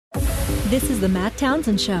This is the Matt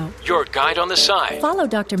Townsend Show. Your guide on the side. Follow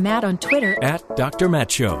Dr. Matt on Twitter At Dr.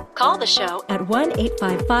 Matt Show. Call the show at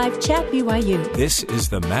 1-855-CHAT-BYU. This is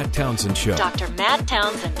the Matt Townsend Show. Dr. Matt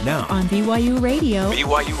Townsend. Now on BYU Radio.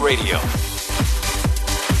 BYU Radio.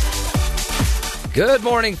 Good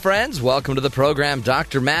morning, friends. Welcome to the program.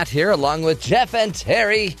 Dr. Matt here, along with Jeff and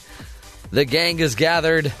Terry. The gang is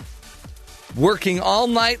gathered, working all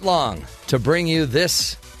night long to bring you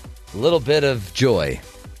this little bit of joy.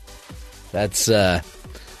 That's,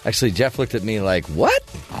 actually, Jeff looked at me like, what?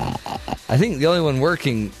 I think the only one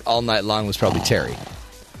working all night long was probably Terry.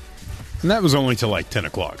 And that was only till like 10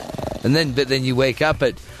 o'clock. But then you wake up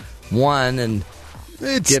at 1 and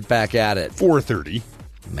get back at it. 4:30.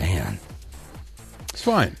 Man. It's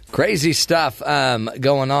fine. Crazy stuff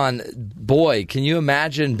going on. Boy, can you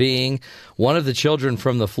imagine being one of the children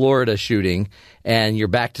from the Florida shooting and you're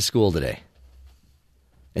back to school today?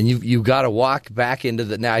 And you've got to walk back into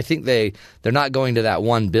the... Now, I think they're not going to that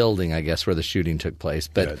one building, I guess, where the shooting took place.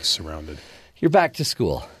 But yeah, it's surrounded. You're back to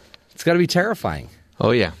school. It's got to be terrifying.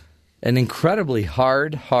 Oh, yeah. An incredibly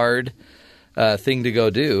hard thing to go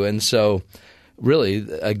do. And so, really,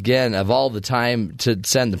 again, of all the time to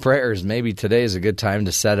send the prayers, maybe today is a good time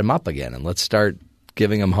to set them up again. And let's start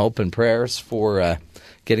giving them hope and prayers for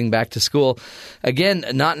getting back to school. Again,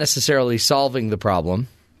 not necessarily solving the problem.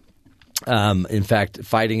 In fact,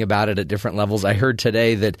 fighting about it at different levels. I heard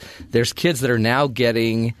today that there's kids that are now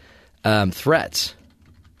getting threats.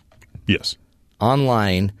 Yes.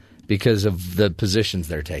 Online because of the positions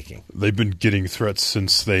they're taking. They've been getting threats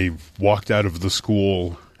since they walked out of the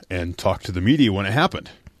school and talked to the media when it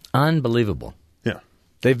happened. Unbelievable. Yeah.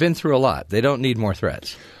 They've been through a lot. They don't need more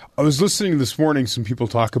threats. I was listening this morning, some people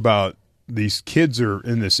talk about these kids are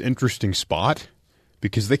in this interesting spot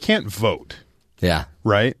because they can't vote. Yeah.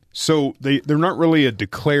 Right? So they're not really a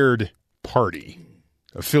declared party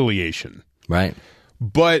affiliation. Right.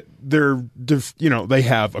 But they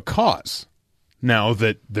have a cause now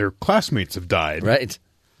that their classmates have died. Right.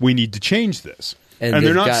 We need to change this. And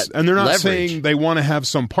they're not leverage. saying they want to have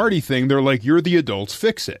some party thing. They're like, you're the adults,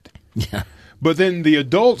 fix it. Yeah. But then the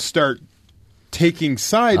adults start taking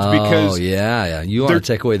sides because you want to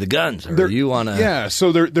take away the guns, or you want to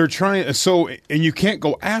so they're trying and you can't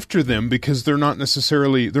go after them because they're not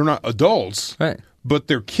adults, right? But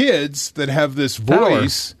they're kids that have this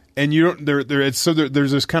voice, and you don't.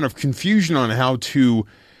 There's this kind of confusion on how to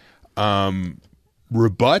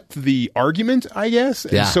rebut the argument, I guess.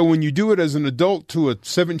 And so when you do it as an adult to a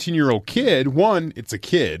 17-year-old kid, one, it's a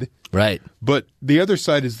kid, right? But the other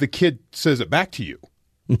side is the kid says it back to you.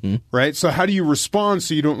 Mm-hmm. Right? So how do you respond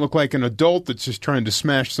so you don't look like an adult that's just trying to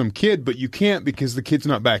smash some kid, but you can't because the kid's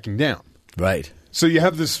not backing down? Right. So you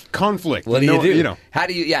have this conflict. What do you do? How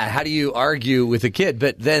do you argue with a kid?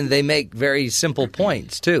 But then they make very simple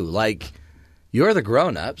points, too. Like, you're the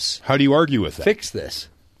grown-ups. How do you argue with that? Fix this.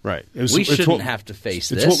 Right. We shouldn't have to face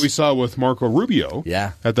this. It's what we saw with Marco Rubio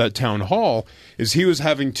at that town hall, is he was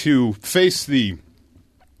having to face the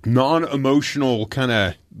non-emotional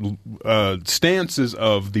kind of stances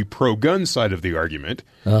of the pro-gun side of the argument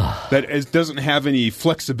that doesn't have any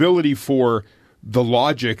flexibility for the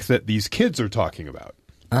logic that these kids are talking about.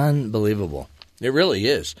 Unbelievable. It really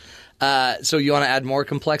is. So you want to add more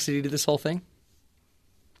complexity to this whole thing?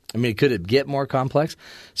 I mean, could it get more complex?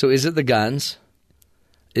 So is it the guns?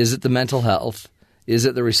 Is it the mental health? Is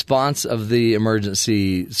it the response of the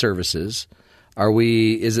emergency services?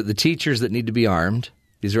 Is it the teachers that need to be armed?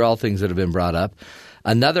 These are all things that have been brought up.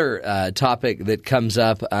 Another topic that comes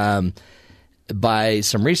up by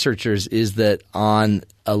some researchers is that on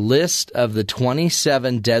a list of the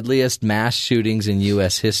 27 deadliest mass shootings in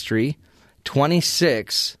U.S. history,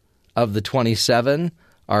 26 of the 27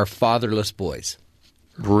 are fatherless boys.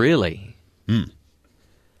 Really?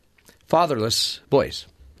 Fatherless boys.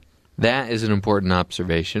 That is an important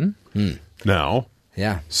observation. Now,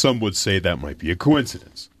 some would say that might be a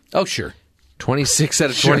coincidence. Oh, sure. 26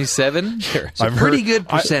 out of 27? Sure. It's a pretty good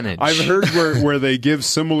percentage. I've heard where they give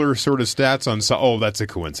similar sort of stats on, that's a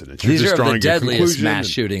coincidence. These are the deadliest mass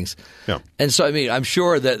shootings. Yeah. And so, I mean, I'm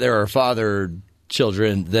sure that there are father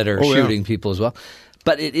children that are shooting people as well.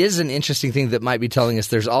 But it is an interesting thing that might be telling us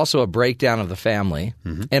there's also a breakdown of the family.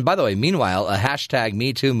 Mm-hmm. And by the way, meanwhile, a hashtag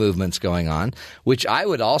 #MeToo movement's going on, which I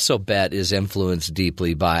would also bet is influenced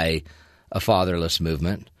deeply by a fatherless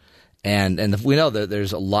movement. And we know that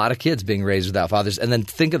there's a lot of kids being raised without fathers. And then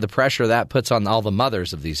think of the pressure that puts on all the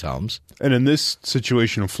mothers of these homes. And in this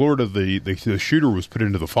situation in Florida, the shooter was put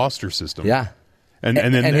into the foster system. Yeah. And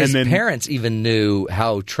his parents even knew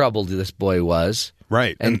how troubled this boy was.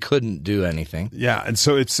 Right. And couldn't do anything. Yeah. And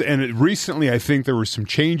so recently I think there were some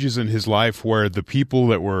changes in his life where the people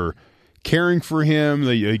that were caring for him.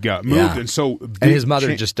 They got moved, Yeah. and so And his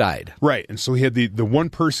mother just died. Right, and so he had the one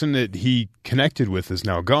person that he connected with is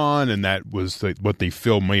now gone, and that was what they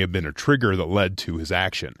feel may have been a trigger that led to his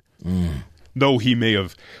action. Though he may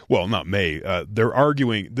have, well, not may. They're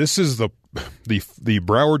arguing. This is the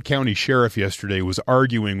Broward County Sheriff yesterday was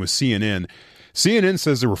arguing with CNN. CNN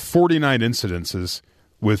says there were 49 incidences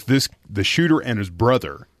with the shooter and his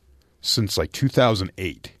brother since like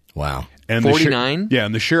 2008. Wow. And 49?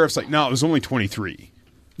 And the sheriff's like, no, it was only 23.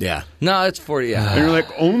 Yeah. No, it's 40. Yeah. And you're like,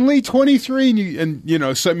 only 23?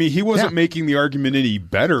 And so I mean, he wasn't making the argument any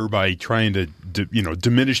better by trying to,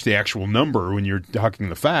 diminish the actual number when you're talking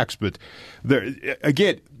the facts. But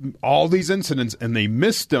again, all these incidents, and they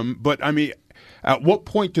missed them. But I mean, at what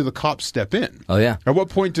point do the cops step in? Oh, yeah. At what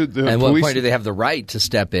point do the And police... what point do they have the right to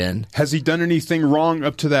step in? Has he done anything wrong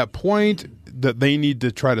up to that point that they need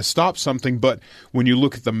to try to stop something? But when you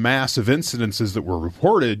look at the massive incidences that were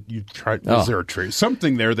reported, is there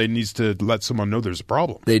something there that needs to let someone know there's a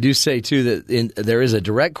problem? They do say, too, that there is a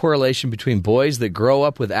direct correlation between boys that grow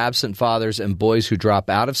up with absent fathers and boys who drop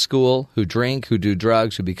out of school, who drink, who do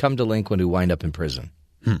drugs, who become delinquent, who wind up in prison.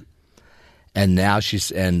 And now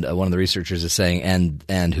one of the researchers is saying,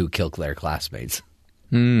 and who kill their classmates.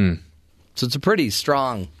 So it's a pretty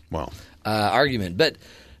strong argument. But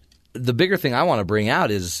the bigger thing I want to bring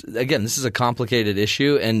out is, again, this is a complicated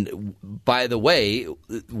issue. And by the way,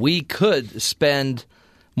 we could spend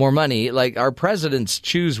more money. Like our presidents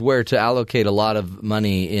choose where to allocate a lot of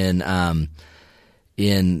money in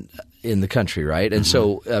the country, right? And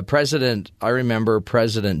so I remember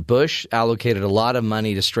President Bush allocated a lot of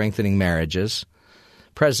money to strengthening marriages.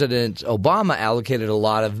 President Obama allocated a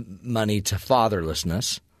lot of money to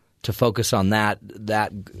fatherlessness, to focus on that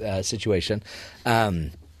situation.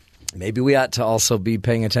 Maybe we ought to also be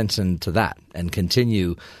paying attention to that and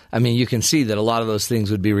continue. I mean, you can see that a lot of those things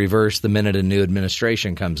would be reversed the minute a new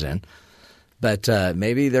administration comes in. But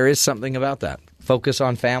maybe there is something about that. Focus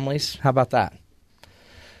on families. How about that?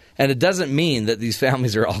 And it doesn't mean that these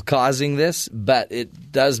families are all causing this, but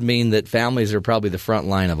it does mean that families are probably the front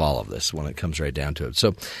line of all of this when it comes right down to it.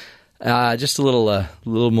 So just a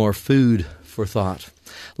little more food for thought.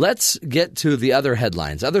 Let's get to the other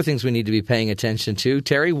headlines, other things we need to be paying attention to.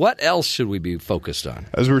 Terry, what else should we be focused on?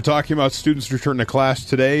 As we were talking about students returning to class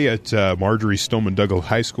today at Marjorie Stoneman Douglas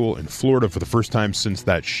High School in Florida for the first time since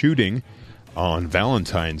that shooting on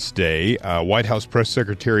Valentine's Day, White House Press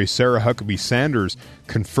Secretary Sarah Huckabee Sanders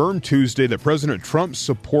confirmed Tuesday that President Trump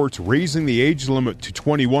supports raising the age limit to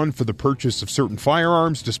 21 for the purchase of certain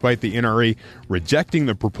firearms, despite the NRA rejecting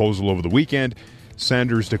the proposal over the weekend.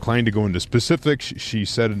 Sanders declined to go into specifics. She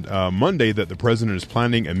said Monday that the president is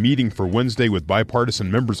planning a meeting for Wednesday with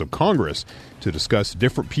bipartisan members of Congress to discuss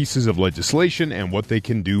different pieces of legislation and what they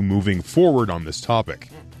can do moving forward on this topic.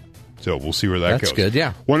 So we'll see where that goes. That's good,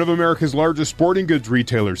 yeah. One of America's largest sporting goods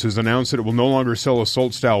retailers has announced that it will no longer sell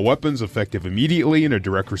assault-style weapons effective immediately in a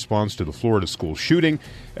direct response to the Florida school shooting.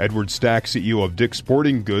 Edward Stack, CEO of Dick's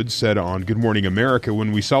Sporting Goods, said on Good Morning America,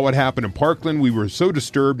 "When we saw what happened in Parkland, we were so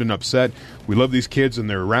disturbed and upset. We love these kids and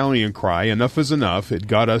their rallying cry. Enough is enough. It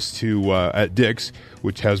got us to, at Dick's,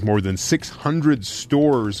 which has more than 600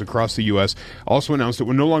 stores across the U.S., also announced it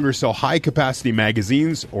would no longer sell high-capacity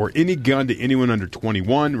magazines or any gun to anyone under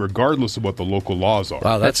 21, regardless of what the local laws are."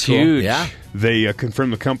 Wow, that's cool. huge. Yeah. They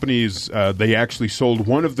confirmed the companies, they actually sold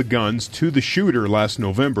one of the guns to the shooter last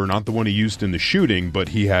November, not the one he used in the shooting, but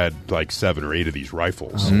he had like 7 or 8 of these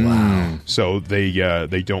rifles. Oh, wow. So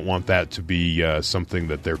they don't want that to be something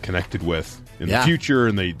that they're connected with in the future,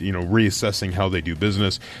 and they reassessing how they do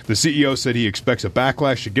business. The CEO said he expects a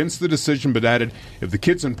backlash against the decision, but added, "If the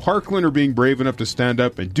kids in Parkland are being brave enough to stand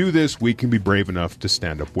up and do this, we can be brave enough to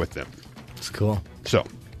stand up with them." That's cool. So,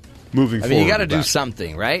 moving forward. I mean, you got to with do that.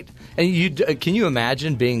 something, right? And can you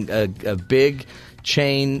imagine being a big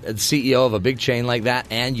chain, CEO of a big chain like that,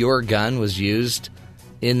 and your gun was used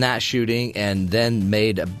in that shooting and then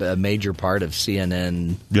made a major part of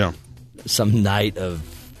CNN some night of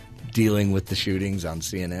dealing with the shootings on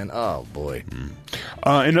CNN? Oh, boy.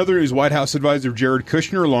 In other news, White House advisor Jared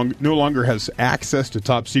Kushner no longer has access to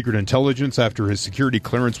top-secret intelligence after his security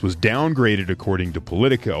clearance was downgraded, according to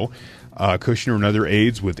Politico. Kushner and other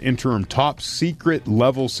aides with interim top-secret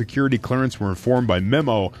level security clearance were informed by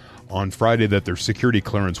memo on Friday that their security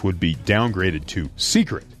clearance would be downgraded to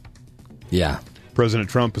secret. Yeah. President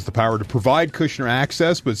Trump has the power to provide Kushner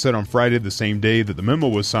access, but said on Friday, the same day that the memo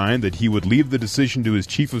was signed, that he would leave the decision to his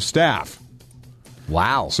chief of staff.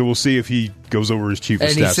 Wow. So we'll see if he goes over his chief of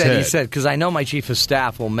staff's head. He said, because I know my chief of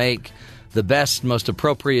staff will make the best, most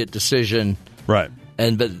appropriate decision. Right.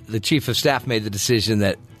 But the chief of staff made the decision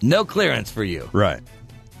that no clearance for you. Right.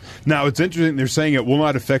 Now, it's interesting. They're saying it will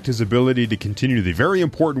not affect his ability to continue the very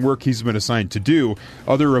important work he's been assigned to do.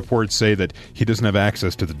 Other reports say that he doesn't have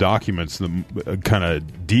access to the documents that kind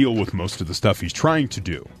of deal with most of the stuff he's trying to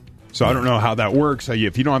do. So I don't know how that works.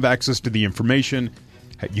 If you don't have access to the information,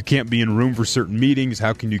 you can't be in room for certain meetings.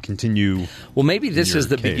 How can you continue? Well, maybe this is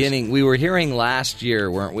the case? beginning. We were hearing last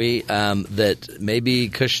year, weren't we, that maybe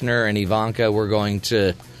Kushner and Ivanka were going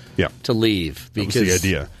to leave. Because, that was the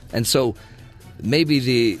idea. And so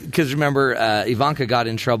maybe because remember, Ivanka got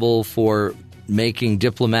in trouble for making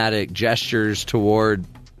diplomatic gestures toward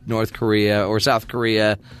North Korea or South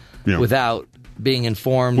Korea without being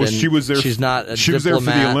informed. Well, and she was there. She's not a She was there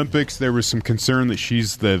diplomat. for the Olympics. There was some concern that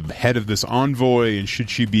she's the head of this envoy, and should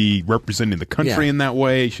she be representing the country in that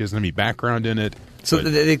way? She doesn't have any background in it. So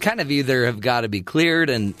they kind of either have got to be cleared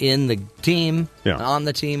and in the team, on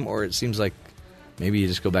the team, or it seems like maybe you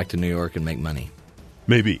just go back to New York and make money.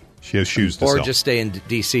 Maybe. She has shoes to sell. Or just stay in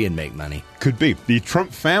D.C. and make money. Could be. The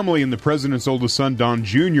Trump family and the president's oldest son, Don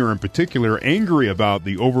Jr. in particular, are angry about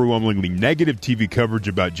the overwhelmingly negative TV coverage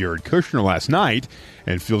about Jared Kushner last night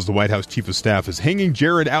and feels the White House chief of staff is hanging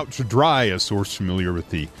Jared out to dry, a source familiar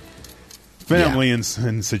with the family and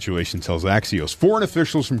situation tells Axios. Foreign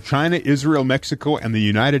officials from China, Israel, Mexico, and the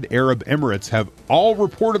United Arab Emirates have all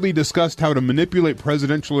reportedly discussed how to manipulate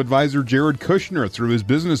presidential advisor Jared Kushner through his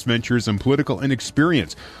business ventures and political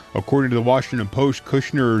inexperience. According to the Washington Post,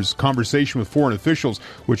 Kushner's conversation with foreign officials,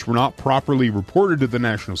 which were not properly reported to the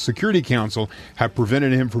National Security Council, have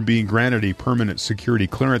prevented him from being granted a permanent security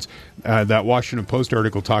clearance. That Washington Post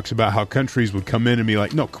article talks about how countries would come in and be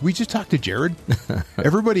like, no, can we just talk to Jared?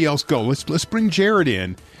 Everybody else go. Let's bring Jared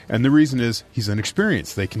in. And the reason is he's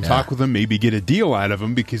inexperienced. They can talk with him, maybe get a deal out of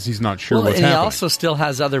him because he's not sure what's happening. He also still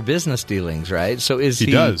has other business dealings, right? So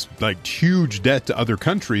he does, like huge debt to other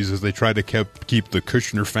countries as they try to keep the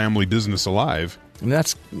Kushner family business alive. And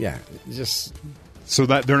that's just so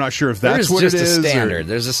that they're not sure if that's what it is. There's just a standard.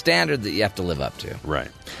 There's a standard that you have to live up to.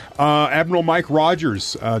 Right. Admiral Mike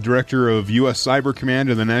Rogers, director of U.S. Cyber Command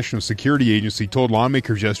and the National Security Agency, told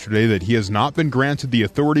lawmakers yesterday that he has not been granted the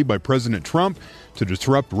authority by President Trump to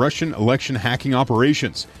disrupt Russian election hacking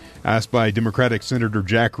operations. Asked by Democratic Senator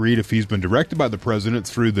Jack Reed if he's been directed by the president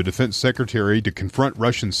through the defense secretary to confront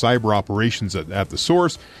Russian cyber operations at the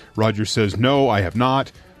source, Rogers says, no, I have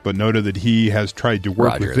not, but noted that he has tried to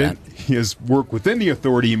work within the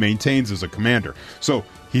authority he maintains as a commander. So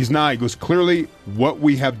he's not. He goes, clearly what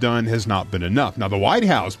we have done has not been enough. Now, the White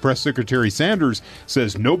House, Press Secretary Sanders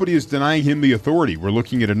says nobody is denying him the authority. We're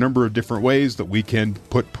looking at a number of different ways that we can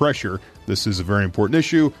put pressure. This is a very important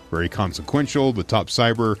issue, very consequential. The top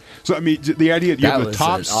cyber. So, I mean, the idea that you have the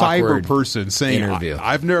top cyber person saying,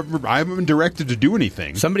 I haven't been directed to do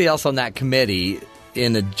anything. Somebody else on that committee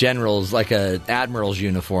in a general's, like a admiral's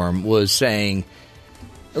uniform, was saying,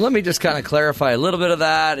 let me just kind of clarify a little bit of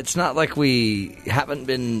that. It's not like we haven't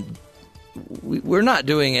been... We're not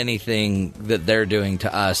doing anything that they're doing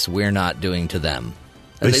to us. We're not doing to them.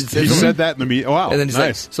 He said that in the meeting. Wow, and then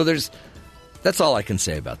nice. So there's... That's all I can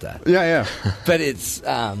say about that. Yeah. But it's...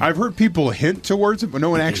 I've heard people hint towards it, but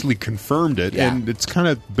no one actually confirmed it. Yeah. And it's kind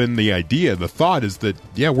of been the idea. The thought is that,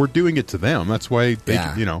 we're doing it to them. That's why,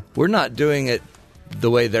 We're not doing it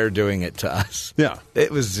the way they're doing it to us. Yeah.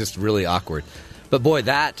 It was just really awkward. But boy,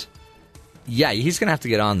 he's going to have to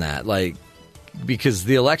get on that, because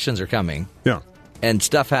the elections are coming. Yeah. And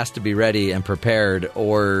stuff has to be ready and prepared,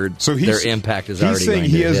 or their impact is already going to He's saying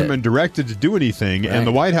he hasn't been directed to do anything, right. And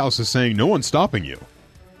the White House is saying, no one's stopping you.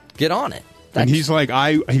 Get on it. And he's like,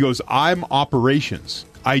 he goes, I'm operations.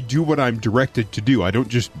 I do what I'm directed to do. I don't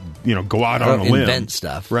just, go out on a limb. Invent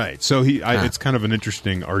stuff. Right. So it's kind of an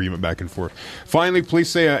interesting argument back and forth. Finally,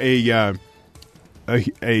 police say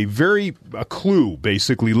a clue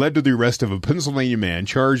basically led to the arrest of a Pennsylvania man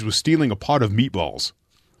charged with stealing a pot of meatballs.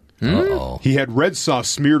 Uh-oh. He had red sauce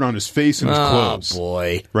smeared on his face and his clothes. Oh,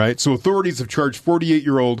 boy. Right? So authorities have charged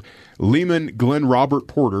 48-year-old Lehman Glenn Robert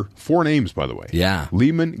Porter, 4 names, by the way. Yeah.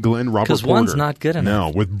 Lehman Glenn Robert Porter. Because one's not good enough. No,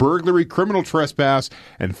 with burglary, criminal trespass,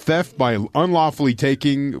 and theft by unlawful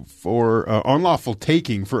taking for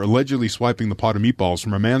allegedly swiping the pot of meatballs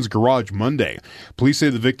from a man's garage Monday. Police say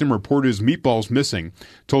the victim reported his meatballs missing,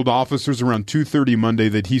 told officers around 2:30 Monday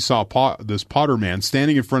that he saw this Potter man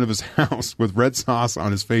standing in front of his house with red sauce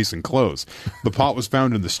on his face and clothes. The pot was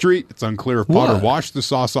found in the street. It's unclear if Potter washed the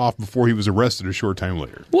sauce off before he was arrested a short time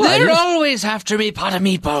later. There always have to be pot of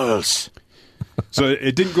meatballs. So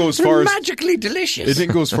it didn't go as far as magically delicious. It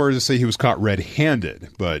didn't go as far as to say he was caught red-handed,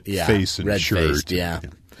 but face and shirt. Yeah.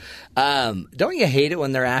 Don't you hate it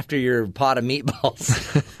when they're after your pot of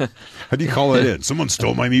meatballs? How do you call it in? Someone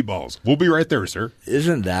stole my meatballs. We'll be right there, sir.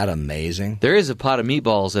 Isn't that amazing? There is a pot of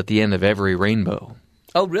meatballs at the end of every rainbow.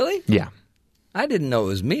 Oh, really? Yeah. I didn't know it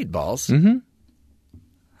was meatballs. Mm-hmm.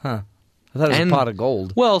 Huh. I thought it was a pot of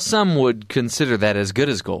gold. Well, some would consider that as good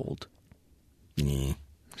as gold. Yeah.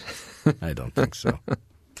 I don't think so.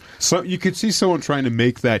 So you could see someone trying to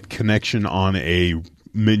make that connection on a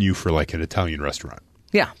menu for like an Italian restaurant.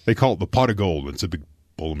 Yeah. They call it the pot of gold. It's a big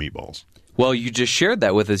bowl of meatballs. Well, you just shared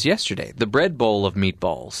that with us yesterday. The bread bowl of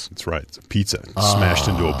meatballs. That's right. It's a pizza smashed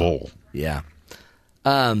into a bowl. Yeah.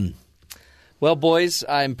 Well, boys,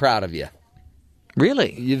 I'm proud of you.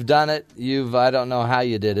 Really? You've done it. I don't know how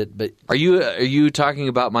you did it, but Are you talking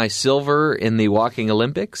about my silver in the walking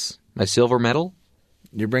Olympics? My silver medal?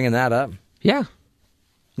 you're bringing that up? Yeah.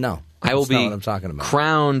 No. I will that's not be what I'm talking about.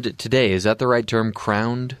 crowned today. Is that the right term?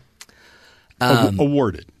 Crowned?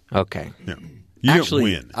 Awarded. Okay. Yeah. You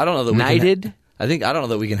Actually, don't win. I don't know that Knighted? we can I don't know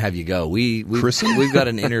that we can have you go. We've Christened? got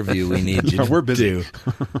an interview we need you Yeah, we're to busy. do.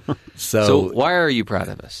 So So why are you proud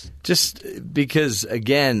of us? just because,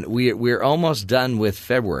 again, we're almost done with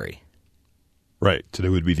February. Right. Today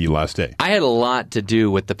would be the last day. I had a lot to do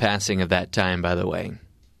with the passing of that time, by the way.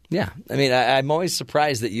 Yeah. I mean, I'm always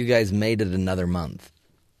surprised that you guys made it another month.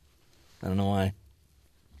 I don't know why.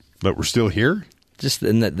 But we're still here? Just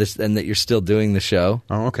and that you're still doing the show.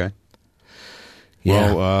 Oh, okay.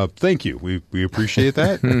 Yeah. Well, thank you. We appreciate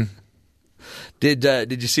that.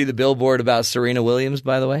 Did you see the billboard about Serena Williams,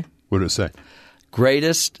 by the way? What did it say?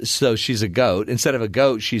 Greatest, so she's a goat. Instead of a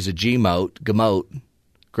goat, she's a gamote.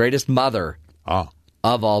 Greatest mother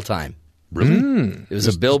of all time. Really? It was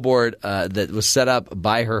a billboard that was set up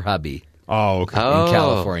by her hubby Oh, okay. Oh. in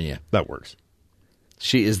California. That works.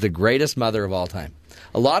 She is the greatest mother of all time.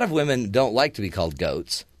 A lot of women don't like to be called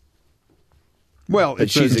goats. Well, But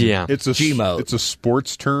she's a it's a G-mote. it's a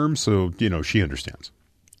sports term, so she understands.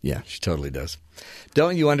 Yeah, she totally does.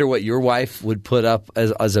 Don't you wonder what your wife would put up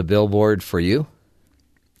as a billboard for you?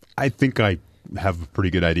 I think I have a pretty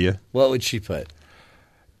good idea. What would she put?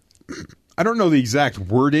 I don't know the exact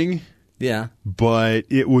wording, Yeah. but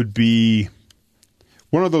it would be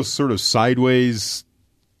one of those sort of sideways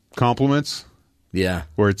compliments Yeah.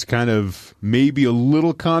 where it's kind of maybe a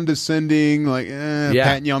little condescending, like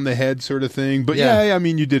patting you on the head sort of thing. But Yeah. I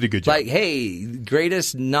mean, you did a good job. Like, hey,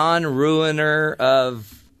 greatest non-ruiner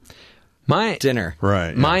of dinner.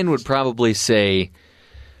 Right. yeah. Mine would probably say,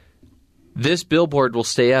 this billboard will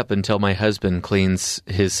stay up until my husband cleans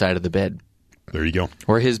his side of the bed. There you go.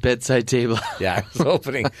 Or his bedside table. Yeah, I was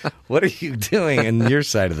opening. What are you doing in your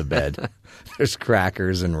side of the bed? There's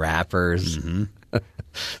crackers and wrappers.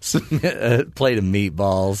 Some plate of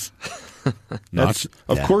meatballs.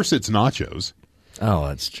 Of course, it's nachos. Oh,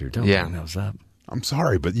 that's true. Don't bring those up. I'm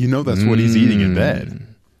sorry, but that's what he's eating in bed.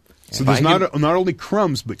 So there's not only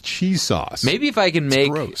crumbs, but cheese sauce. Maybe if I can make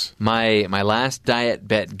gross. my last diet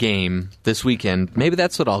bet game this weekend, maybe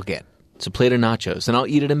that's what I'll get. It's a plate of nachos, and I'll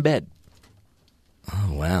eat it in bed.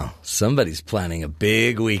 Oh, wow. Somebody's planning a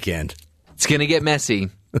big weekend. It's going to get messy.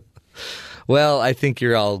 Well, I think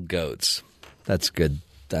you're all goats. That's good.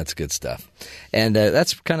 That's good stuff. And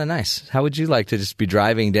that's kind of nice. How would you like to just be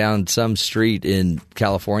driving down some street in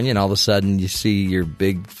California and all of a sudden you see your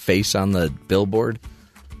big face on the billboard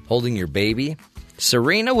holding your baby?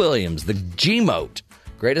 Serena Williams, the G-mote,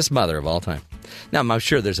 greatest mother of all time. Now, I'm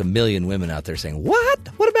sure there's a million women out there saying, what?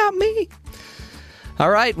 What about me? All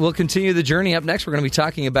right, we'll continue the journey. Up next, we're going to be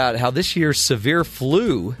talking about how this year's severe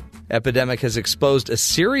flu epidemic has exposed a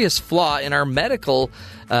serious flaw in our medical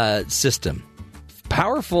system.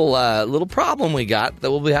 Powerful little problem we got that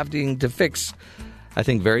we'll be having to fix, I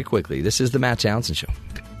think, very quickly. This is the Matt Townsend Show.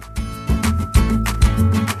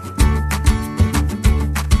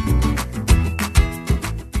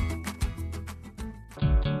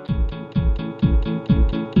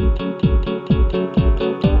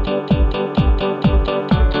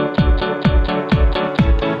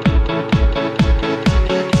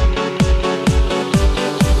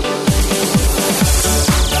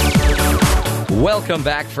 Welcome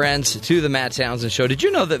back, friends, to the Matt Townsend Show. Did you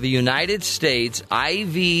know that the United States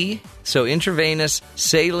IV, so intravenous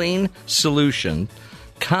saline solution,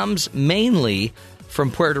 comes mainly from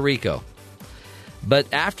Puerto Rico?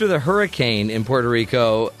 But after the hurricane in Puerto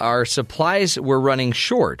Rico, our supplies were running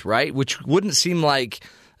short, right? Which wouldn't seem like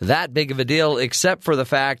that big of a deal, except for the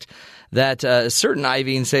fact that a certain IV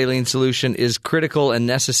and saline solution is critical and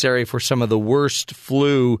necessary for some of the worst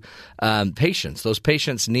flu patients. Those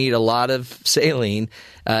patients need a lot of saline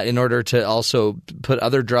in order to also put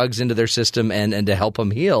other drugs into their system and to help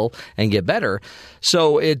them heal and get better.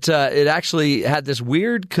 So it actually had this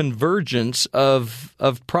weird convergence of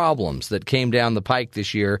problems that came down the pike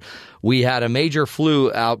this year. We had a major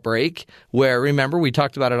flu outbreak where, remember, we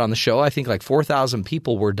talked about it on the show. I think like 4,000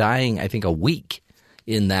 people were dying, I think, a week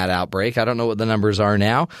in that outbreak. I don't know what the numbers are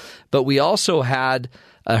now. But we also had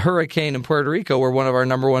a hurricane in Puerto Rico where one of our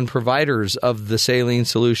number one providers of the saline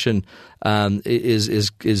solution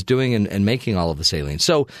is doing and making all of the saline.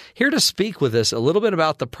 So here to speak with us a little bit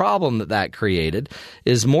about the problem that created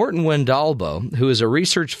is Morton Wendalbo, who is a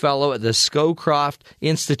research fellow at the Scowcroft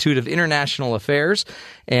Institute of International Affairs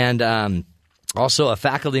and also a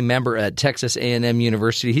faculty member at Texas A&M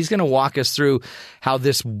University. He's going to walk us through how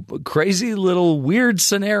this crazy little weird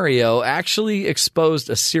scenario actually exposed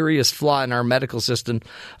a serious flaw in our medical system.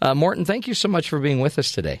 Morton, thank you so much for being with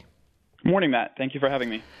us today. Good morning, Matt. Thank you for having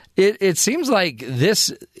me. It seems like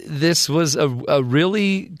this was a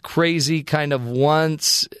really crazy kind of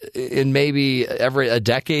once in maybe a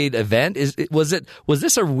decade event. Was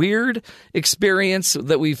this a weird experience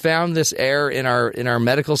that we found this error in our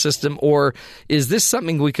medical system, or is this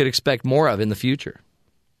something we could expect more of in the future?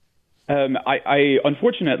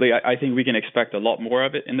 Unfortunately, I think we can expect a lot more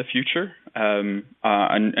of it in the future, and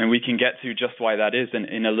we can get to just why that is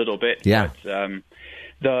in a little bit. Yeah.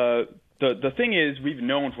 But, The thing is, we've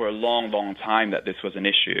known for a long, long time that this was an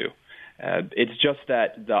issue. It's just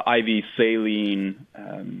that the IV saline,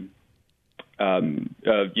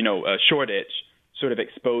 shortage sort of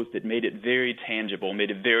exposed it, made it very tangible,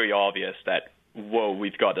 made it very obvious that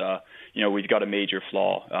we've got a major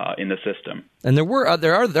flaw in the system. And there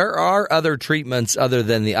are other treatments other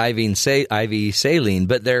than the IV saline,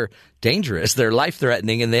 but they're dangerous, they're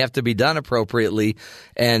life-threatening, and they have to be done appropriately.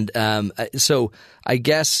 And so I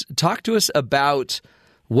guess talk to us about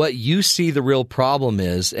what you see the real problem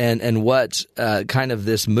is and what kind of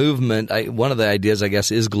this movement, one of the ideas, I guess,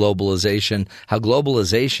 is globalization, how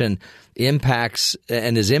globalization impacts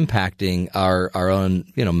and is impacting our own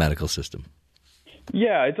medical system.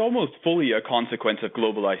 Yeah, it's almost fully a consequence of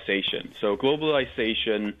globalization. So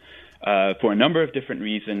globalization, for a number of different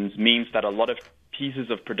reasons, means that a lot of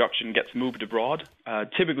pieces of production gets moved abroad,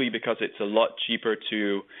 typically because it's a lot cheaper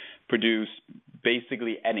to produce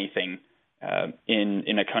basically anything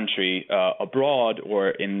in a country abroad,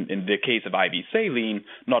 or in the case of IV saline,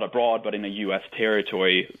 not abroad, but in a U.S.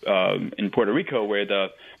 territory in Puerto Rico, where the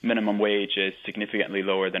minimum wage is significantly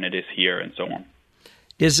lower than it is here, and so on.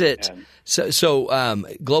 Is it so?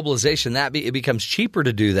 Globalization, it becomes cheaper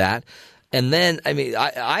to do that, and then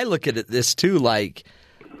I look at this too. Like,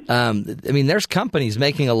 there's companies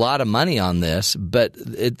making a lot of money on this, but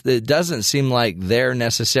it doesn't seem like they're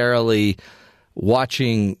necessarily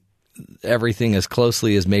watching everything as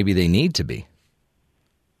closely as maybe they need to be.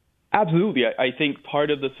 Absolutely, I think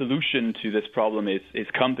part of the solution to this problem is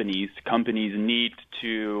companies. Companies need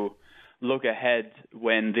to look ahead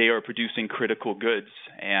when they are producing critical goods,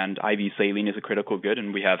 and IV saline is a critical good,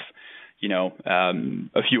 and we have,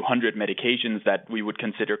 a few hundred medications that we would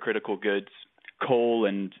consider critical goods. Coal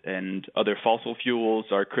and other fossil fuels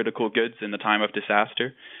are critical goods in the time of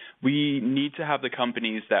disaster. We need to have the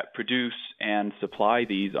companies that produce and supply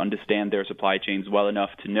these understand their supply chains well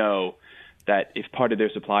enough to know that if part of their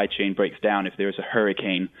supply chain breaks down, if there's a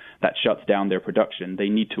hurricane that shuts down their production, they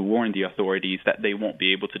need to warn the authorities that they won't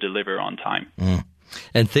be able to deliver on time.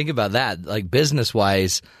 And think about that, like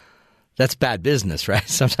business-wise, that's bad business, right?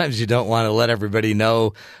 Sometimes you don't want to let everybody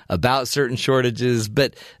know about certain shortages.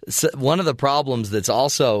 But one of the problems that's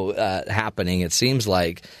also happening, it seems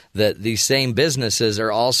like, that these same businesses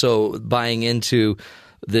are also buying into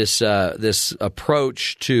this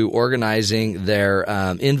approach to organizing their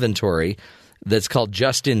inventory that's called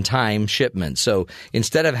just-in-time shipment. So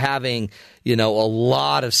instead of having, a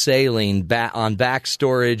lot of saline on back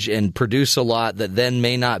storage and produce a lot that then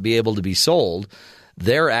may not be able to be sold,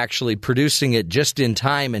 they're actually producing it just in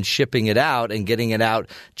time and shipping it out and getting it out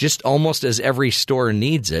just almost as every store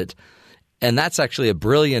needs it. And that's actually a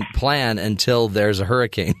brilliant plan until there's a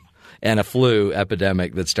hurricane and a flu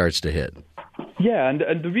epidemic that starts to hit. Yeah,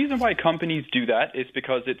 and the reason why companies do that is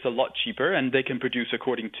because it's a lot cheaper and they can produce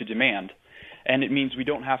according to demand. And it means we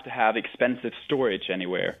don't have to have expensive storage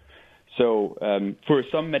anywhere. So for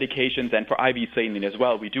some medications and for IV saline as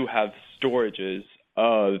well, we do have storages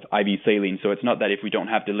of IV saline. So it's not that if we don't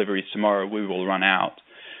have deliveries tomorrow, we will run out.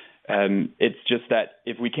 It's just that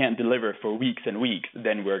if we can't deliver for weeks and weeks,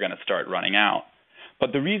 then we're going to start running out.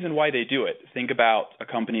 But the reason why they do it, think about a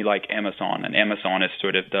company like Amazon, and Amazon is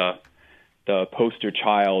sort of the poster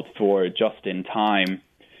child for just-in-time.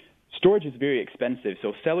 Storage is very expensive,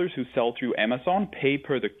 so sellers who sell through Amazon pay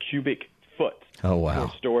per the cubic foot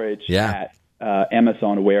for storage at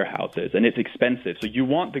Amazon warehouses, and it's expensive. So you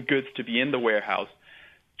want the goods to be in the warehouse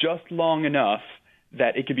just long enough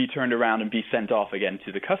that it could be turned around and be sent off again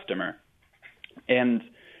to the customer. And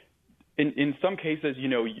in some cases,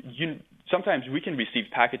 sometimes we can receive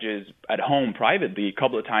packages at home privately a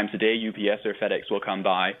couple of times a day. UPS or FedEx will come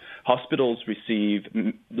by. Hospitals receive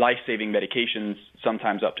life-saving medications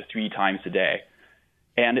sometimes up to 3 times a day.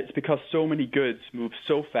 And it's because so many goods move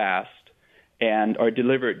so fast and are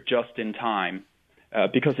delivered just in time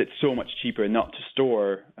because it's so much cheaper not to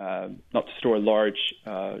store large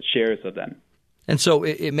shares of them. And so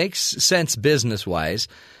it makes sense business-wise.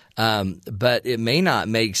 But it may not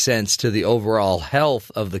make sense to the overall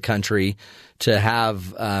health of the country to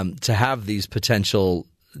have these potential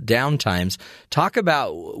downtimes. Talk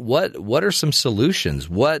about what are some solutions?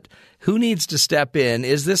 Who needs to step in?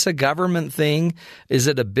 Is this a government thing? Is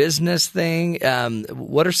it a business thing?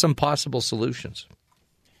 What are some possible solutions?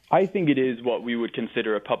 I think it is what we would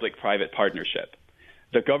consider a public-private partnership.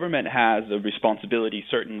 The government has a responsibility,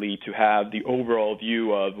 certainly, to have the overall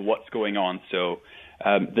view of what's going on. So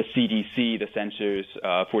the CDC, the Centers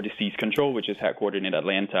for Disease Control, which is headquartered in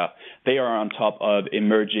Atlanta, they are on top of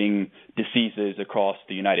emerging diseases across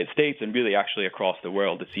the United States and really actually across the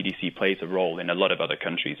world. The CDC plays a role in a lot of other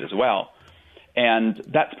countries as well. And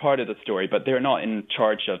that's part of the story, but they're not in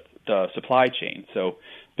charge of the supply chain. So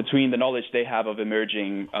between the knowledge they have of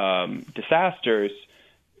emerging disasters,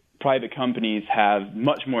 private companies have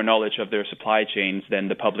much more knowledge of their supply chains than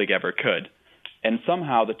the public ever could. And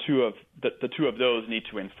somehow the two of those need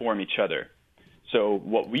to inform each other. So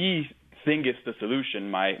what we think is the solution,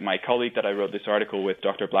 my colleague that I wrote this article with,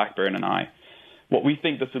 Dr. Blackburn, and I, what we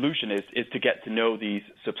think the solution is to get to know these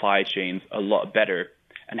supply chains a lot better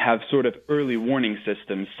and have sort of early warning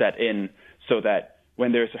systems set in so that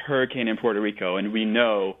when there's a hurricane in Puerto Rico and we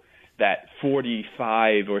know that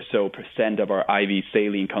 45% or so of our IV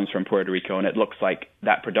saline comes from Puerto Rico, and it looks like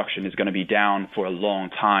that production is going to be down for a long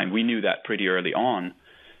time. We knew that pretty early on.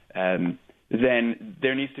 Then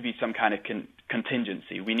there needs to be some kind of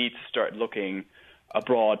contingency. We need to start looking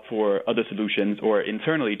abroad for other solutions or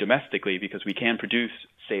internally, domestically, because we can produce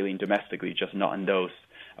saline domestically, just not in those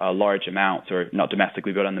large amounts, or not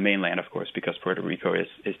domestically, but on the mainland, of course, because Puerto Rico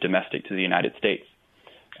is domestic to the United States.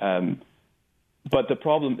 But the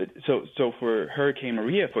problem, so for Hurricane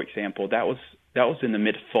Maria, for example, that was in the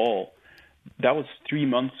mid-fall. That was 3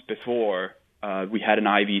 months before we had an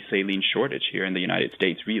IV saline shortage here in the United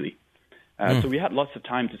States, really. So we had lots of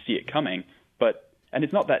time to see it coming. And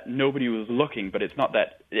it's not that nobody was looking, but it's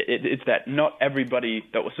that not everybody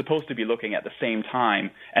that was supposed to be looking at the same time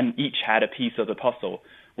and each had a piece of the puzzle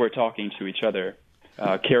were talking to each other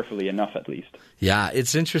carefully enough, at least. Yeah,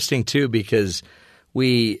 it's interesting, too, because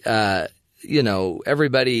we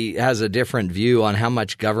everybody has a different view on how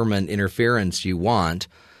much government interference you want,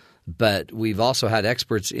 but we've also had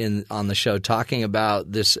experts on the show talking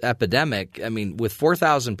about this epidemic. I mean, with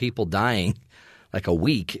 4,000 people dying like a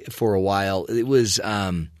week for a while, it was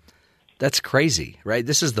that's crazy, right?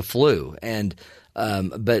 This is the flu, and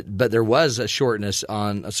but there was a shortness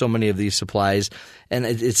on so many of these supplies, and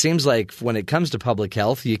it seems like when it comes to public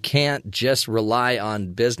health, you can't just rely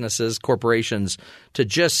on businesses, corporations to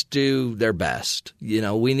just do their best.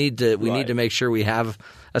 We need to make sure we have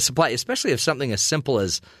a supply, especially if something as simple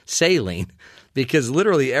as saline, because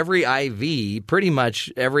literally pretty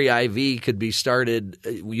much every IV could be started.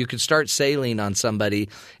 You could start saline on somebody,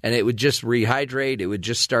 and it would just rehydrate. It would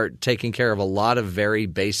just start taking care of a lot of very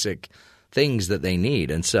basic things that they need.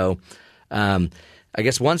 And so I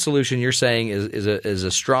guess one solution you're saying is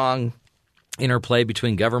a strong interplay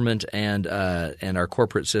between government and our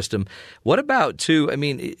corporate system. What about, too, I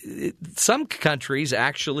mean, some countries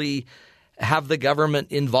actually have the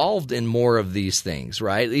government involved in more of these things,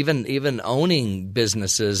 right? Even owning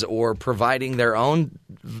businesses or providing their own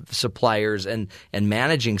suppliers and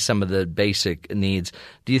managing some of the basic needs.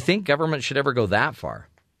 Do you think government should ever go that far?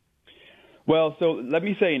 Well, so let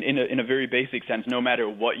me say in a very basic sense, no matter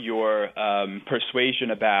what your persuasion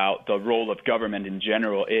about the role of government in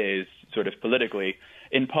general is, sort of politically,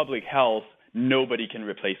 in public health, nobody can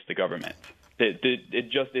replace the government. It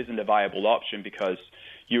just isn't a viable option, because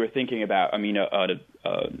you were thinking about,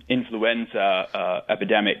 influenza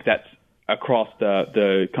epidemic that's across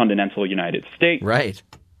the continental United States. Right.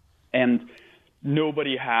 And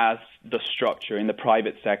nobody has the structure in the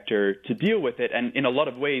private sector to deal with it. And in a lot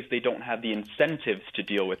of ways, they don't have the incentives to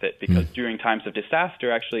deal with it because during times of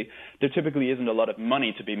disaster, actually, there typically isn't a lot of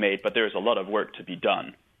money to be made, but there's a lot of work to be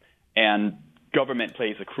done. And government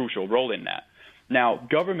plays a crucial role in that. Now,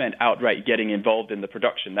 government outright getting involved in the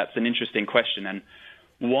production, that's an interesting question. And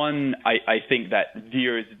one, I think that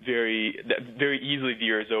very easily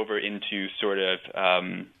veers over into sort of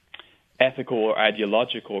ethical or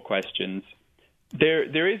ideological questions.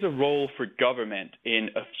 There is a role for government in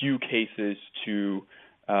a few cases to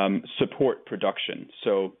support production.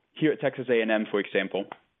 So here at Texas A&M, for example,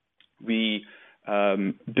 we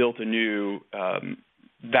built a new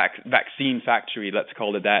vaccine factory, let's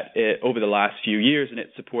call it that, over the last few years, and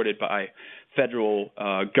it's supported by federal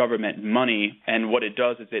government money. And what it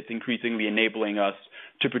does is it's increasingly enabling us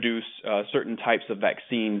to produce certain types of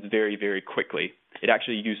vaccines very, very quickly. It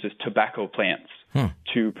actually uses tobacco plants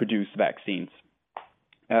to produce vaccines.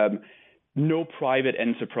 No private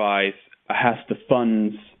enterprise has the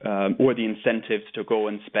funds or the incentives to go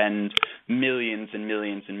and spend millions and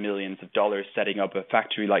millions and millions of dollars setting up a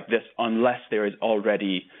factory like this unless there is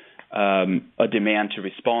already a demand to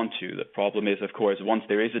respond to. The problem is, of course, once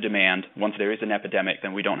there is a demand, once there is an epidemic,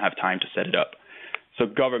 then we don't have time to set it up. So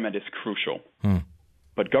government is crucial.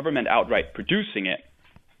 But government outright producing it,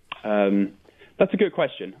 that's a good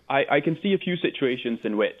question. I can see a few situations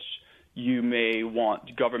in which you may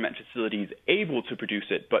want government facilities able to produce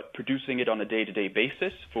it, but producing it on a day-to-day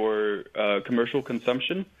basis for commercial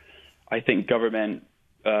consumption, I think government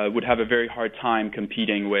would have a very hard time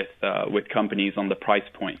competing with companies on the price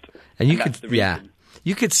point. And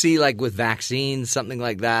you could see, like with vaccines, something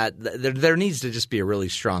like that, there needs to just be a really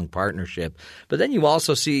strong partnership. But then you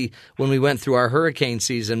also see when we went through our hurricane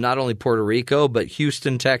season, not only Puerto Rico, but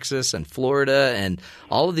Houston, Texas, and Florida, and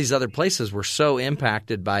all of these other places were so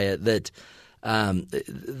impacted by it that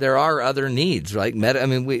there are other needs, right?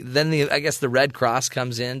 I guess the Red Cross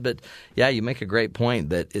comes in. But, yeah, you make a great point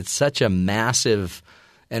that it's such a massive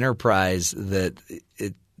enterprise that,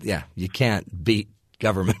 you can't beat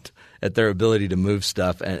government at their ability to move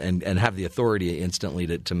stuff and have the authority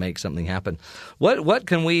instantly to make something happen. What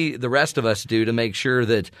can we, the rest of us, do to make sure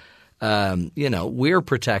that we're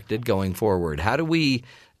protected going forward? How do we?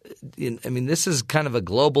 This is kind of a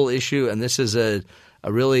global issue, and this is a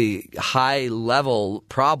really high level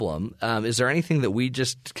problem. Is there anything that we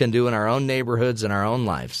just can do in our own neighborhoods and our own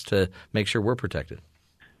lives to make sure we're protected?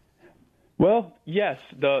 Well, yes.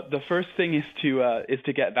 The first thing is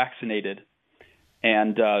to get vaccinated.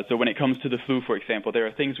 And so when it comes to the flu, for example, there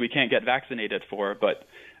are things we can't get vaccinated for, but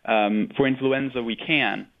for influenza we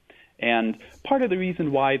can. And part of the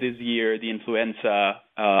reason why this year the influenza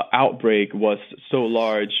outbreak was so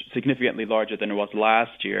large, significantly larger than it was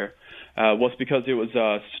last year, was because it was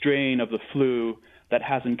a strain of the flu that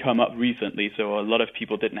hasn't come up recently. So a lot of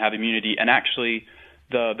people didn't have immunity. And actually,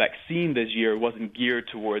 the vaccine this year wasn't geared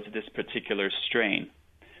towards this particular strain.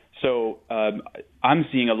 So I'm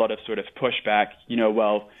seeing a lot of sort of pushback,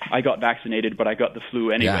 I got vaccinated, but I got the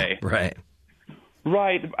flu anyway. Yeah, right.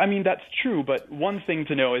 Right. That's true. But one thing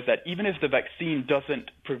to know is that even if the vaccine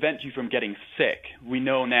doesn't prevent you from getting sick, we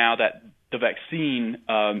know now that the vaccine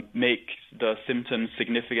makes the symptoms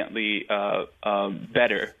significantly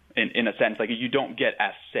better in a sense. Like you don't get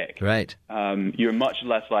as sick. Right. You're much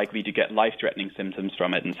less likely to get life-threatening symptoms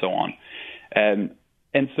from it and so on.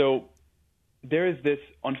 And so there is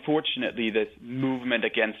unfortunately, this movement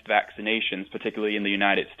against vaccinations, particularly in the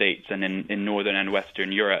United States and in Northern and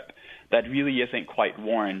Western Europe, that really isn't quite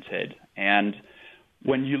warranted. And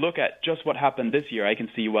when you look at just what happened this year, I can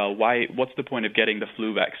see, what's the point of getting the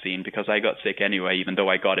flu vaccine? Because I got sick anyway, even though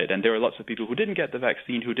I got it. And there are lots of people who didn't get the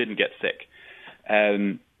vaccine who didn't get sick.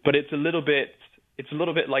 But it's a little bit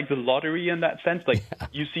like the lottery in that sense. Like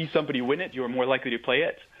you see somebody win it, you're more likely to play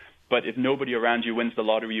it. But if nobody around you wins the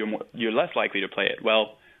lottery, you're less likely to play it.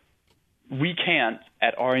 Well, we can't,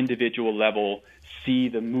 at our individual level, see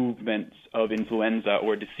the movements of influenza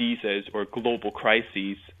or diseases or global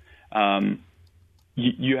crises.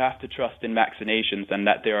 You have to trust in vaccinations and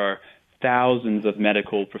that there are thousands of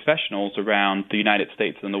medical professionals around the United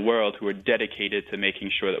States and the world who are dedicated to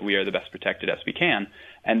making sure that we are the best protected as we can.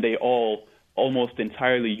 And they all almost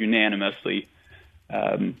entirely unanimously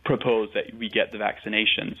propose that we get the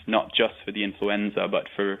vaccinations, not just for the influenza, but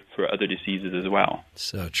for other diseases as well.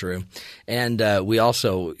 So true. And we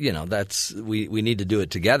also, we need to do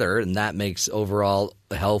it together, and that makes overall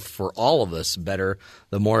health for all of us better.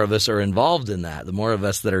 The more of us are involved in that, the more of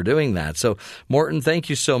us that are doing that. So, Morton, thank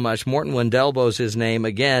you so much. Morton Wendelbo is his name.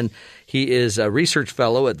 Again, he is a research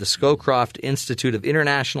fellow at the Scowcroft Institute of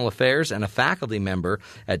International Affairs and a faculty member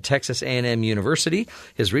at Texas A&M University.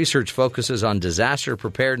 His research focuses on disaster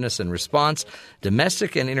preparedness and response,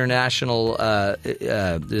 domestic and international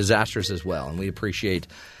disasters as well. And we appreciate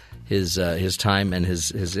his time and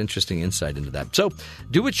his interesting insight into that. So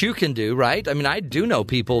do what you can do, right? I mean, I do know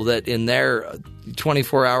people that in their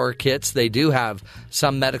 24-hour kits, they do have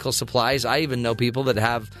some medical supplies. I even know people that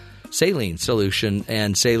have saline solution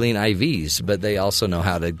and saline IVs, but they also know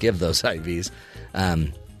how to give those IVs.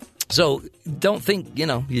 So don't think,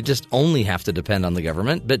 you just only have to depend on the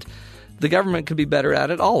government, but the government could be better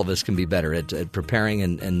at it. All of us can be better at preparing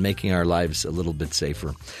and making our lives a little bit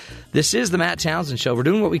safer. This is the Matt Townsend Show. We're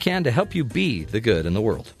doing what we can to help you be the good in the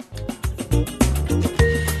world.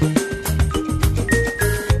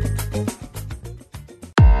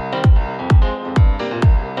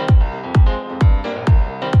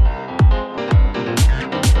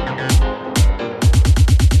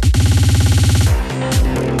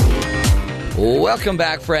 Welcome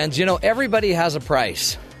back, friends. Everybody has a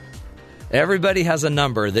price. Everybody has a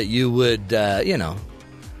number that you would,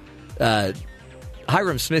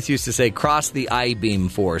 Hiram Smith used to say, cross the I-beam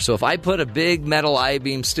for. So if I put a big metal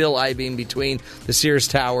I-beam, steel I-beam between the Sears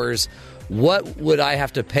Towers, what would I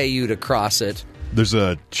have to pay you to cross it? There's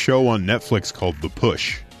a show on Netflix called The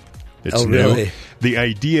Push. It's new. Really? The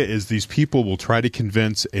idea is these people will try to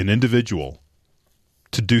convince an individual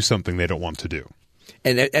to do something they don't want to do.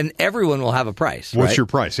 And everyone will have a price, What's right? your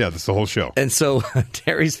price? Yeah, that's the whole show. And so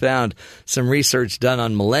Terry's found some research done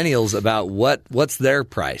on millennials about what's their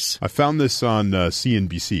price. I found this on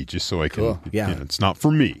CNBC just so I can. Cool. Yeah. It's not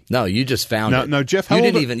for me. No, you just found it. Now, Jeff,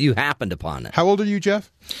 you happened upon it. How old are you,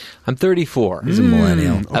 Jeff? I'm 34. He's a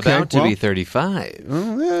millennial. Okay, About to be 35.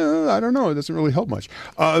 I don't know. It doesn't really help much.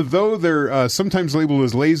 Though they're sometimes labeled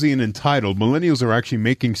as lazy and entitled, millennials are actually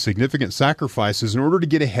making significant sacrifices in order to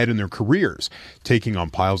get ahead in their careers, taking on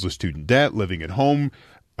piles of student debt, living at home,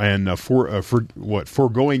 and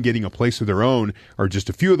foregoing getting a place of their own are just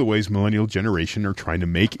a few of the ways millennial generation are trying to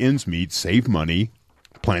make ends meet, save money,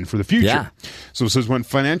 plan for the future. Yeah. So it says when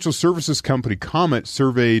financial services company Comet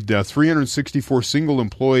surveyed 364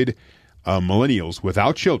 single-employed millennials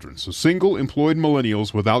without children, so single-employed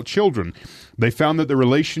millennials without children, they found that the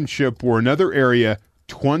relationship were another area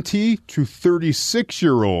 20 to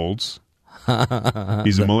 36-year-olds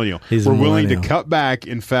he's a millennial. We're willing to cut back.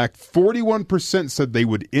 In fact, 41% said they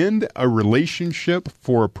would end a relationship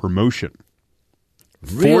for a promotion.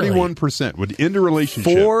 Really? 41% would end a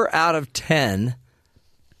relationship. 4 out of 10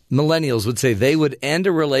 millennials would say they would end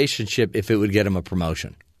a relationship if it would get them a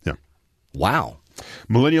promotion. Yeah. Wow.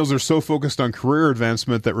 Millennials are so focused on career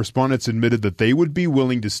advancement that respondents admitted that they would be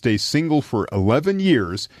willing to stay single for 11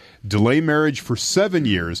 years, delay marriage for 7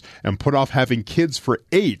 years, and put off having kids for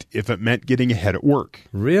 8 if it meant getting ahead at work.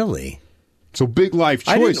 Really? So big life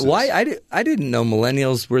choices. I didn't know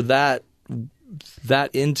millennials were that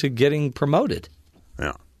into getting promoted.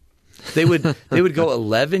 Yeah. They would go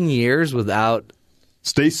 11 years without.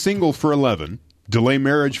 Stay single for 11, delay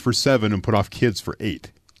marriage for 7, and put off kids for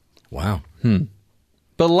 8. Wow.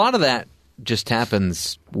 But a lot of that just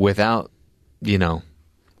happens without,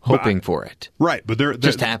 hoping for it. Right, but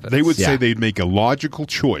just happens. They would say they'd make a logical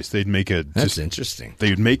choice. They'd make That's interesting.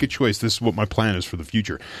 They would make a choice. This is what my plan is for the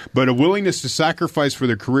future. But a willingness to sacrifice for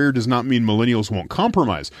their career does not mean millennials won't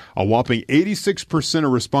compromise. A whopping 86%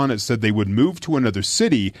 of respondents said they would move to another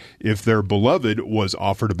city if their beloved was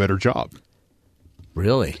offered a better job.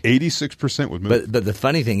 Really? 86% would move. But the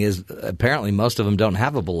funny thing is, apparently most of them don't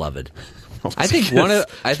have a beloved. I think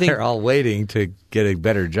they're all waiting to get a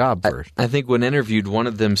better job first. I think when interviewed, one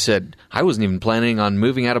of them said, I wasn't even planning on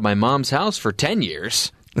moving out of my mom's house for 10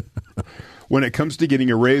 years. When it comes to getting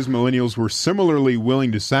a raise, millennials were similarly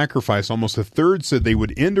willing to sacrifice. Almost a third said they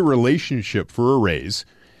would end a relationship for a raise.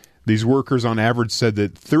 These workers on average said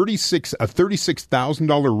that a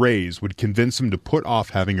 $36,000 raise would convince them to put off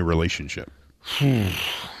having a relationship.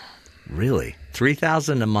 Really?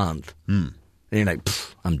 $3,000 a month? And you're like,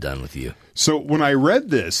 I'm done with you. So when I read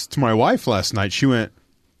this to my wife last night, she went,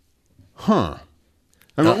 huh.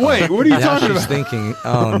 I went, wait, what are you talking she's about? thinking,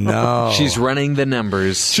 oh, no. She's running the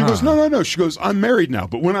numbers. She goes, no. She goes, I'm married now,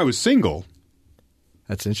 but when I was single.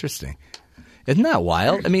 That's interesting. Isn't that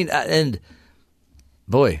wild? I mean, and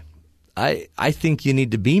boy, I think you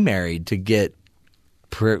need to be married to get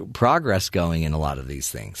progress going in a lot of these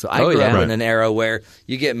things. So I Oh, grew yeah. up Right. in an era where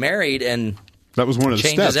you get married and That was one of the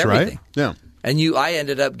changes steps, everything. right? Yeah. And I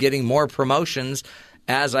ended up getting more promotions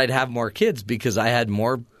as I'd have more kids because I had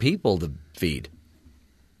more people to feed.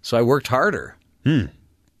 So I worked harder.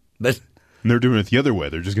 But And they're doing it the other way.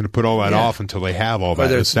 They're just going to put all that Yeah. off until they have all or that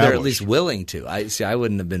they're established. at least willing to. I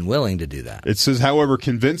wouldn't have been willing to do that. It says, however,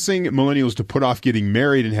 convincing millennials to put off getting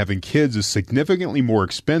married and having kids is significantly more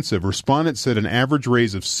expensive. Respondents said an average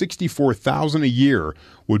raise of $64,000 a year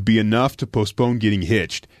would be enough to postpone getting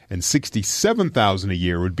hitched, and $67,000 a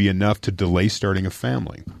year would be enough to delay starting a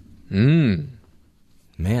family.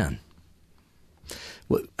 Man.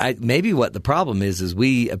 Maybe what the problem is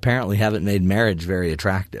we apparently haven't made marriage very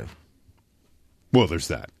attractive. Well, there's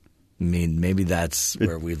that. I mean, maybe that's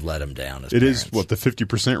where we've let them down as It parents. is, what, the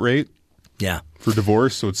 50% rate Yeah. for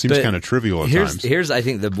divorce? So it seems But kind of trivial at times. Here's I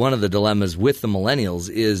think, one of the dilemmas with the millennials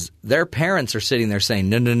is their parents are sitting there saying,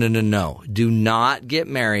 no. Do not get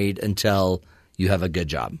married until you have a good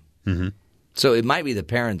job. Mm-hmm. So it might be the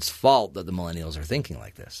parents' fault that the millennials are thinking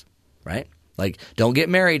like this, right? Like, don't get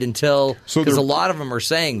married until – because a lot of them are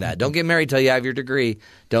saying that. Don't get married till you have your degree.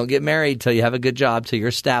 Don't get married till you have a good job, till you're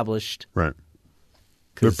established. Right.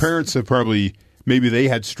 Their parents have probably – maybe they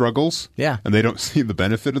had struggles. Yeah. And they don't see the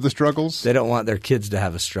benefit of the struggles. They don't want their kids to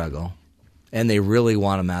have a struggle, and they really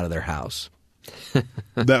want them out of their house.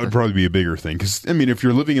 That would probably be a bigger thing. Because, I mean, if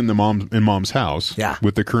you're living in mom's house Yeah.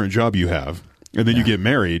 with the current job you have, and then you get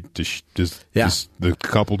married, does the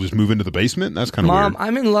couple just move into the basement? That's kind of Mom, weird.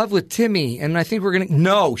 I'm in love with Timmy, and I think we're going to –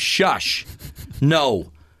 no, shush.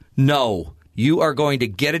 No. You are going to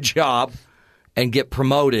get a job and get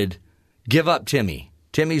promoted. Give up Timmy.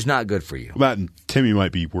 Timmy's not good for you. That and Timmy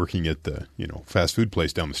might be working at the fast food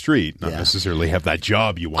place down the street, not necessarily have that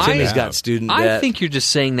job you want. Timmy's to have. got student debt. I think you're just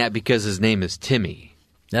saying that because his name is Timmy.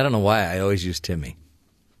 I don't know why I always use Timmy.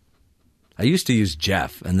 I used to use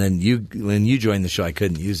Jeff, and then when you joined the show, I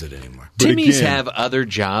couldn't use it anymore. But Timmy's again- have other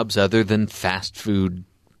jobs other than fast food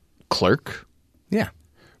clerk. Yeah.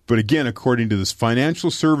 But again, according to this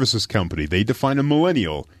financial services company, they define a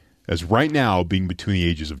millennial as right now being between the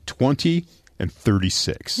ages of 20 and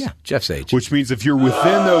 36. Yeah, Jeff's age. Which means if you're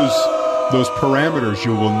within those parameters,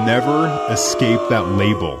 you will never escape that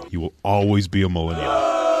label. You will always be a millennial.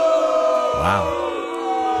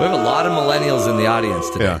 Wow. We have a lot of millennials in the audience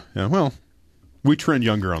today. Yeah. Well, we trend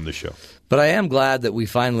younger on this show. But I am glad that we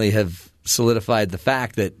finally have solidified the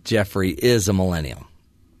fact that Jeffrey is a millennial.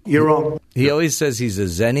 You're wrong. He always says he's a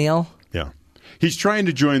zennial. Yeah. He's trying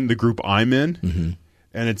to join the group I'm in,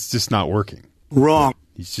 and it's just not working. Wrong.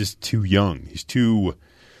 He's just too young. He's too,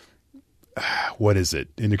 what is it,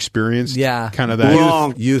 inexperienced? Yeah. Kind of that.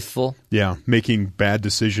 Wrong. Youthful. Yeah, making bad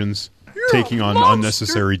decisions, taking on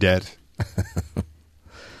unnecessary debt.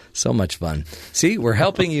 So much fun. See, we're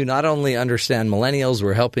helping you not only understand millennials,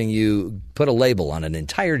 we're helping you put a label on an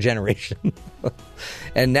entire generation.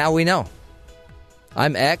 And now we know.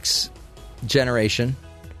 I'm X generation,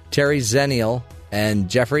 Terry's Zennial, and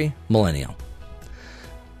Jeffrey, millennial.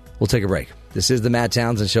 We'll take a break. This is the Matt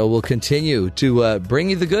Townsend Show. We'll continue to bring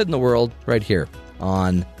you the good in the world right here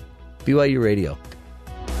on BYU Radio.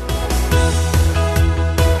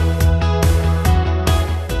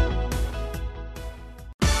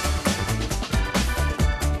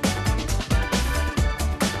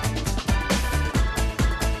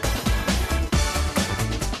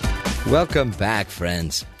 Welcome back,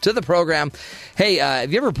 friends, to the program. Hey,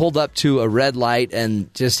 have you ever pulled up to a red light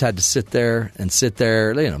and just had to sit there,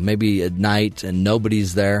 maybe at night and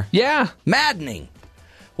nobody's there? Yeah. Maddening.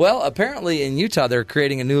 Well, apparently in Utah, they're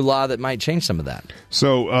creating a new law that might change some of that.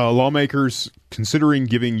 So lawmakers considering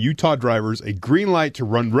giving Utah drivers a green light to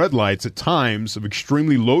run red lights at times of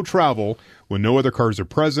extremely low travel when no other cars are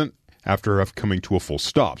present after coming to a full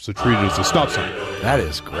stop. So treated as a stop sign. That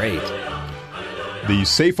is great. The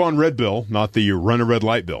Safe on Red bill, not the Run a Red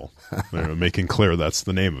Light bill. Making clear that's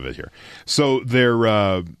the name of it here. So they're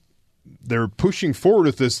pushing forward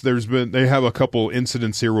with this. They have a couple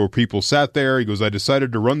incidents here where people sat there. He goes, I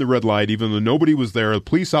decided to run the red light even though nobody was there. The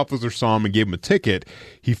police officer saw him and gave him a ticket.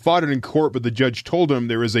 He fought it in court, but the judge told him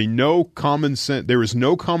there is no common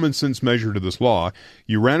sense measure to this law.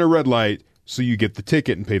 You ran a red light, so you get the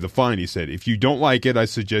ticket and pay the fine. He said, if you don't like it, I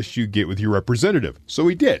suggest you get with your representative. So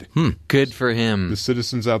he did. Good for him. The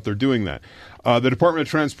citizens out there doing that. The Department of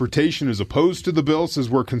Transportation is opposed to the bill, says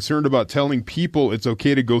we're concerned about telling people it's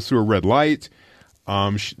okay to go through a red light.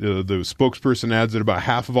 The spokesperson adds that about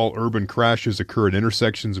half of all urban crashes occur at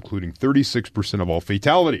intersections, including 36% of all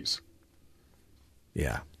fatalities.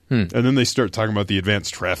 Yeah. And then they start talking about the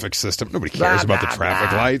advanced traffic system. Nobody cares about the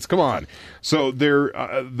traffic lights. Come on. So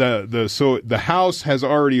the House has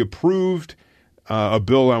already approved a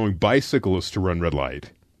bill allowing bicyclists to run red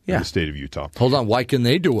light in the state of Utah. Hold on. Why can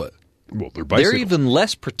they do it? Well, they're bicycles. They're even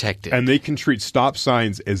less protected. And they can treat stop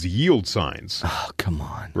signs as yield signs. Oh, come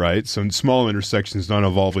on. Right? So in small intersections, not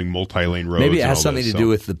involving multi-lane roads. Maybe it has something to do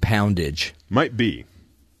with the poundage. Might be.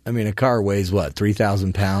 I mean, a car weighs,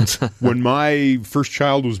 3,000 pounds? When my first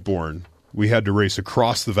child was born, we had to race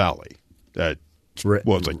across the valley at, it's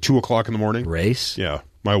like 2 o'clock in the morning. Race? Yeah.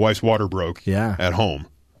 My wife's water broke at home.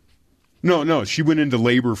 No, she went into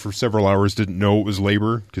labor for several hours, didn't know it was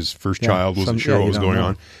labor because first child wasn't sure what was going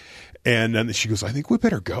on. And then she goes, I think we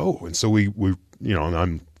better go. And so we and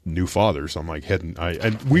I'm new father, so I'm like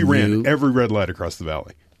and we ran every red light across the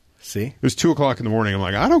valley. See? It was 2 o'clock in the morning. I'm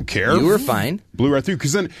like, I don't care. You were fine. Blew right through.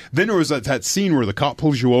 Because then there was that scene where the cop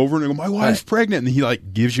pulls you over and I go, my wife's pregnant. And he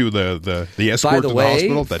gives you the escort to the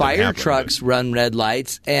hospital. That fire trucks run red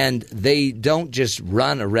lights, and they don't just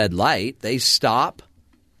run a red light. They stop,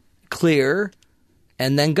 clear,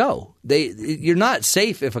 and then go. You're not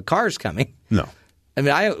safe if a car's coming. No. I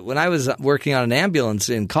mean, when I was working on an ambulance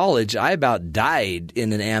in college, I about died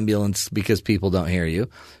in an ambulance because people don't hear you.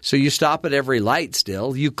 So you stop at every light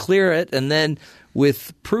still, you clear it, and then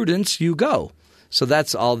with prudence, you go. So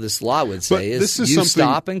that's all this law would say is you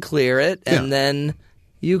stop and clear it, and then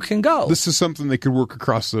you can go. This is something that could work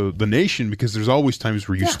across the nation because there's always times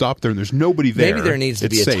where you stop there and there's nobody there. Maybe there needs to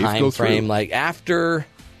be a time frame, like after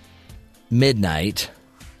midnight,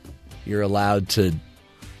 you're allowed to –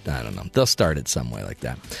 I don't know. They'll start it some way like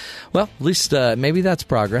that. Well, at least maybe that's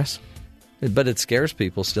progress. But it scares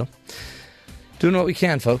people still. Doing what we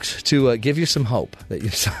can, folks, to give you some hope that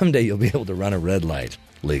someday you'll be able to run a red light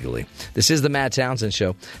legally. This is the Matt Townsend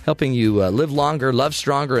Show, helping you live longer, love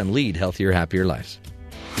stronger, and lead healthier, happier lives.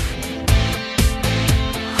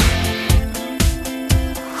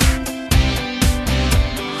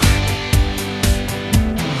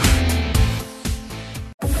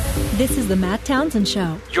 This is the Matt Townsend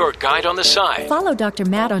Show. Your guide on the side. Follow Dr.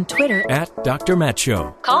 Matt on Twitter At Dr. Matt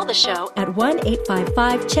Show. Call the show at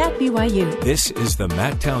 1-855-CHAT-BYU. This is the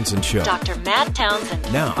Matt Townsend Show. Dr. Matt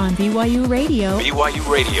Townsend. Now on BYU Radio.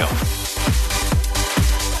 BYU Radio.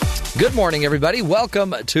 Good morning, everybody.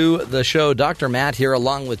 Welcome to the show. Dr. Matt here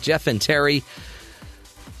along with Jeff and Terry,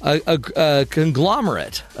 a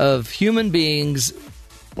conglomerate of human beings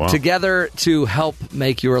together to help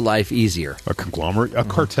make your life easier. A conglomerate? A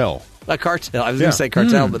cartel. A cartel. I was going to say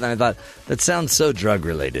cartel, but then I thought, that sounds so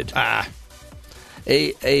drug-related. A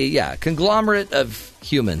conglomerate of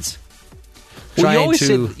humans. Well,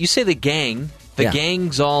 you say the gang. The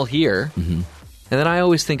gang's all here. Mm-hmm. And then I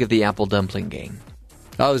always think of the apple dumpling gang.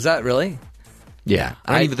 Oh, is that really? Yeah.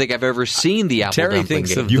 I don't even think I've ever seen the apple Terry dumpling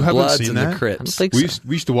thinks gang. of the Bloods and the Crips. I don't think we so.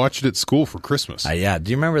 used to watch it at school for Christmas. Yeah. Do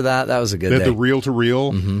you remember that? That was a good They day. had the reel-to-reel,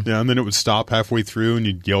 and then it would stop halfway through, and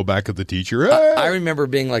you'd yell back at the teacher. Hey! I remember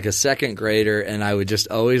being like a second grader, and I would just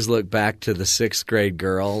always look back to the sixth grade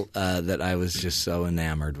girl that I was just so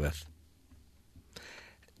enamored with.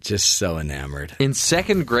 Just so enamored. In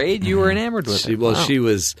second grade, you were enamored with her? Well,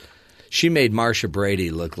 she made Marsha Brady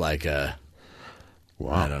look like a...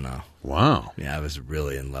 Wow. I don't know. Wow. Yeah, I was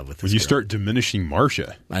really in love with this When you girl. start diminishing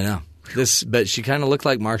Marsha. I know. But she kind of looked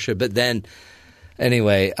like Marsha. But then,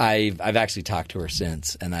 anyway, I've actually talked to her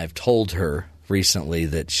since, and I've told her recently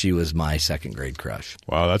that she was my second grade crush.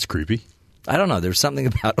 Wow, that's creepy. I don't know. There's something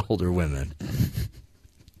about older women.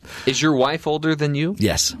 Is your wife older than you?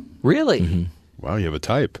 Yes. Really? Mm-hmm. Wow, you have a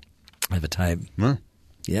type. I have a type. Huh.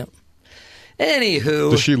 Yep.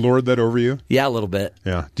 Anywho. Does she lord that over you? Yeah, a little bit.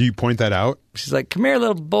 Yeah. Do you point that out? She's like, come here,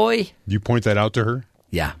 little boy. Do you point that out to her?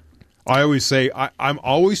 Yeah. I always say, I'm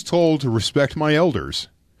always told to respect my elders.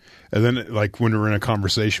 And then, like, when we're in a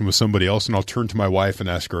conversation with somebody else, and I'll turn to my wife and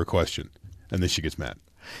ask her a question. And then she gets mad.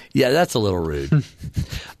 Yeah, that's a little rude.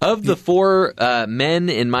 Of the four men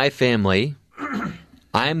in my family,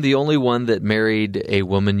 I'm the only one that married a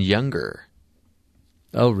woman younger.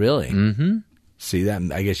 Oh, really? Mm-hmm. See, that?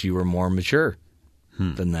 I guess you were more mature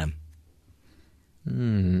than them. I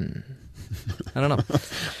don't know.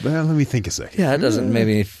 Well, let me think a second. Yeah, it doesn't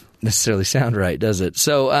maybe necessarily sound right, does it?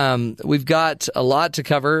 So we've got a lot to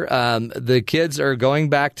cover. The kids are going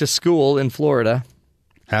back to school in Florida.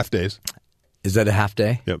 Half days. Is that a half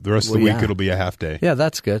day? Yep. The rest of the week it'll be a half day. Yeah,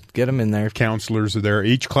 that's good. Get them in there. Counselors are there.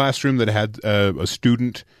 Each classroom that had a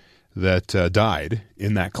student that died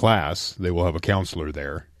in that class, they will have a counselor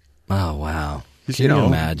there. Oh, wow. Can You you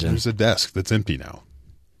imagine? There's a desk that's empty now.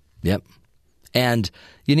 Yep. And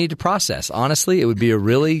you need to process. Honestly,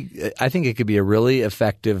 I think it could be a really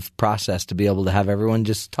effective process to be able to have everyone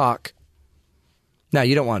just talk. Now,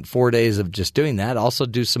 you don't want 4 days of just doing that. Also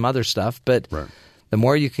do some other stuff, but the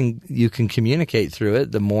more you can communicate through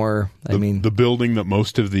it, the more, the building that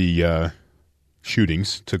most of the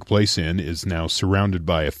shootings took place in is now surrounded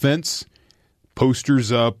by a fence,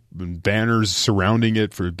 posters up and banners surrounding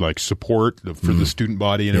it for like support for the student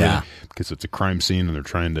body and everything, because it's a crime scene and they're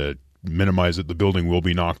trying to minimize it. The building will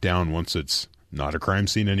be knocked down once it's not a crime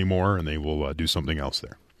scene anymore, and they will do something else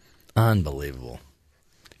there. Unbelievable.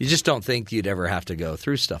 You just don't think you'd ever have to go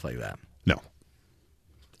through stuff like that. No.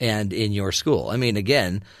 And in your school. I mean,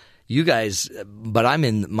 again, you guys, but I'm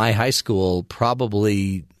in my high school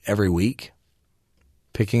probably every week,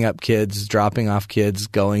 picking up kids, dropping off kids,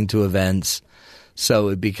 going to events. So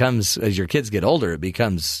it becomes, as your kids get older, it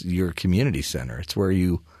becomes your community center. It's where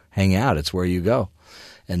you hang out. It's where you go.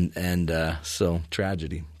 And so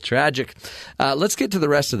tragedy. Tragic. Let's get to the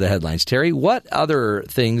rest of the headlines. Terry, what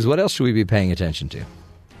else should we be paying attention to?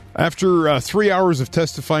 After 3 hours of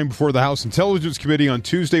testifying before the House Intelligence Committee on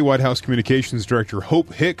Tuesday, White House Communications Director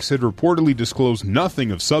Hope Hicks had reportedly disclosed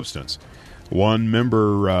nothing of substance. One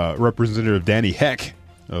member, Representative Danny Heck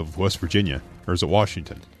of West Virginia, or is it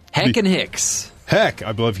Washington? Heck and Hicks. Heck,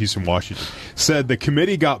 I believe he's from Washington, said the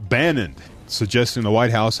committee got banned, suggesting the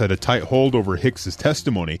White House had a tight hold over Hicks's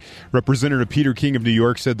testimony. Representative Peter King of New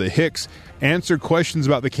York said that Hicks answered questions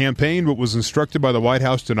about the campaign, but was instructed by the White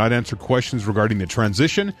House to not answer questions regarding the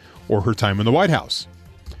transition or her time in the White House.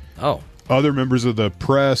 Oh. Others told the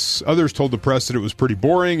press that it was pretty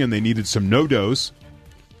boring and they needed some no-dose,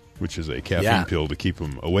 which is a caffeine pill to keep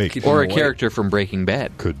them awake. Or a character from Breaking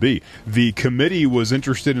Bad. Could be. The committee was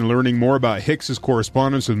interested in learning more about Hicks's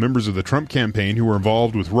correspondence with members of the Trump campaign who were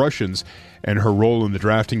involved with Russians and her role in the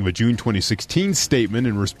drafting of a June 2016 statement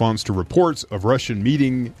in response to reports of Russian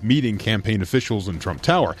meeting campaign officials in Trump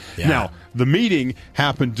Tower. Yeah. Now, the meeting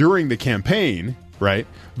happened during the campaign, right?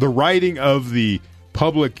 The writing of the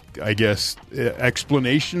public, I guess,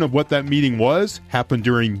 explanation of what that meeting was happened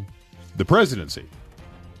during the presidency.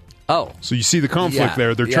 Oh. So you see the conflict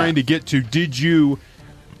there. They're trying to get to, did you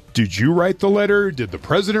write the letter? Did the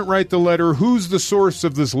president write the letter? Who's the source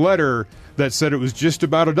of this letter that said it was just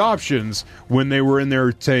about adoptions when they were in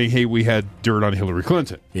there saying, hey, we had dirt on Hillary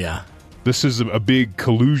Clinton? Yeah. This is a big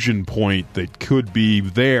collusion point that could be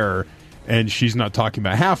there, and she's not talking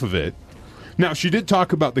about half of it. Now, she did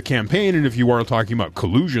talk about the campaign, and if you are talking about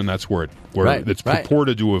collusion, that's where it's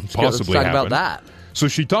purported to have possibly happened. Let's talk about that. So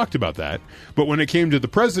she talked about that. But when it came to the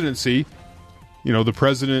presidency, the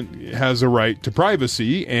president has a right to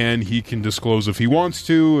privacy, and he can disclose if he wants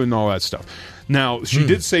to and all that stuff. Now, she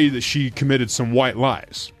did say that she committed some white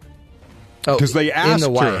lies. Because they asked in the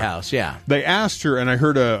White her, House, yeah. They asked her, and I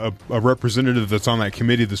heard a representative that's on that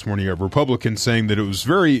committee this morning, a Republican, saying that it was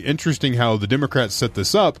very interesting how the Democrats set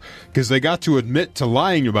this up because they got to admit to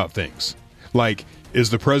lying about things. Like, is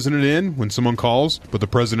the president in when someone calls, but the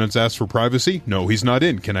president's asked for privacy? No, he's not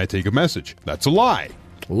in. Can I take a message? That's a lie.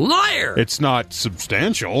 Liar! It's not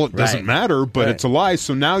substantial. It doesn't matter, but it's a lie.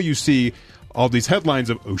 So now you see all these headlines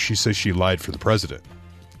of, she says she lied for the president.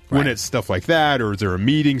 When it's stuff like that, or they're a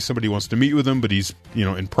meeting, somebody wants to meet with him, but he's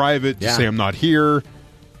in private to say I'm not here.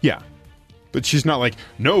 Yeah. But she's not like,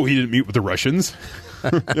 no, he didn't meet with the Russians.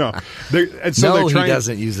 He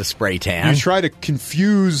doesn't use a spray tan. You try to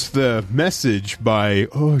confuse the message by,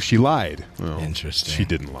 she lied. Well, interesting. She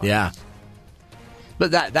didn't lie. Yeah.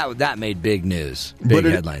 But that made big news, big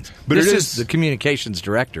headlines. But this it is the communications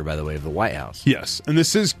director, by the way, of the White House. Yes, and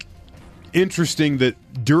this is interesting that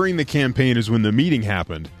during the campaign is when the meeting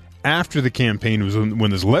happened. After the campaign was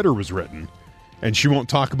when this letter was written, and she won't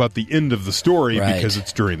talk about the end of the story because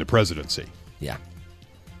it's during the presidency. Yeah.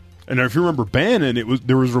 And if you remember Bannon,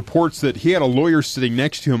 there was reports that he had a lawyer sitting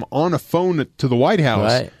next to him on a phone to the White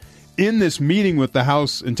House in this meeting with the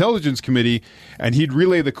House Intelligence Committee, and he'd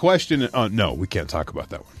relay the question. No, we can't talk about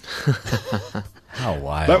that one. How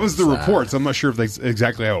wild! That was the reports. I'm not sure if that's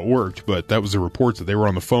exactly how it worked, but that was the reports that they were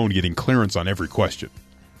on the phone getting clearance on every question.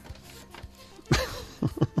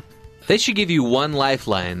 They should give you one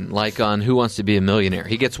lifeline, like on Who Wants to Be a Millionaire.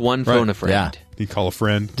 He gets one phone a friend. Yeah. You call a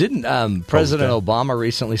friend. Didn't President Obama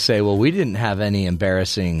recently say, well, we didn't have any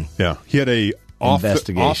embarrassing he had a off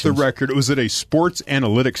the record. It was at a sports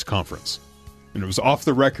analytics conference. And it was off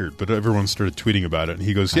the record, but everyone started tweeting about it. And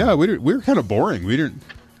he goes, we were kind of boring. We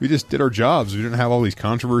just did our jobs. We didn't have all these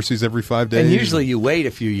controversies every 5 days. And usually you wait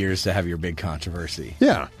a few years to have your big controversy.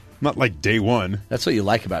 Yeah. Not like day one. That's what you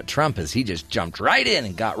like about Trump is he just jumped right in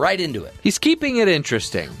and got right into it. He's keeping it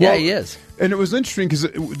interesting. Yeah, he is. And it was interesting because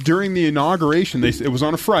during the inauguration, it was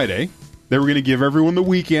on a Friday, They were going to give everyone the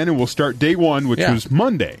weekend, and we'll start day one, which was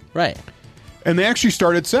Monday. Right. And they actually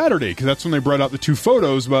started Saturday because that's when they brought out the 2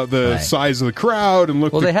 photos about the size of the crowd and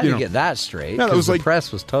looked. Well, they had you to know, get that straight. Yeah, that was the like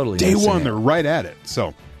press was totally day missing one. it. They're right at it. So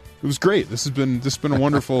it was great. This has been a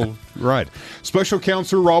wonderful ride. Special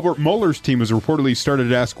Counsel Robert Mueller's team has reportedly started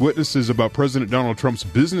to ask witnesses about President Donald Trump's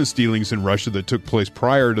business dealings in Russia that took place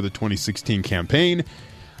prior to the 2016 campaign.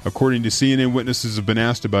 According to CNN, witnesses have been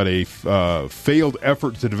asked about a failed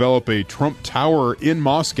effort to develop a Trump Tower in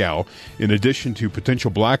Moscow, in addition to potential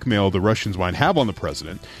blackmail the Russians might have on the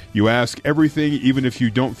president. You ask everything, even if you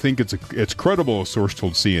don't think it's credible, a source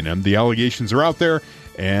told CNN. The allegations are out there,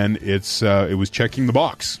 and it was checking the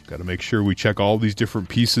box. Got to make sure we check all these different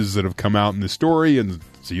pieces that have come out in the story and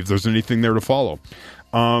see if there's anything there to follow.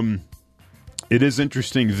 It is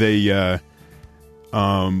interesting.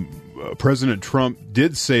 President Trump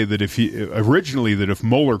did say that if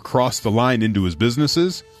Mueller crossed the line into his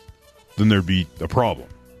businesses, then there'd be a problem.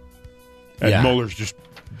 And Mueller's just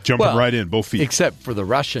jumping right in, both feet. Except for the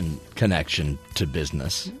Russian connection to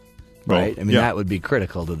business, right? I mean, that would be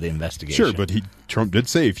critical to the investigation. Sure, but Trump did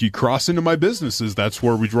say, if you cross into my businesses, that's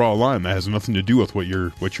where we draw a line. That has nothing to do with what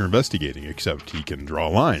you're investigating, except he can draw a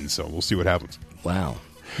line. So we'll see what happens. Wow.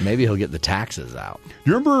 Maybe he'll get the taxes out.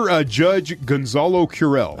 You remember Judge Gonzalo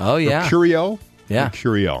Curiel? Oh, yeah. Curiel? Yeah.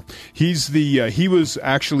 Curiel. He's he was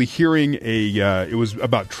actually hearing it was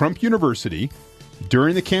about Trump University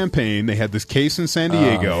during the campaign. They had this case in San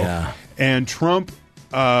Diego, and Trump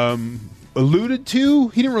alluded to,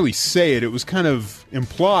 he didn't really say it, it was kind of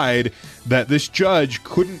implied that this judge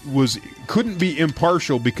couldn't be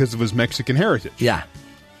impartial because of his Mexican heritage. Yeah.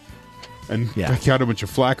 And I got a bunch of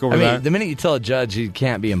flack over that. The minute you tell a judge he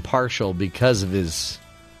can't be impartial because of his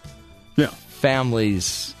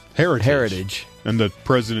family's heritage. And the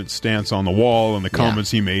president's stance on the wall and the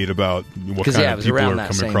comments he made about what kind of people are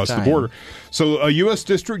coming across the border. So a U.S.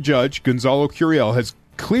 District Judge, Gonzalo Curiel, has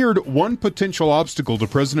cleared one potential obstacle to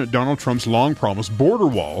President Donald Trump's long-promised border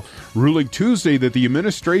wall, ruling Tuesday that the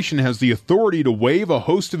administration has the authority to waive a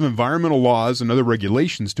host of environmental laws and other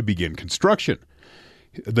regulations to begin construction.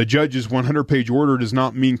 The judge's 100-page order does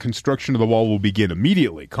not mean construction of the wall will begin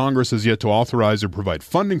immediately. Congress has yet to authorize or provide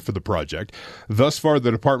funding for the project. Thus far,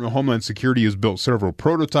 the Department of Homeland Security has built several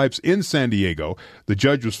prototypes in San Diego. The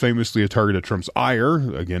judge was famously a target of Trump's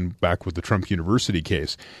ire, again, back with the Trump University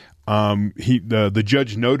case. The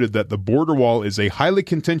judge noted that the border wall is a highly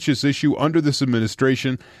contentious issue under this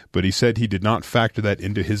administration, but he said he did not factor that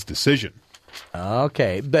into his decision.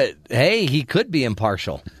 Okay, but hey, he could be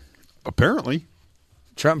impartial. Apparently.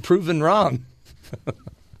 Trump proven wrong.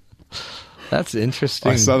 That's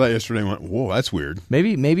interesting. I saw that yesterday and went, whoa, that's weird.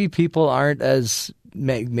 Maybe people aren't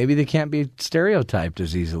maybe they can't be stereotyped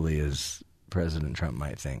as easily as President Trump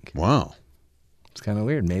might think. Wow. It's kind of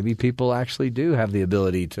weird. Maybe people actually do have the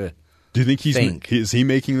ability to Do you think think. Is he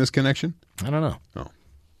making this connection? I don't know. Oh.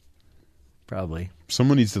 Probably.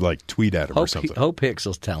 Someone needs to tweet at him or something. Hope Hicks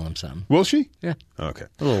will tell him something. Will she? Yeah. Okay.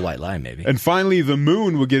 A little white lie, maybe. And finally, the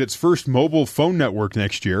moon will get its first mobile phone network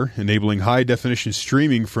next year, enabling high-definition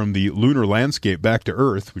streaming from the lunar landscape back to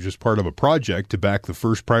Earth, which is part of a project to back the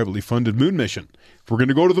first privately funded moon mission. If we're going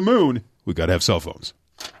to go to the moon, we've got to have cell phones.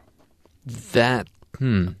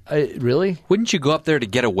 Really? Wouldn't you go up there to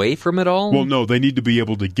get away from it all? Well, no, they need to be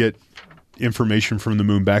able to get information from the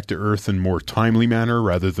moon back to Earth in a more timely manner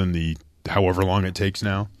rather than the however long it takes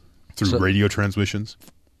now through radio transmissions.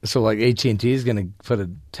 So like AT&T is going to put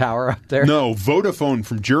a tower up there? No, Vodafone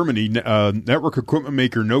from Germany, network equipment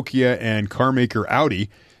maker Nokia and car maker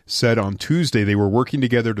Audi said on Tuesday they were working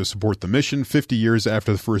together to support the mission. 50 years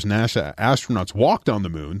after the first NASA astronauts walked on the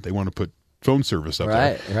moon, they want to put phone service up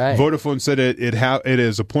there. Right. Vodafone said it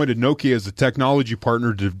has appointed Nokia as a technology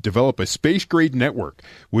partner to develop a space-grade network,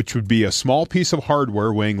 which would be a small piece of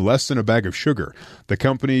hardware weighing less than a bag of sugar. The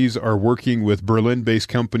companies are working with Berlin-based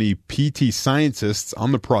company PT Scientists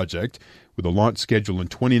on the project, with a launch schedule in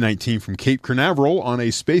 2019 from Cape Canaveral on a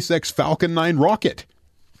SpaceX Falcon 9 rocket.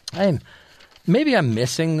 Maybe I'm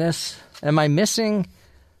missing this. Am I missing?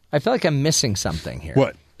 I feel like I'm missing something here.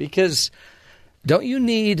 What? Because don't you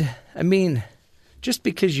need, just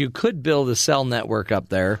because you could build a cell network up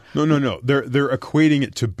there. No. They're equating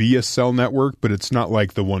it to be a cell network, but it's not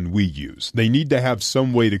like the one we use. They need to have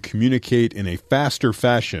some way to communicate in a faster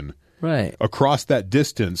fashion across that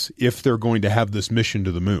distance if they're going to have this mission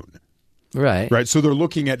to the moon. Right. So they're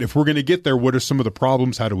looking at, if we're going to get there, what are some of the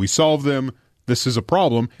problems? How do we solve them? This is a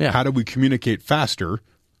problem. Yeah. How do we communicate faster?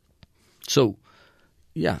 So,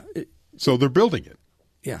 yeah. So they're building it.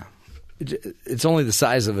 Yeah. It's only the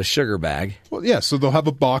size of a sugar bag. Well, yeah, so they'll have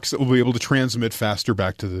a box that will be able to transmit faster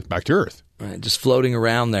back to Earth. Right, just floating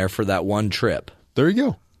around there for that one trip. There you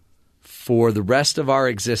go. For the rest of our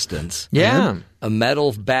existence, Yeah. a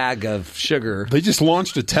metal bag of sugar. They just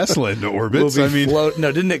launched a Tesla into orbit. Will be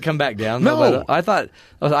no, didn't it come back down? No. But I thought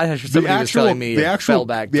somebody was telling me it fell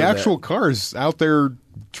back. The actual cars out there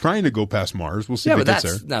trying to go past Mars. We'll see Yeah, if but it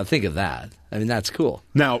gets there. now think of that. I mean, that's cool.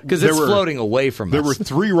 Now, because it's floating away from us. There were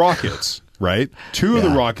 3 rockets, right? 2 of the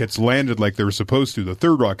rockets landed like they were supposed to. The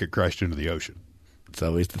third rocket crashed into the ocean. It's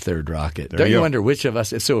always the third rocket. There Don't you you go. wonder which of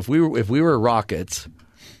us? So if we were rockets,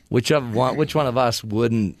 which one of us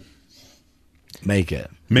wouldn't make it?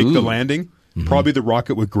 Make the landing? Probably the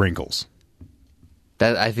rocket with Grinkles.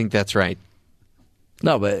 I think that's right.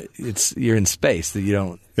 No, but you're in space. That you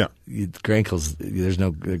don't. Yeah. Grankles. There's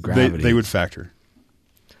no gravity. They would factor.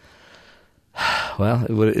 Well,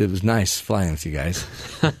 it was nice flying with you guys.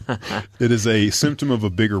 It is a symptom of a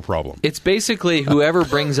bigger problem. It's basically whoever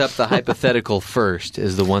brings up the hypothetical first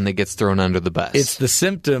is the one that gets thrown under the bus. It's the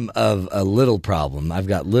symptom of a little problem. I've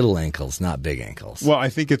got little ankles, not big ankles. Well, I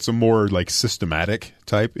think it's a more like systematic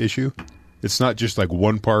type issue. It's not just like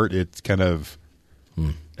one part. It's kind of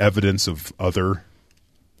evidence of other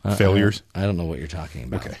failures. I don't know what you're talking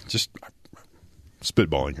about. Okay, just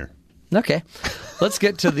spitballing here. Okay. Let's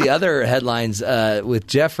get to the other headlines with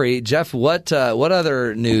Jeffrey. Jeff, what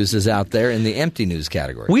other news is out there in the empty news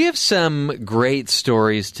category? We have some great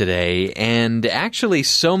stories today, and actually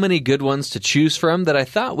so many good ones to choose from that I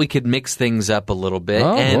thought we could mix things up a little bit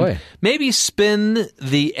and maybe spin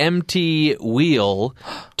the empty wheel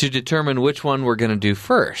to determine which one we're going to do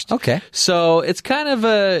first. Okay. So it's kind of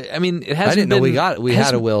it hasn't I didn't know been, we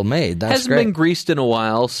had a wheel made. That's hasn't great. been greased in a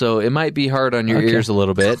while, so it might be hard on your ears a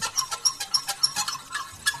little bit.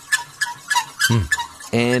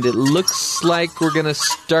 And it looks like we're going to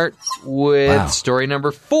start with story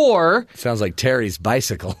number 4. Sounds like Terry's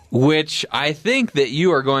bicycle. Which I think that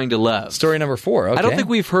you are going to love. Story number 4, okay. I don't think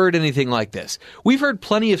we've heard anything like this. We've heard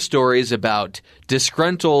plenty of stories about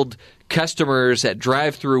disgruntled customers at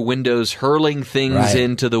drive-through windows hurling things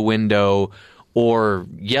into the window or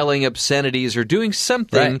yelling obscenities or doing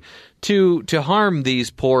something to harm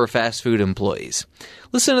these poor fast food employees.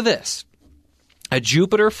 Listen to this. A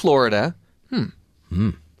Jupiter, Florida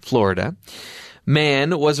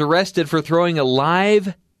man was arrested for throwing a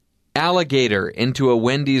live alligator into a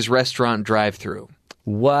Wendy's restaurant drive-thru.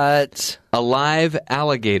 What? A live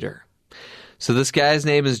alligator. So this guy's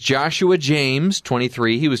name is Joshua James,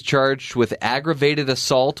 23. He was charged with aggravated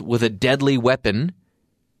assault with a deadly weapon.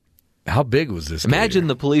 How big was this Imagine gator?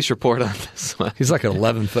 the police report on this one. He's like an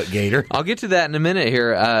 11-foot gator. I'll get to that in a minute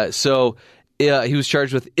here. He was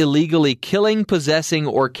charged with illegally killing, possessing,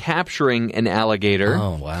 or capturing an alligator.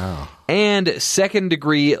 Oh, wow. And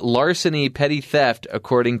second-degree larceny petty theft,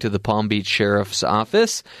 according to the Palm Beach Sheriff's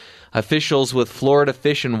Office. Officials with Florida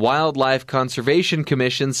Fish and Wildlife Conservation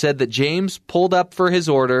Commission said that James pulled up for his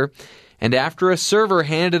order, and after a server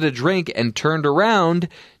handed a drink and turned around,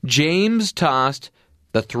 James tossed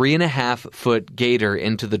the 3.5-foot gator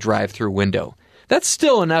into the drive-thru window. That's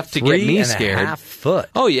still enough to get me scared. 3.5 foot.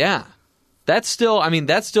 Oh, yeah. That's still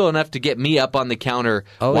enough to get me up on the counter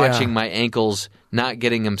watching my ankles, not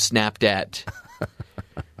getting them snapped at.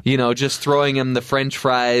 Just throwing him the French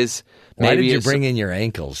fries. Why did you bring in your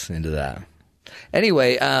ankles into that?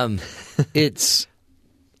 Anyway, that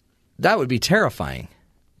would be terrifying.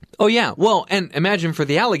 Oh, yeah. Well, and imagine for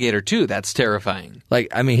the alligator, too. That's terrifying.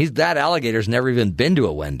 That alligator's never even been to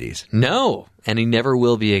a Wendy's. No, and he never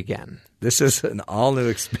will be again. This is an all-new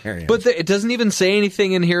experience. But it doesn't even say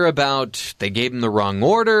anything in here about they gave him the wrong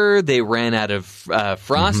order, they ran out of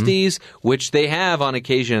Frosties, which they have on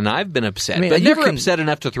occasion, and I've been upset. But never upset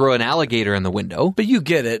enough to throw an alligator in the window. But you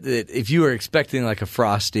get it. That if you were expecting like a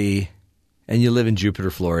Frosty and you live in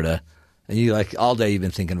Jupiter, Florida, and you all day you've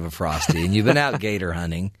been thinking of a Frosty, and you've been out gator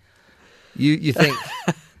hunting, you think,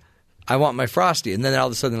 I want my Frosty. And then all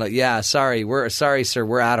of a sudden they're like, sorry, sir,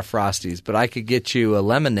 we're out of Frosties, but I could get you a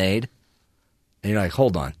lemonade. And you're like,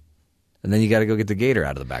 hold on. And then you got to go get the gator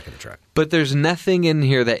out of the back of the truck. But there's nothing in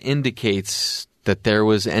here that indicates that there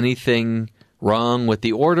was anything wrong with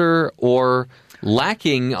the order or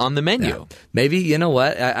lacking on the menu. Yeah. Maybe, you know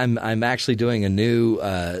what? I'm actually doing a new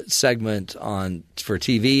segment for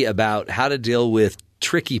TV about how to deal with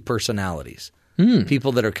tricky personalities.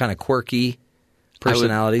 People that are kind of quirky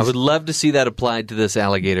personalities. I would love to see that applied to this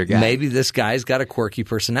alligator guy. Maybe this guy's got a quirky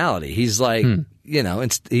personality. He's like,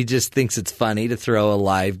 he just thinks it's funny to throw a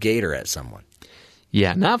live gator at someone.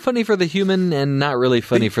 Yeah, not funny for the human and not really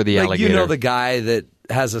funny for the alligator. The guy that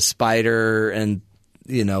has a spider and,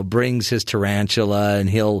 brings his tarantula and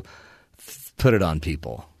he'll put it on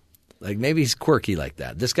people. Like maybe he's quirky like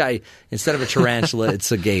that. This guy, instead of a tarantula,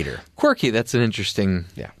 it's a gator. Quirky, that's an interesting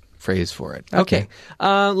phrase for it. Okay.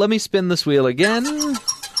 Let me spin this wheel again.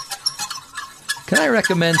 Can I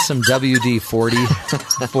recommend some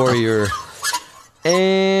WD-40 for your...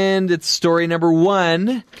 And it's story number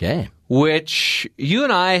 1. Okay. Which you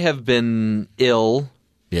and I have been ill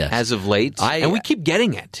as of late. And we keep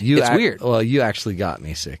getting it. It's weird. Well, you actually got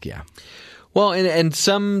me sick, yeah. Well, and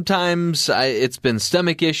sometimes it's been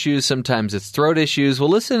stomach issues, sometimes it's throat issues. Well,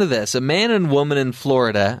 listen to this. A man and woman in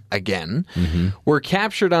Florida, again, were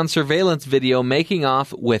captured on surveillance video making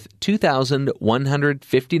off with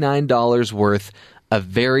 $2,159 worth of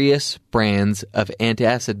various brands of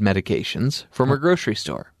antacid medications from a grocery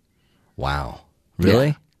store. Wow.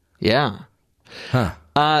 Really? Yeah. Huh.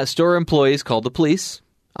 Store employees called the police.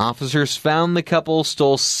 Officers found the couple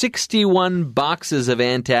stole 61 boxes of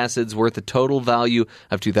antacids worth a total value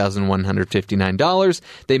of $2,159.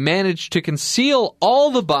 They managed to conceal all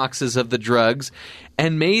the boxes of the drugs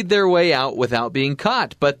and made their way out without being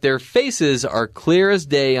caught. But their faces are clear as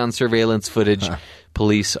day on surveillance footage.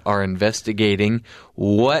 Police are investigating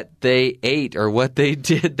what they ate or what they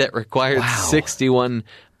did that required 61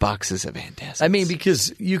 boxes of antacids. I mean,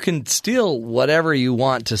 because you can steal whatever you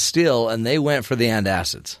want to steal, and they went for the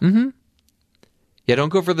antacids. Mm-hmm. Yeah, don't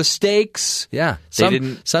go for the steaks. Yeah.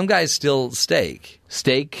 Some guys steal steak.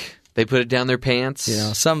 Steak. They put it down their pants. You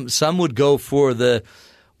know, some would go for the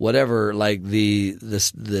whatever, like the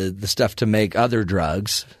stuff to make other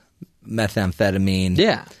drugs, methamphetamine.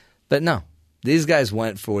 Yeah. But no. These guys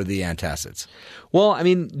went for the antacids. Well, I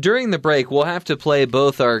mean, during the break, we'll have to play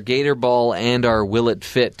both our Gator Ball and our Will It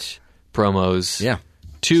Fit promos. Yeah.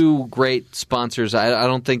 Two great sponsors. I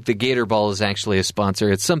don't think the Gator Ball is actually a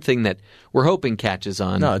sponsor. It's something that we're hoping catches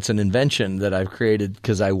on. No, it's an invention that I've created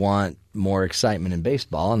because I want more excitement in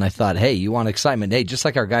baseball. And I thought, hey, you want excitement? Hey, just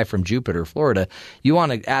like our guy from Jupiter, Florida, you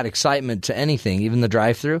want to add excitement to anything, even the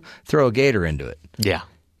drive-thru, throw a gator into it. Yeah.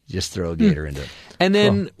 Just throw a gator into it. And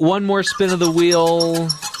then one more spin of the wheel.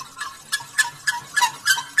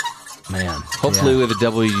 Man. Hopefully with a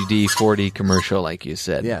WD-40 commercial, like you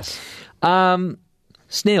said. Yes.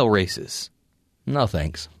 Snail races. No,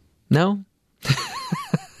 thanks. No?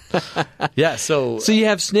 Yeah, so you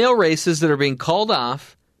have snail races that are being called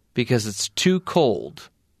off because it's too cold.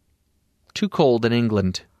 Too cold in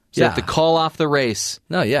England. So they have to call off the race.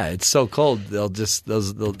 No, yeah, it's so cold. They'll just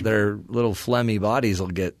their little phlegmy bodies will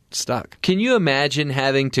get stuck. Can you imagine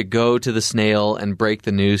having to go to the snail and break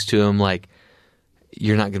the news to him like,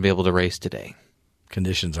 you're not going to be able to race today?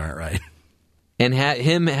 Conditions aren't right. And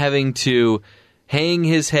him having to hang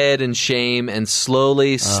his head in shame and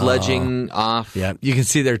slowly sludging off. Yeah, you can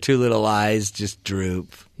see their two little eyes just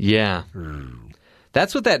droop. Yeah.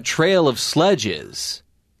 That's what that trail of sludge is.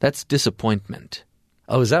 That's disappointment.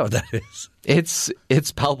 Oh, is that what that is?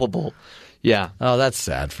 It's palpable. Yeah. Oh, that's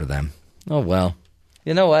sad for them. Oh, well.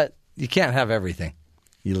 You know what? You can't have everything,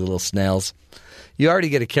 you little snails. You already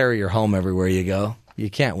get to carry your home everywhere you go. You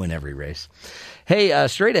can't win every race. Hey,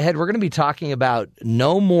 straight ahead, we're going to be talking about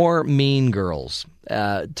No More Mean Girls.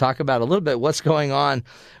 Talk about a little bit what's going on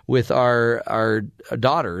with our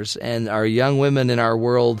daughters and our young women in our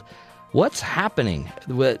world. What's happening?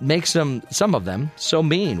 What makes some of them so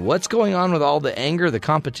mean? What's going on with all the anger, the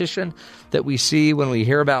competition that we see when we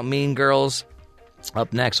hear about mean girls?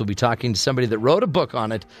 Up next, we'll be talking to somebody that wrote a book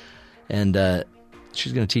on it, and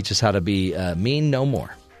she's going to teach us how to be mean no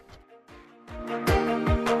more.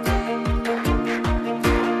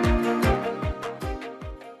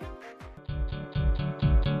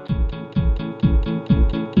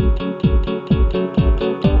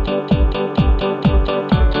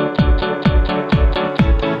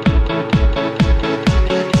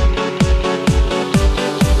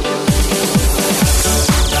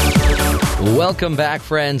 Welcome back,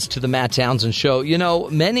 friends, to the Matt Townsend Show. You know,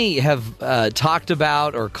 many have talked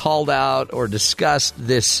about or called out or discussed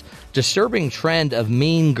this disturbing trend of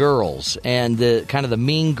mean girls and the kind of the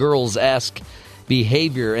mean girls-esque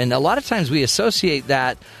behavior. And a lot of times we associate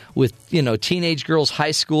that with, you know, teenage girls,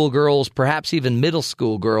 high school girls, perhaps even middle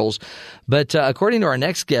school girls. But according to our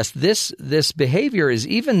next guest, this behavior is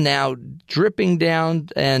even now dripping down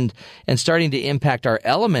and starting to impact our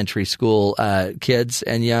elementary school kids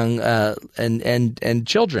and young and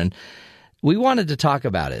children. We wanted to talk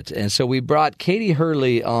about it, and so we brought Katie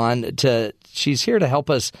Hurley on she's here to help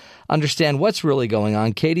us understand what's really going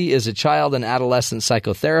on. Katie is a child and adolescent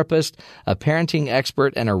psychotherapist, a parenting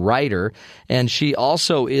expert, and a writer, and she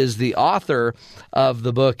also is the author of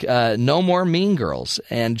the book No More Mean Girls,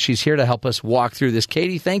 and she's here to help us walk through this.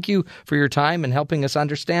 Katie, thank you for your time and helping us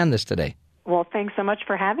understand this today. Well, thanks so much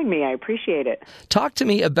for having me. I appreciate it. Talk to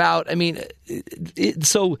me about,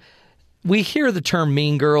 so we hear the term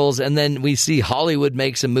Mean Girls, and then we see Hollywood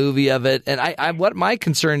makes a movie of it. And I what my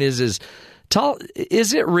concern is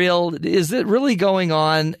it real? Is it really going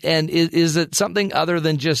on? And is it something other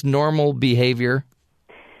than just normal behavior?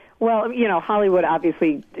 Well, Hollywood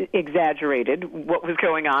obviously exaggerated what was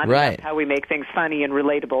going on. Right. That's how we make things funny and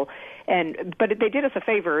relatable. But they did us a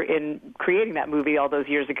favor in creating that movie all those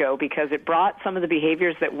years ago, because it brought some of the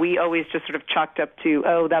behaviors that we always just sort of chalked up to,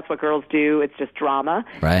 oh, that's what girls do, it's just drama.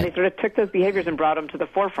 Right. And they sort of took those behaviors and brought them to the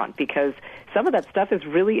forefront, because some of that stuff is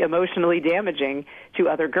really emotionally damaging to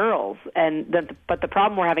other girls. But the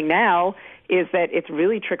problem we're having now is that it's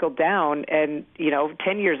really trickled down. And,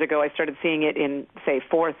 10 years ago, I started seeing it in, say,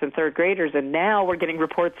 4th and 3rd graders, and now we're getting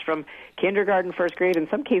reports from kindergarten, 1st grade, in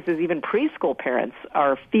some cases even preschool parents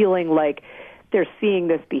are feeling like they're seeing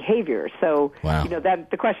this behavior. So, wow.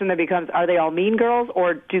 The question then becomes, are they all mean girls,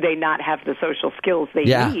 or do they not have the social skills they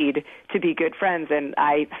need to be good friends? And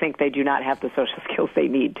I think they do not have the social skills they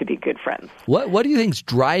need to be good friends. What do you think's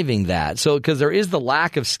driving that? So, because there is the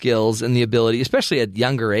lack of skills and the ability, especially at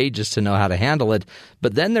younger ages, to know how to handle it.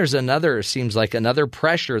 But then there's another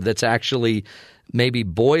pressure that's actually maybe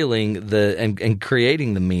boiling and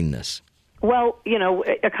creating the meanness. Well,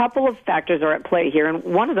 a couple of factors are at play here, and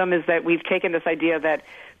one of them is that we've taken this idea that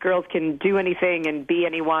girls can do anything and be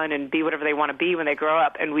anyone and be whatever they want to be when they grow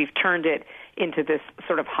up, and we've turned it into this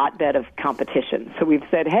sort of hotbed of competition. So we've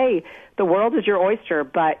said, hey, the world is your oyster,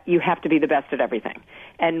 but you have to be the best at everything.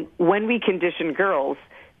 And when we condition girls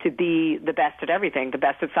to be the best at everything, the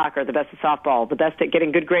best at soccer, the best at softball, the best at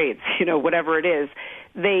getting good grades, whatever it is,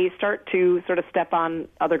 they start to sort of step on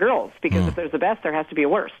other girls, because if there's the best, there has to be a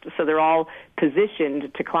worst. So they're all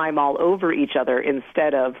positioned to climb all over each other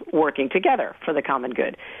instead of working together for the common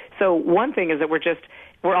good. So one thing is that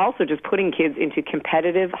we're also just putting kids into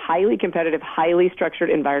competitive, highly structured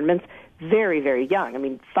environments very, very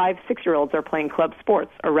young. 5, 6-year-olds are playing club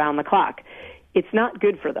sports around the clock. It's not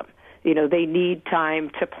good for them. They need time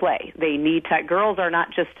to play. Girls are not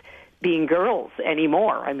just being girls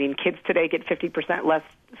anymore. Kids today get 50% less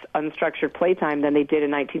unstructured playtime than they did in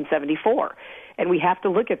 1974. And we have to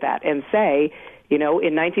look at that and say, in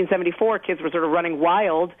 1974, kids were sort of running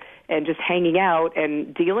wild and just hanging out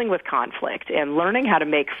and dealing with conflict and learning how to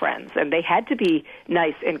make friends. And they had to be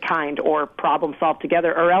nice and kind or problem solve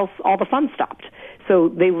together, or else all the fun stopped. So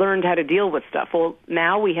they learned how to deal with stuff. Well,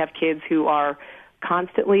 now we have kids who are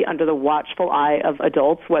constantly under the watchful eye of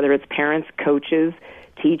adults, whether it's parents, coaches,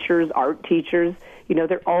 teachers, art teachers.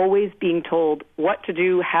 They're always being told what to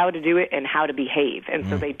do, how to do it, and how to behave. And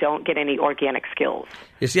so they don't get any organic skills.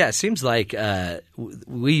 It seems like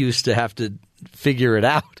we used to have to figure it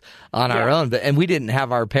out on our own, and we didn't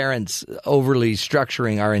have our parents overly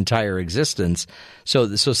structuring our entire existence.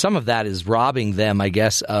 So some of that is robbing them, I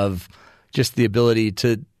guess, of just the ability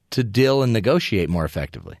to deal and negotiate more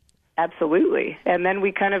effectively. Absolutely. And then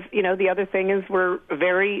we kind of, the other thing is we're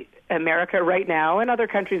very, America right now, and other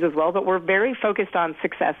countries as well, but we're very focused on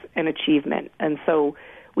success and achievement. And so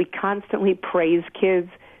we constantly praise kids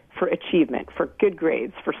for achievement, for good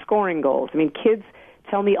grades, for scoring goals. Kids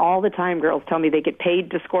tell me all the time, girls tell me they get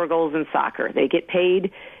paid to score goals in soccer. They get paid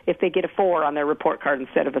if they get a 4 on their report card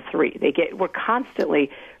instead of a 3. We're constantly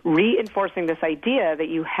reinforcing this idea that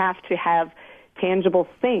you have to have tangible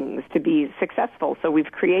things to be successful. So we've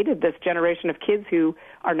created this generation of kids who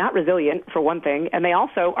are not resilient, for one thing, and they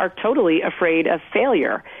also are totally afraid of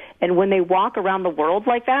failure. And when they walk around the world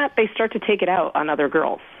like that, they start to take it out on other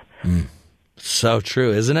girls. So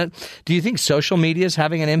true, isn't it? Do you think social media is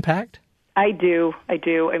having an impact? I do.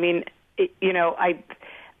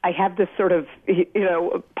 I have this sort of,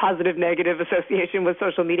 positive-negative association with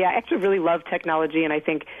social media. I actually really love technology, and I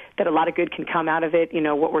think that a lot of good can come out of it.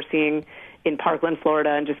 What we're seeing in Parkland, Florida,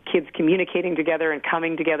 and just kids communicating together and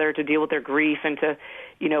coming together to deal with their grief and to,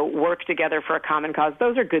 work together for a common cause.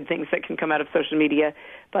 Those are good things that can come out of social media.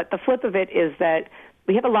 But the flip of it is that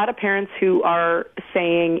we have a lot of parents who are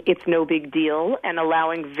saying it's no big deal and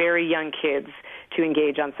allowing very young kids to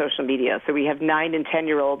engage on social media. So we have 9 and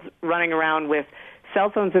 10-year-olds running around with cell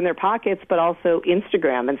phones in their pockets, but also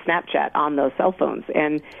Instagram and Snapchat on those cell phones.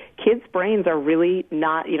 And kids' brains are really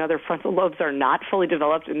not, their frontal lobes are not fully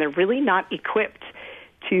developed, and they're really not equipped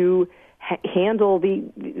to handle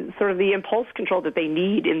the sort of the impulse control that they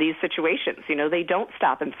need in these situations. They don't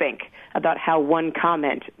stop and think about how one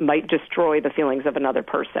comment might destroy the feelings of another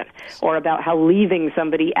person, or about how leaving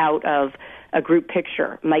somebody out of a group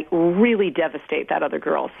picture might really devastate that other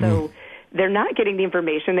girl. So they're not getting the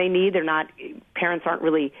information they need. Parents aren't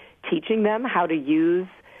really teaching them how to use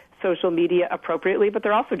social media appropriately, but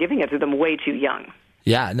they're also giving it to them way too young.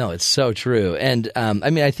 Yeah, no, it's so true. And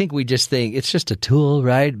I think we just think it's just a tool,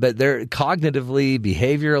 right? But they're cognitively,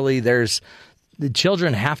 behaviorally, the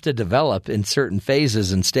children have to develop in certain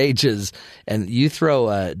phases and stages. And you throw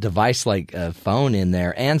a device like a phone in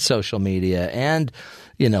there and social media and,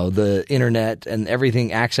 the internet and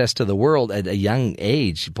everything, access to the world at a young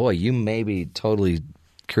age, boy, you may be totally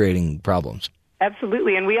creating problems.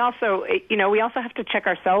 Absolutely. And we also have to check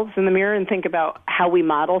ourselves in the mirror and think about how we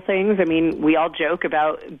model things. I mean, we all joke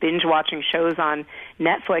about binge watching shows on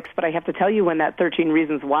Netflix, but I have to tell you, when that 13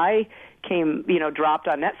 Reasons Why dropped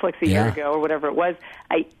on Netflix a year ago or whatever it was,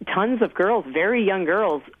 tons of girls, very young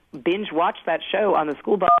girls, binge watched that show on the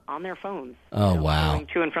school bus on their phones. Oh, wow. Going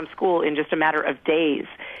to and from school in just a matter of days.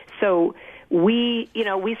 So we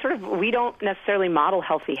don't necessarily model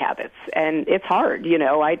healthy habits, and it's hard.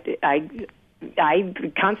 I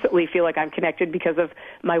constantly feel like I'm connected because of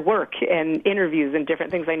my work and interviews and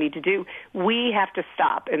different things I need to do. We have to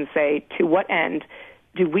stop and say, to what end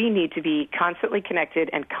do we need to be constantly connected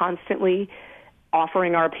and constantly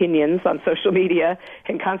offering our opinions on social media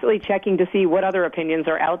and constantly checking to see what other opinions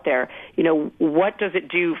are out there? What does it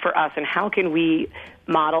do for us, and how can we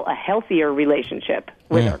model a healthier relationship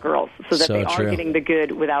with our girls so that they are getting the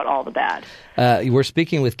good without all the bad? We're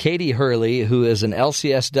speaking with Katie Hurley, who is an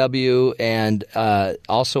LCSW and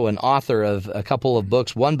also an author of a couple of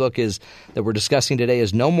books. One book that we're discussing today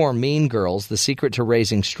is No More Mean Girls, The Secret to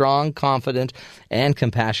Raising Strong, Confident, and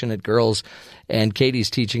Compassionate Girls. And Katie's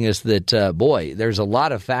teaching us that, there's a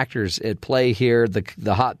lot of factors at play here,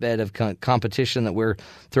 the hotbed of competition that we're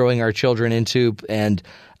throwing our children into, and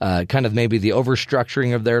kind of maybe the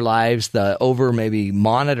overstructuring of their lives, the maybe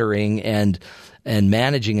monitoring and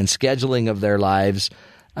managing and scheduling of their lives.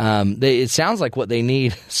 It sounds like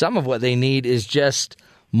some of what they need is just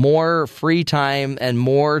more free time and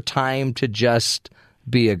more time to just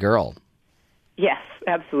be a girl. Yes,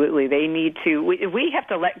 absolutely. They need to. We have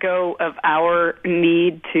to let go of our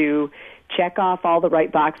need to check off all the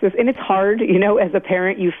right boxes. And it's hard, as a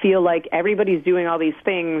parent, you feel like everybody's doing all these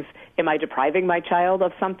things. Am I depriving my child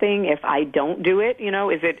of something if I don't do it?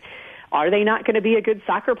 Are they not going to be a good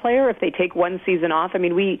soccer player if they take one season off? I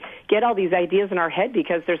mean, we get all these ideas in our head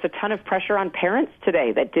because there's a ton of pressure on parents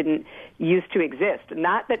today that didn't used to exist.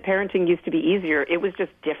 Not that parenting used to be easier. It was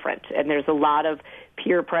just different. And there's a lot of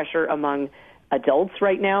peer pressure among adults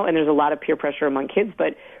right now, and there's a lot of peer pressure among kids.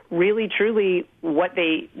 But really, truly, what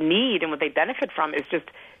they need and what they benefit from is just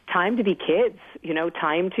time to be kids,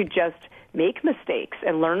 time to just make mistakes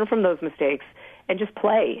and learn from those mistakes and just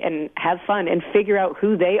play and have fun and figure out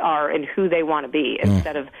who they are and who they want to be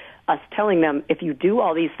instead of us telling them, if you do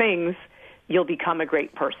all these things, you'll become a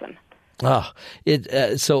great person.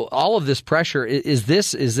 So all of this pressure, is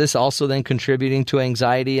this also then contributing to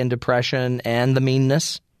anxiety and depression and the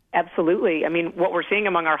meanness? Absolutely. I mean, what we're seeing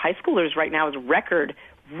among our high schoolers right now is record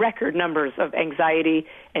numbers of anxiety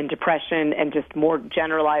and depression and just more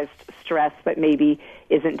generalized stress that maybe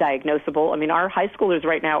isn't diagnosable. I mean, our high schoolers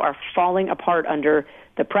right now are falling apart under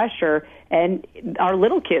the pressure, and our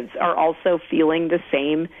little kids are also feeling the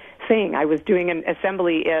same thing. I was doing an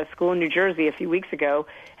assembly at a school in New Jersey a few weeks ago,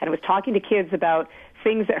 and I was talking to kids about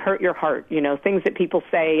things that hurt your heart, things that people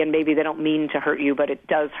say and maybe they don't mean to hurt you, but it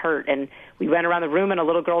does hurt. And we went around the room and a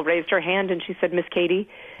little girl raised her hand and she said, Miss Katie,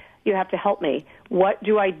 you have to help me. What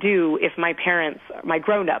do I do if my parents, my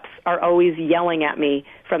grown-ups, are always yelling at me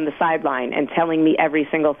from the sideline and telling me every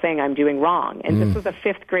single thing I'm doing wrong? And this was a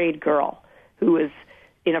fifth-grade girl who was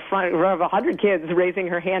in a front row of 100 kids raising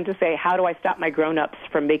her hand to say, how do I stop my grown-ups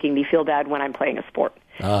from making me feel bad when I'm playing a sport?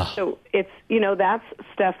 So it's, that's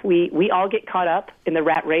stuff we all get caught up in the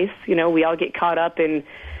rat race. We all get caught up in,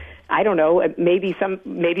 I don't know, maybe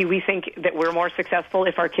we think that we're more successful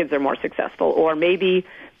if our kids are more successful, or maybe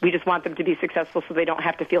we just want them to be successful so they don't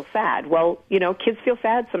have to feel sad. Well, kids feel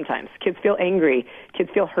sad sometimes. Kids feel angry.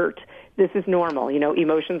 Kids feel hurt. This is normal.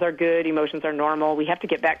 Emotions are good. Emotions are normal. We have to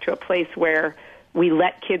get back to a place where we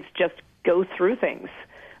let kids just go through things,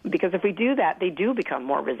 because if we do that, they do become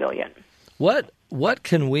more resilient. What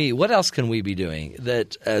else can we be doing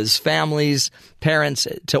that as families, parents,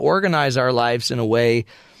 to organize our lives in a way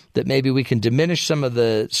that maybe we can diminish some of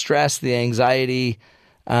the stress, the anxiety,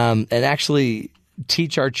 and actually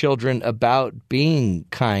teach our children about being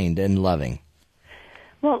kind and loving?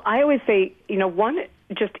 Well, I always say, one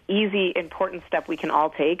just easy, important step we can all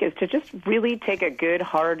take is to just really take a good,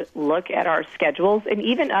 hard look at our schedules. And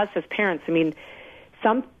even us as parents, I mean,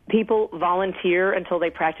 some people volunteer until they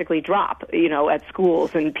practically drop, at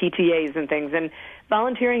schools and PTAs and things. And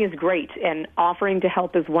volunteering is great, and offering to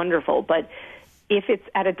help is wonderful. But if it's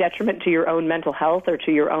at a detriment to your own mental health or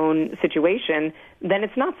to your own situation, then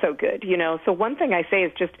it's not so good, So one thing I say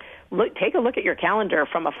is just take a look at your calendar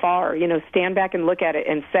from afar, stand back and look at it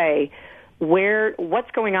and say,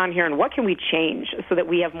 what's going on here and what can we change so that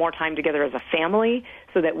we have more time together as a family,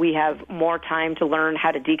 so that we have more time to learn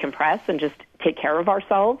how to decompress and just take care of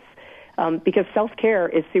ourselves. Because self-care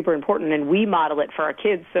is super important, and we model it for our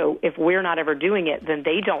kids. So if we're not ever doing it, then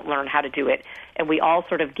they don't learn how to do it, and we all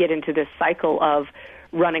sort of get into this cycle of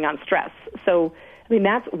running on stress. So,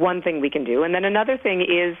 that's one thing we can do. And then another thing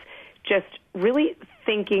is just really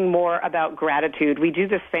thinking more about gratitude. We do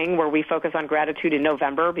this thing where we focus on gratitude in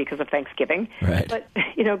November because of Thanksgiving. Right. But,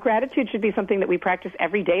 gratitude should be something that we practice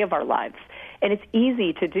every day of our lives. And it's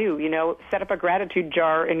easy to do, set up a gratitude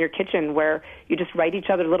jar in your kitchen where you just write each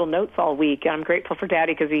other little notes all week. I'm grateful for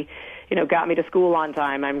Daddy because he, got me to school on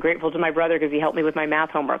time. I'm grateful to my brother because he helped me with my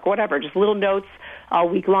math homework, whatever. Just little notes all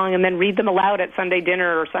week long, and then read them aloud at Sunday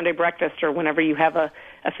dinner or Sunday breakfast or whenever you have a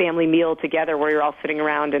family meal together where you're all sitting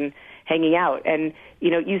around and hanging out. And,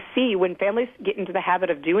 you see when families get into the habit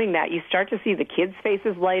of doing that, you start to see the kids'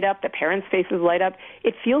 faces light up, the parents' faces light up.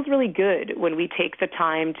 It feels really good when we take the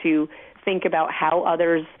time to think about how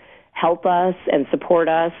others help us and support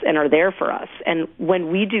us and are there for us. And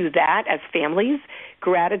when we do that as families,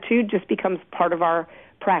 gratitude just becomes part of our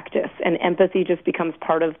practice, and empathy just becomes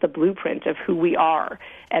part of the blueprint of who we are.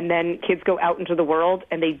 And then kids go out into the world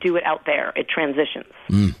and they do it out there. It transitions.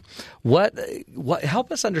 What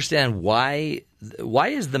help us understand why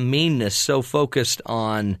is the meanness so focused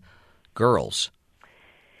on girls,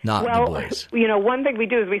 not the boys? One thing we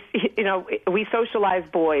do is we socialize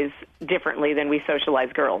boys differently than we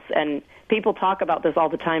socialize girls. And people talk about this all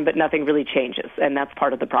the time, but nothing really changes, and that's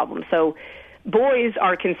part of the problem. So boys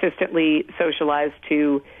are consistently socialized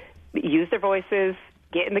to use their voices,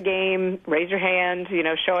 get in the game, raise your hand,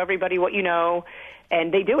 show everybody what you know,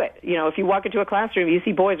 and they do it. If you walk into a classroom, you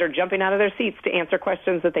see boys are jumping out of their seats to answer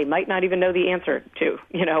questions that they might not even know the answer to,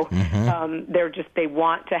 they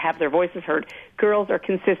want to have their voices heard. Girls are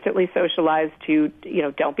consistently socialized to,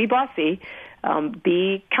 don't be bossy,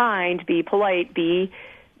 be kind, be polite, be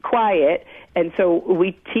quiet. And so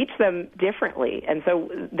we teach them differently. And so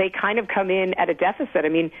they kind of come in at a deficit.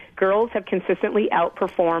 Girls have consistently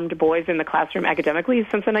outperformed boys in the classroom academically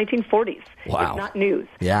since the 1940s. Wow. It's not news.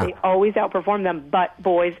 Yeah. They always outperform them, but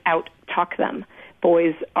boys out-talk them.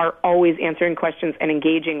 Boys are always answering questions and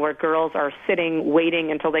engaging, where girls are sitting,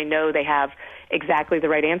 waiting until they know they have exactly the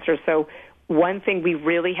right answer. So one thing we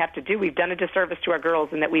really have to do, we've done a disservice to our girls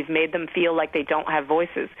in that we've made them feel like they don't have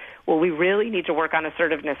voices. Well, we really need to work on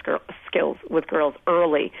assertiveness skills with girls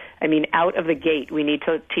early. Out of the gate, we need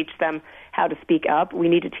to teach them how to speak up. We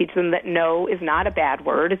need to teach them that no is not a bad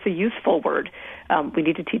word. It's a useful word. We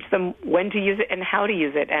need to teach them when to use it and how to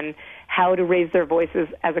use it, and how to raise their voices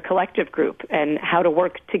as a collective group, and how to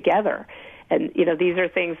work together. And, these are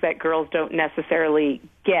things that girls don't necessarily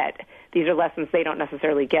get. These are lessons they don't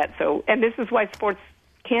necessarily get. So, and this is why sports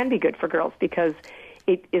can be good for girls, because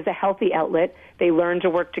it is a healthy outlet. They learn to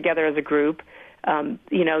work together as a group.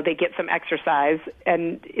 They get some exercise.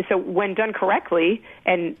 And so when done correctly,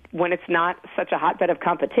 and when it's not such a hotbed of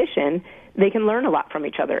competition, they can learn a lot from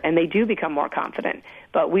each other, and they do become more confident.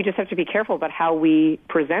 But we just have to be careful about how we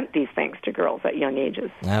present these things to girls at young ages.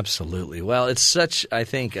 Absolutely. Well, it's such, I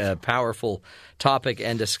think, a powerful topic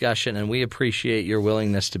and discussion, and we appreciate your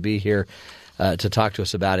willingness to be here to talk to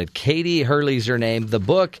us about it. Katie Hurley's her name. The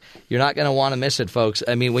book, you're not going to want to miss it, folks.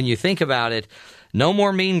 When you think about it, No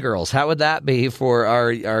More Mean Girls. How would that be for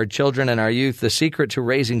our children and our youth? The secret to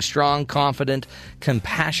raising strong, confident,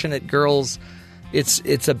 compassionate girls.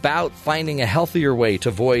 It's about finding a healthier way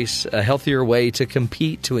to voice, a healthier way to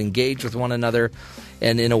compete, to engage with one another.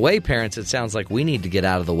 And in a way, parents, it sounds like we need to get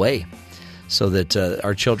out of the way so that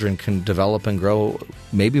our children can develop and grow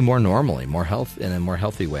maybe more normally, in a more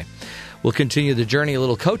healthy way. We'll continue the journey. A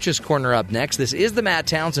little Coach's Corner up next. This is the Matt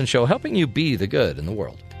Townsend Show, helping you be the good in the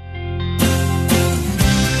world.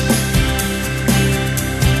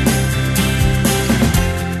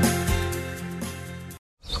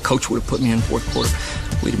 Coach would have put me in fourth quarter,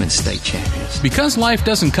 we'd have been state champions. Because life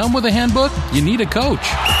doesn't come with a handbook, you need a coach.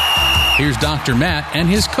 Here's Dr. Matt and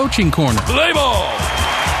his Coaching Corner. Play ball!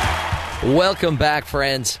 Welcome back,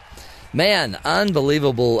 friends. Man,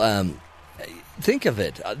 unbelievable. Think of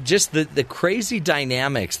it. Just the crazy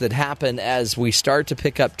dynamics that happen as we start to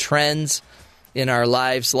pick up trends in our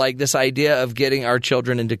lives, like this idea of getting our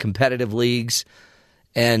children into competitive leagues,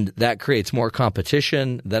 and that creates more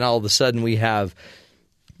competition. Then all of a sudden we have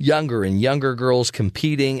younger and younger girls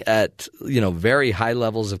competing at very high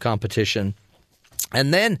levels of competition.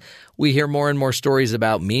 And then we hear more and more stories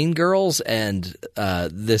about mean girls and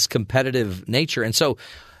this competitive nature. And so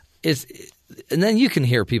and then you can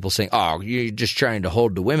hear people saying, oh, you're just trying to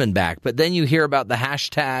hold the women back. But then you hear about the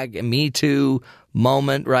hashtag Me Too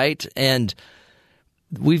moment, right? And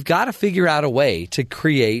we've got to figure out a way to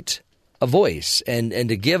create a voice and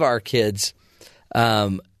to give our kids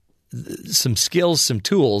some skills, some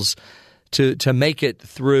tools to make it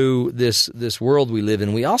through this world we live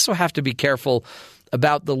in. We also have to be careful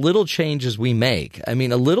about the little changes we make. I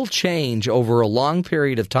mean, a little change over a long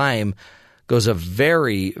period of time goes a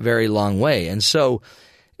very, very long way. And so,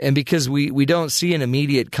 and because we don't see an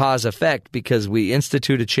immediate cause effect because we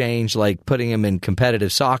institute a change like putting them in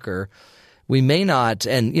competitive soccer, we may not,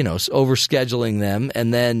 and, overscheduling them,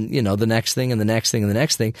 and then, the next thing and the next thing and the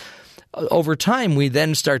next thing. Over time, we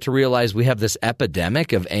then start to realize we have this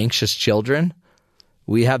epidemic of anxious children.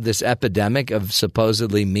 We have this epidemic of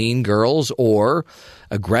supposedly mean girls or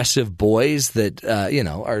aggressive boys that,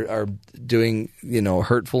 are doing,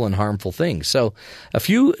 hurtful and harmful things. So a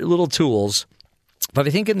few little tools, but I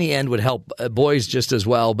think in the end would help boys just as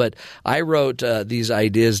well. But I wrote these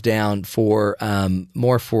ideas down for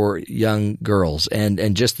more for young girls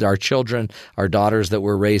and just our children, our daughters that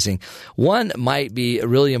we're raising. One might be a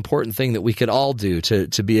really important thing that we could all do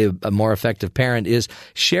to be a more effective parent is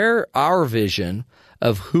share our vision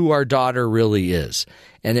of who our daughter really is.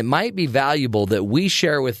 And it might be valuable that we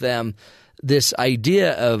share with them this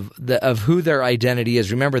idea of who their identity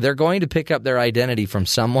is. Remember, they're going to pick up their identity from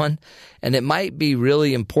someone, and it might be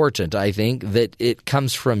really important, I think, that it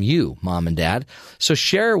comes from you, mom and dad. So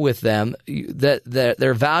share with them that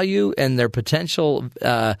their value and their potential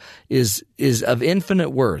is of infinite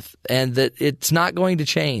worth, and that it's not going to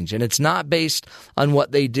change, and it's not based on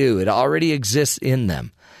what they do. It already exists in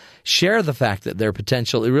them. Share the fact that their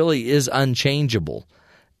potential really is unchangeable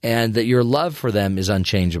and that your love for them is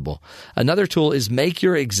unchangeable. Another tool is make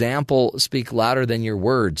your example speak louder than your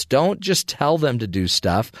words. Don't just tell them to do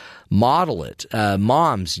stuff. Model it.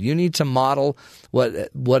 Moms, you need to model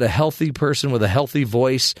what a healthy person with a healthy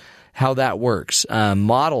voice, how that works.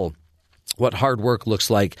 Model what hard work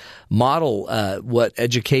looks like. Model what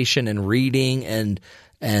education and reading and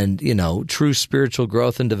true spiritual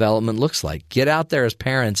growth and development looks like. Get out there as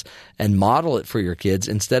parents and model it for your kids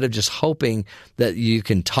instead of just hoping that you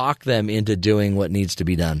can talk them into doing what needs to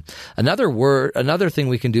be done. Another thing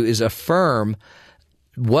we can do is affirm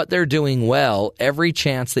what they're doing well every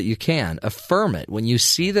chance that you can. Affirm it. When you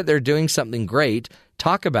see that they're doing something great,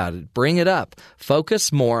 talk about it. Bring it up.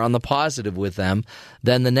 Focus more on the positive with them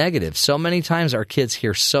than the negative. So many times our kids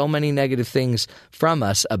hear so many negative things from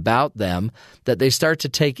us about them that they start to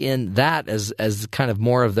take in that as kind of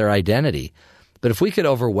more of their identity. But if we could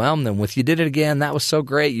overwhelm them with, you did it again, that was so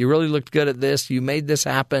great, you really looked good at this, you made this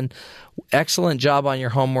happen, excellent job on your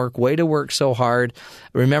homework, way to work so hard.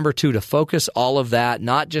 Remember, too, to focus all of that,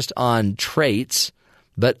 not just on traits,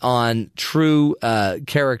 but on true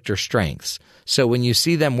character strengths. So when you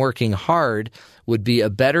see them working hard would be a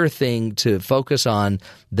better thing to focus on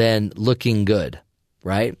than looking good,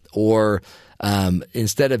 right? Or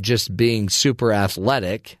instead of just being super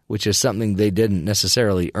athletic, which is something they didn't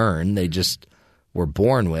necessarily earn, they just were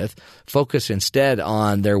born with, focus instead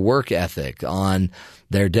on their work ethic, on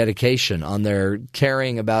their dedication, on their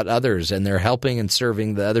caring about others, and their helping and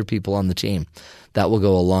serving the other people on the team. That will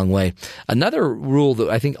go a long way. Another rule that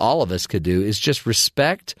I think all of us could do is just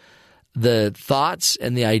respect the thoughts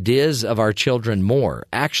and the ideas of our children more.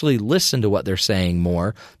 Actually listen to what they're saying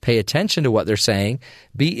more. Pay attention to what they're saying.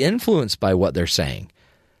 Be influenced by what they're saying.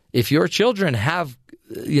 If your children have,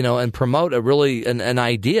 and promote an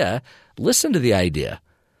idea, listen to the idea.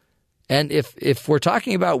 And if we're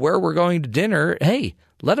talking about where we're going to dinner, hey,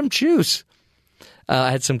 let them choose.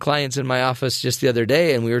 I had some clients in my office just the other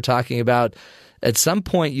day, and we were talking about at some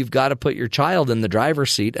point you've got to put your child in the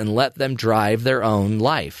driver's seat and let them drive their own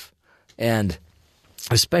life. And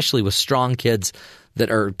especially with strong kids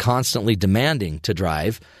that are constantly demanding to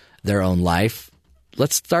drive their own life,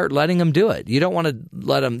 let's start letting them do it. You don't want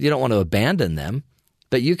to abandon them,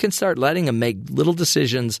 but you can start letting them make little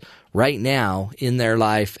decisions right now in their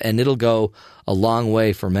life, and it'll go a long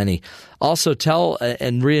way for many. Also, tell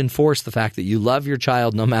and reinforce the fact that you love your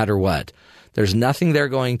child no matter what. There's nothing they're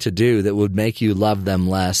going to do that would make you love them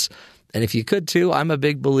less. And if you could too, I'm a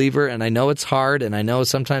big believer, and I know it's hard, and I know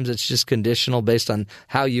sometimes it's just conditional based on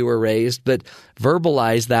how you were raised, but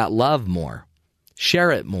verbalize that love more.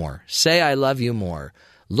 Share it more. Say I love you more.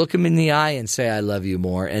 Look them in the eye and say I love you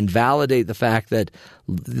more, and validate the fact that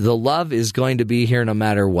the love is going to be here no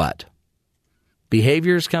matter what.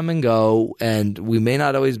 Behaviors come and go, and we may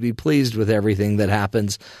not always be pleased with everything that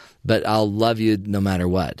happens, but I'll love you no matter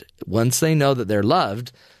what. Once they know that they're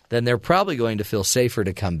loved, then they're probably going to feel safer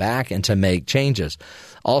to come back and to make changes.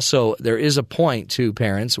 Also, there is a point, too,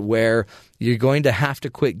 parents, where you're going to have to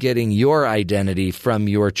quit getting your identity from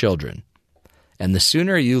your children. And the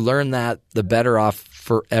sooner you learn that, the better off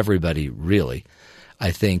for everybody, really,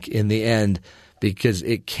 I think, in the end, because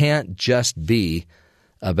it can't just be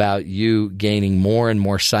about you gaining more and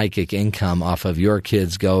more psychic income off of your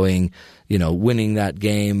kids going, winning that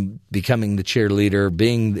game, becoming the cheerleader,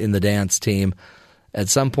 being in the dance team. At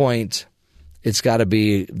some point, it's got to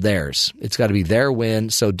be theirs. It's got to be their win.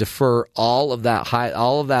 So defer all of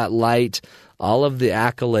that light, all of the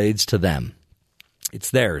accolades to them.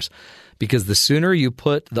 It's theirs. Because the sooner you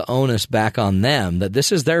put the onus back on them that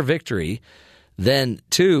this is their victory, then,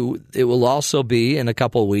 two, it will also be, in a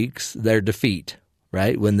couple of weeks, their defeat,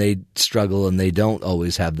 right, when they struggle and they don't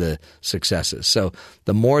always have the successes. So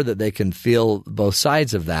the more that they can feel both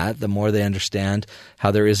sides of that, the more they understand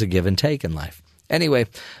how there is a give and take in life. Anyway,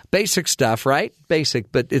 basic stuff, right?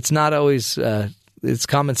 Basic, but it's not always it's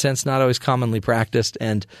common sense, not always commonly practiced,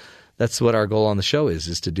 and that's what our goal on the show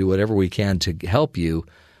is to do whatever we can to help you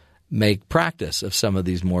make practice of some of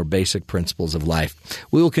these more basic principles of life.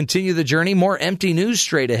 We will continue the journey. More empty news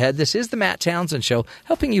straight ahead. This is the Matt Townsend Show,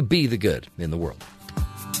 helping you be the good in the world.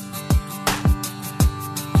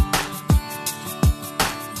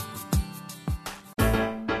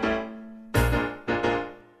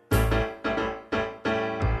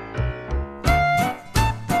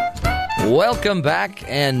 Welcome back,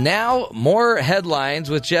 and now more headlines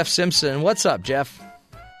with Jeff Simpson. What's up, Jeff?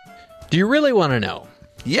 Do you really want to know?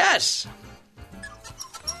 Yes!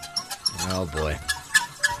 Oh, boy.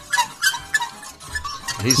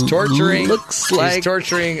 He's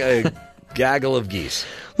torturing a gaggle of geese.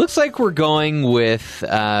 Looks like we're going with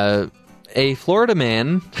a Florida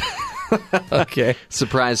man. Okay.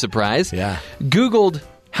 Surprise, surprise. Yeah. Googled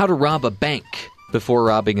how to rob a bank before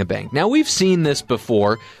robbing a bank. Now, we've seen this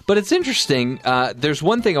before, but it's interesting. There's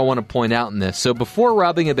one thing I want to point out in this. So before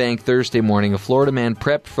robbing a bank Thursday morning, a Florida man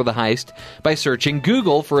prepped for the heist by searching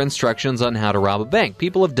Google for instructions on how to rob a bank.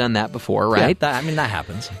 People have done that before, right? Yeah, that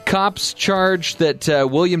happens. Cops charged that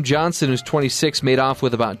William Johnson, who's 26, made off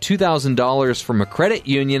with about $2,000 from a credit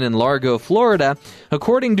union in Largo, Florida.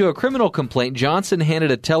 According to a criminal complaint, Johnson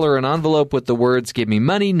handed a teller an envelope with the words, "Give me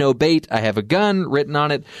money, no bait, I have a gun," written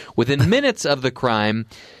on it. Within minutes of the crime,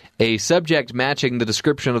 a subject matching the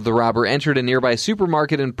description of the robber entered a nearby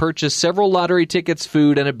supermarket and purchased several lottery tickets,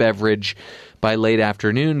 food, and a beverage. By late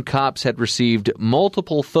afternoon, cops had received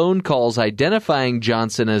multiple phone calls identifying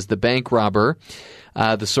Johnson as the bank robber.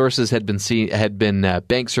 The sources had been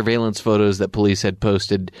bank surveillance photos that police had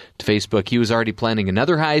posted to Facebook. He was already planning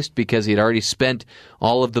another heist because he had already spent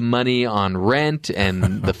all of the money on rent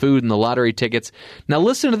and the food and the lottery tickets. Now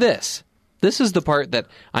listen to this. This is the part that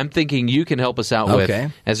I'm thinking you can help us out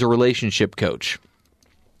with as a relationship coach.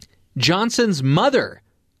 Johnson's mother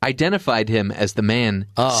identified him as the man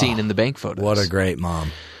seen in the bank photos. What a great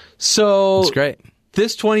mom. So that's great.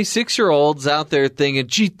 This 26-year-old's out there thinking,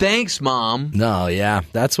 gee, thanks, Mom. No, yeah.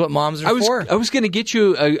 That's what moms are for. I was going to get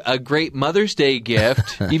you a great Mother's Day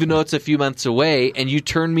gift, even though it's a few months away, and you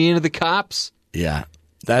turned me into the cops? Yeah.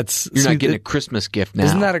 You're not getting a Christmas gift now.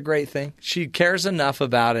 Isn't that a great thing? She cares enough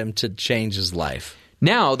about him to change his life.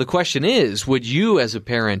 Now, the question is, would you as a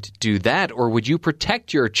parent do that, or would you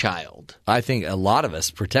protect your child? I think a lot of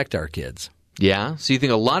us protect our kids. Yeah? So you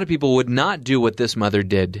think a lot of people would not do what this mother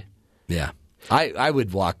did? Yeah. I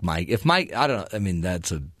would walk I don't know, I mean,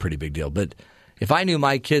 that's a pretty big deal, but if I knew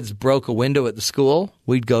my kids broke a window at the school,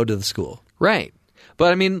 we'd go to the school. Right.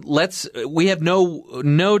 But I mean, we have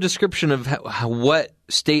no description of what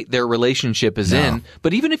state their relationship is in.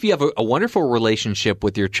 But even if you have a wonderful relationship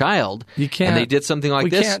with your child, and they did something like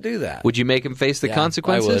this, we can't do that. Would you make him face the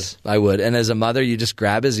consequences? I would. And as a mother, you just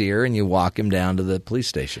grab his ear and you walk him down to the police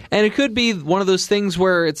station. And it could be one of those things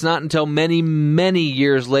where it's not until many, many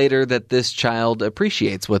years later that this child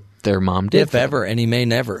appreciates what their mom did. If ever, and he may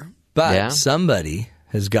never. But somebody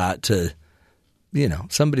has got to.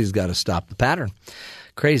 Somebody's got to stop the pattern.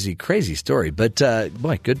 Crazy, crazy story. But,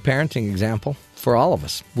 boy, good parenting example for all of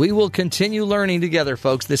us. We will continue learning together,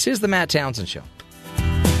 folks. This is the Matt Townsend Show.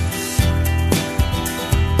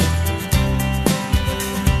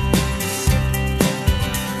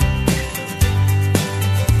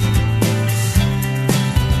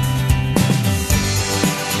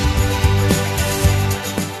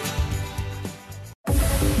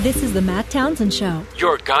 This is the Matt Townsend Show.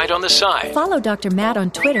 Your guide on the side. Follow Dr. Matt on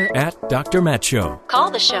Twitter At Dr. Matt Show. Call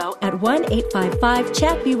the show at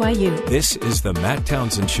 1-855-CHAT-BYU. This is the Matt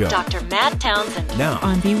Townsend Show. Dr. Matt Townsend Now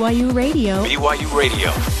on BYU Radio. BYU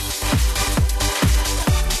Radio.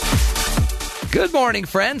 Good morning,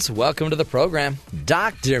 friends. Welcome to the program.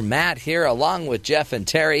 Dr. Matt here, along with Jeff and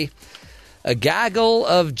Terry. A gaggle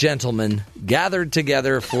of gentlemen gathered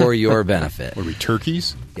together for your benefit. What are we,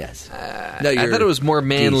 turkeys? Yes. I thought it was more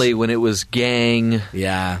manly geese. when it was gang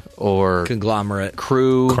Yeah. or Conglomerate.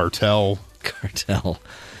 crew. Cartel.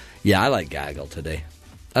 Yeah, I like gaggle today.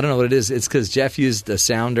 I don't know what it is. It's because Jeff used a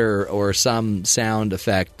sounder or some sound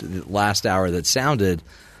effect last hour that sounded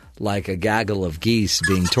like a gaggle of geese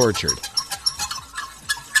being tortured.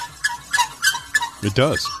 It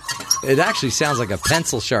does. It actually sounds like a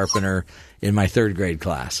pencil sharpener in my third grade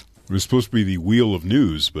class. It was supposed to be the wheel of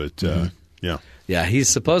news, but yeah. Yeah, he's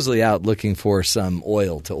supposedly out looking for some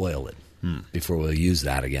oil to oil it before we'll use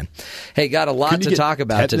that again. Hey, got a lot Can you to get talk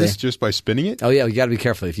about today. tetanus just by spinning it? Oh, yeah, you got to be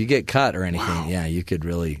careful. If you get cut or anything, yeah, you could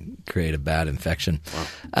really create a bad infection.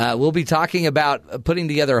 Wow. We'll be talking about putting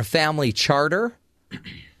together a family charter.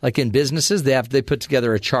 Like in businesses, they put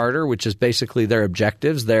together a charter, which is basically their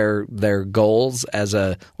objectives, their goals as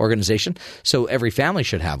a organization. So every family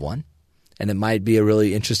should have one, and it might be a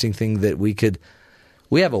really interesting thing that we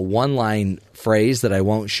have a one-line phrase that I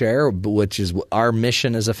won't share, which is our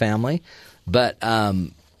mission as a family. But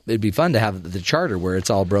it'd be fun to have the charter where it's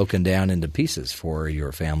all broken down into pieces for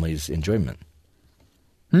your family's enjoyment.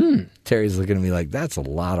 Terry's looking at me like, that's a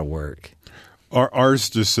lot of work. Ours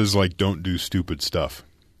just says, like, don't do stupid stuff.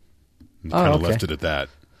 Kind of left it at that.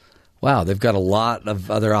 Wow, they've got a lot of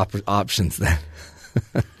other options then.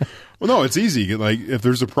 Well, no, it's easy. Like, if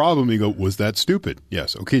there's a problem, you go, was that stupid?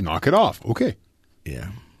 Yes. Okay, knock it off. Okay.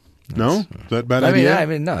 Yeah. No? Is that a bad idea? I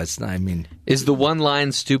mean, no, it's not. I mean, Is the one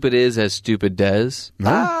line "stupid is as stupid does"?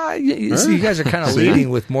 you guys are kind of leading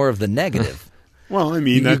with more of the negative. Well, I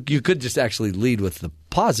mean, You could just actually lead with the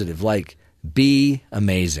positive, like be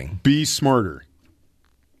amazing. be smarter.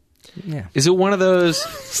 Yeah. Is it one of those?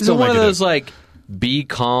 Is it one of those like "be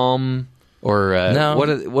calm" or No.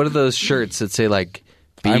 What are those shirts that say like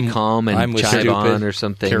 "be calm" and I'm with chive stupid. on or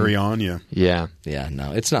something? Carry on, yeah. Yeah. Yeah,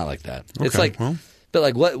 no, it's not like that. It's Okay, like, well. but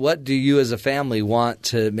like, what do you as a family want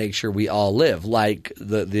to make sure we all live? Like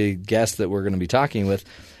the guest that we're going to be talking with,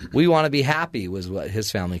 we want to be happy was what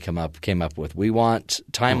his family came up with. We want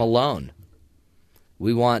time alone.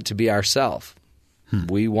 We want to be ourselves.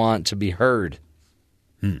 We want to be heard.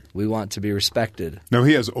 We want to be respected. Now,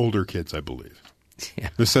 he has older kids, I believe. Yeah.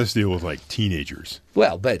 This has to deal with, like, teenagers.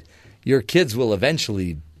 Well, but your kids will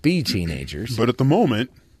eventually be teenagers. But at the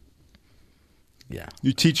moment, Yeah.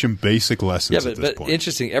 you teach them basic lessons at this but point.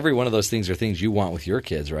 interesting. Every one of those things are things you want with your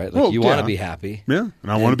kids, right? Like Well, you want to yeah. be happy. Yeah,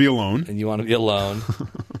 and I want to be alone. And you want to be alone.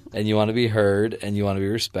 And you want to be heard. And you want to be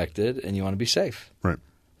respected. And you want to be safe. Right.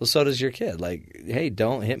 Well, so does your kid. Like, hey,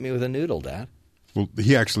 don't hit me with a noodle, Dad. Well,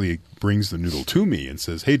 he actually brings the noodle to me and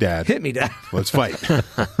says, hey, Dad, Hit me, Dad. let's fight.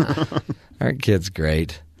 Our kid's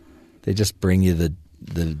great. They just bring you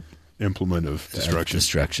the Implement of destruction.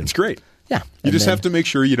 destruction. It's great. Yeah. You just have to make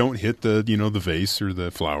sure you don't hit the vase or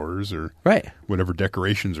the flowers or Right. whatever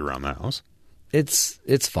decorations around the house. It's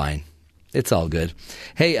fine. It's all good.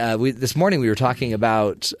 Hey, this morning we were talking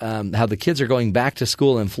about how the kids are going back to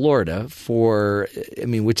school in Florida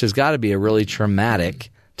which has got to be a really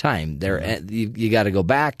traumatic time. You got to go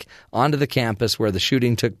back onto the campus where the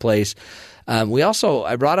shooting took place. I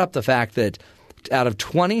brought up the fact that out of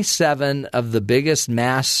 27 of the biggest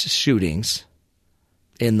mass shootings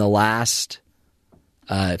in the last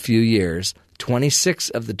few years, 26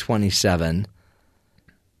 of the 27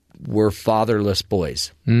 were fatherless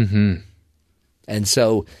boys. Mm-hmm. And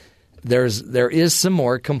so there is some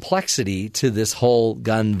more complexity to this whole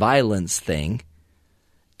gun violence thing.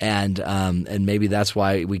 And maybe that's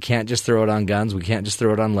why we can't just throw it on guns. We can't just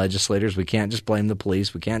throw it on legislators. We can't just blame the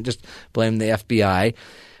police. We can't just blame the FBI.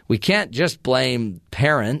 We can't just blame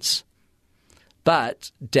parents.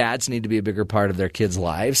 But dads need to be a bigger part of their kids'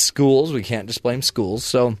 lives. Schools, we can't just blame schools.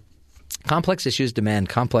 So complex issues demand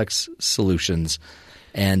complex solutions.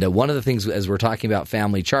 And one of the things, as we're talking about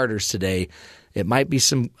family charters today, it might be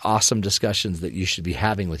some awesome discussions that you should be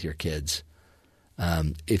having with your kids.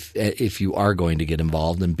 If you are going to get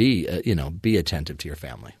involved and be attentive to your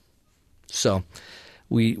family. So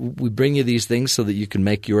we bring you these things so that you can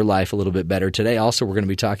make your life a little bit better today. Also, we're going to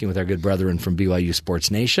be talking with our good brethren from BYU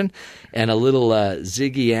Sports Nation and a little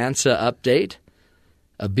Ziggy Ansah update.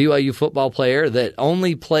 a BYU football player that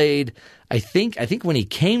only played, I think when he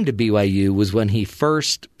came to BYU was when he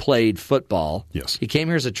first played football. Yes. He came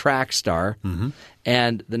here as a track star,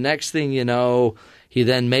 and the next thing you know, he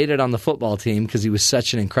then made it on the football team because he was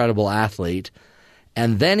such an incredible athlete.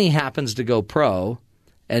 And then he happens to go pro,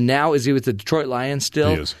 and now is he with the Detroit Lions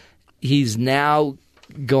still? He is. He's now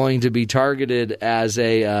going to be targeted as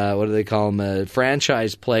a, what do they call him, a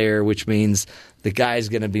franchise player, which means the guy's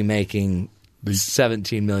going to be making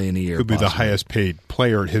 $17 million a year. Could be the highest paid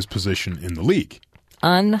player at his position in the league.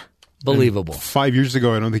 Unbelievable. And 5 years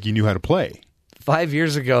ago, I don't think he knew how to play. 5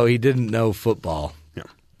 years ago, he didn't know football. Yeah.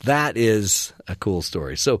 That is a cool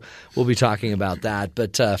story. So we'll be talking about that.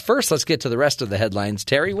 But first, let's get to the rest of the headlines.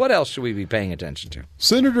 Terry, what else should we be paying attention to?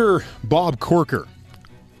 Senator Bob Corker.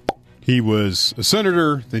 He was a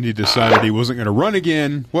senator, then he decided he wasn't going to run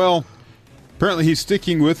again. Well, apparently he's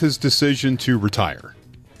sticking with his decision to retire.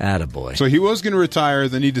 Attaboy. So he was going to retire,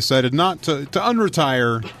 then he decided not to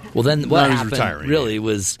unretire. Well, then what Now he's happened retiring. really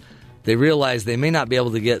was they realized they may not be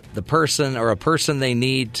able to get the person or a person they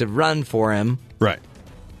need to run for him. Right.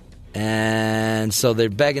 And so they're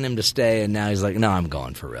begging him to stay, and now he's like, no, I'm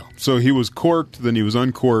going for real. So he was corked, then he was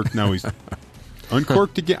uncorked, now he's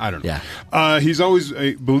uncorked again? I don't know. Yeah. He's always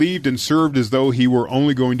believed and served as though he were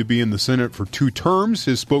only going to be in the Senate for 2 terms,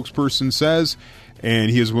 his spokesperson says,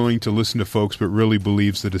 and he is willing to listen to folks, but really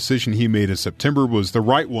believes the decision he made in September was the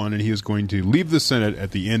right one, and he is going to leave the Senate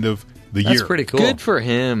at the end of the year. That's pretty cool. Good for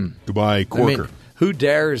him. Goodbye, Corker. I mean, who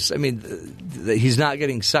dares? I mean, he's not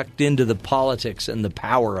getting sucked into the politics and the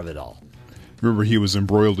power of it all. Remember, he was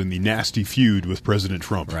embroiled in the nasty feud with President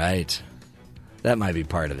Trump. Right. That might be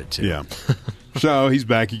part of it, too. Yeah. So he's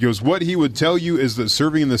back. He goes, what he would tell you is that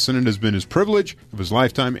serving in the Senate has been his privilege of his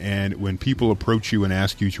lifetime, and when people approach you and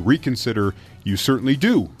ask you to reconsider, you certainly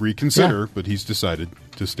do reconsider, but he's decided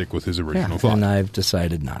to stick with his original thought. And I've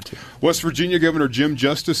decided not to. West Virginia Governor Jim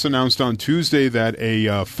Justice announced on Tuesday that a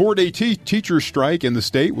 4-day teacher strike in the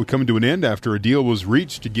state would come to an end after a deal was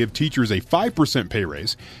reached to give teachers a 5% pay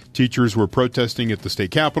raise. Teachers were protesting at the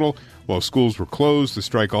state capitol while schools were closed. The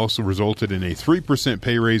strike also resulted in a 3%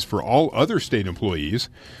 pay raise for all other state employees.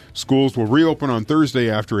 Schools will reopen on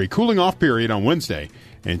Thursday after a cooling off period on Wednesday.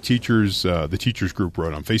 And the teachers group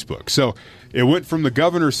wrote on Facebook. So it went from the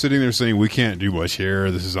governor sitting there saying, we can't do much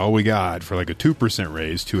here, this is all we got, for like a 2%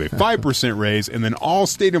 raise to a 5% raise, and then all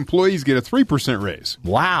state employees get a 3% raise.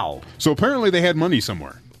 Wow. So apparently they had money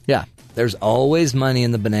somewhere. Yeah. There's always money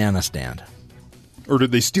in the banana stand. Or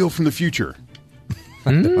did they steal from the future?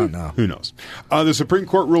 I don't know. Who knows? The Supreme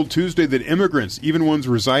Court ruled Tuesday that immigrants, even ones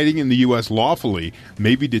residing in the U.S. lawfully,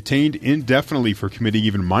 may be detained indefinitely for committing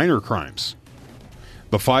even minor crimes.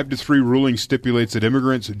 The 5-3 ruling stipulates that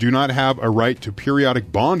immigrants do not have a right to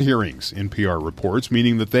periodic bond hearings, NPR reports,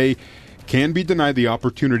 meaning that they can be denied the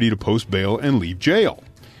opportunity to post bail and leave jail.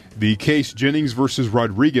 The case Jennings v.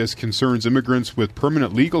 Rodriguez concerns immigrants with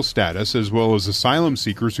permanent legal status as well as asylum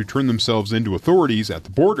seekers who turn themselves into authorities at the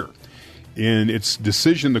border. In its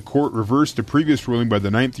decision, the court reversed a previous ruling by the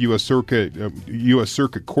 9th U.S.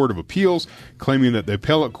 Circuit Court of Appeals, claiming that the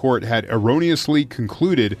appellate court had erroneously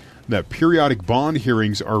concluded that periodic bond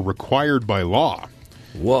hearings are required by law.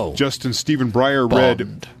 Whoa. Justice Stephen Breyer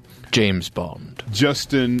read James Bond.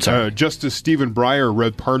 Justice Stephen Breyer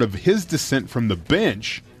read part of his dissent from the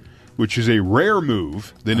bench, which is a rare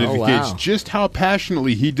move that indicates just how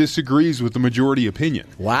passionately he disagrees with the majority opinion.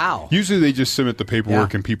 Wow. Usually they just submit the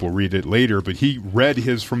paperwork and people read it later, but he read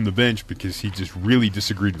his from the bench because he just really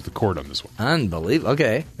disagreed with the court on this one. Unbelievable.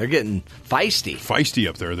 Okay. They're getting feisty. Feisty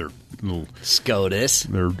up there. They're little SCOTUS.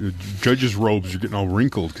 Their judges' robes are getting all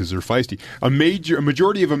wrinkled because they're feisty. A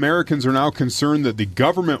majority of Americans are now concerned that the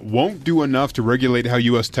government won't do enough to regulate how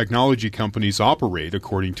U.S. technology companies operate,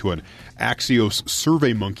 according to an Axios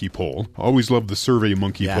SurveyMonkey poll. Always love the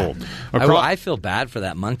SurveyMonkey poll. I feel bad for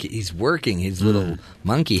that monkey. He's working his little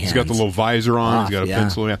monkey hands. He's got the little visor on. He's got a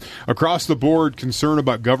pencil. Yeah. Across the board, concern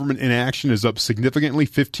about government inaction is up significantly,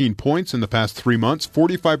 15 points in the past 3 months.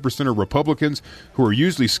 45% of Republicans who are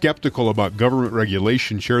usually skeptical about government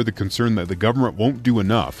regulation share the concern that the government won't do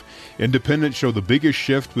enough. Independents show the biggest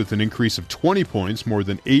shift with an increase of 20 points, more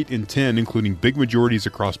than 8 in 10, including big majorities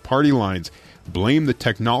across party lines, blame the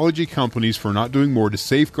technology companies for not doing more to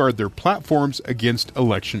safeguard their platforms against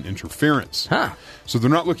election interference. So they're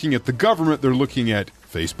not looking at the government, they're looking at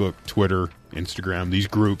Facebook, Twitter, Instagram, these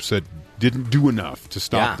groups that didn't do enough to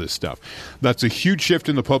stop this stuff. That's a huge shift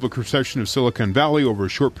in the public perception of Silicon Valley over a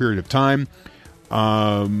short period of time.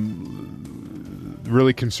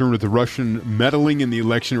 Really concerned with the Russian meddling in the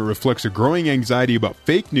election. It reflects a growing anxiety about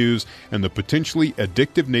fake news and the potentially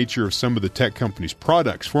addictive nature of some of the tech companies'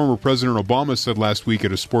 products. Former President Obama said last week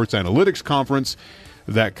at a sports analytics conference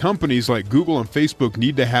that companies like Google and Facebook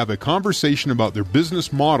need to have a conversation about their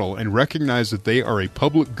business model and recognize that they are a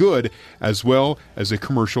public good as well as a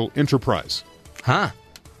commercial enterprise. Huh.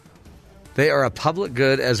 They are a public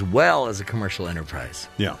good as well as a commercial enterprise.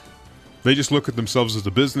 Yeah. They just look at themselves as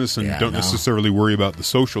a business and don't necessarily worry about the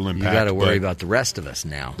social impact. You got to worry about the rest of us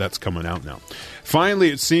now. That's coming out now.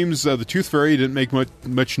 Finally, it seems the Tooth Fairy didn't make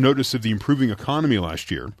much notice of the improving economy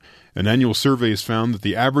last year. An annual survey has found that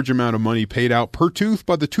the average amount of money paid out per tooth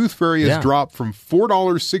by the Tooth Fairy has dropped from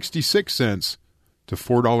 $4.66 to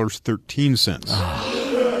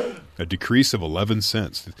 $4.13. A decrease of 11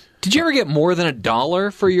 cents. Did you ever get more than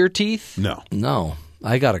 $1 for your teeth? No.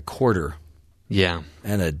 I got a quarter. Yeah.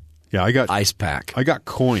 And I got ice pack. I got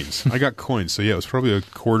coins. So it was probably a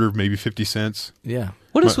quarter, maybe 50 cents. Yeah.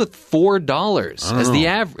 What is with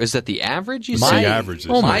 $4? Is that the average? You say? The average.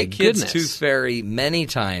 Oh my goodness. kid's Tooth Fairy many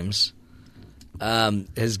times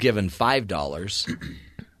has given $5,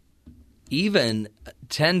 even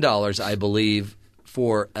 $10, I believe,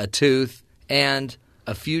 for a tooth and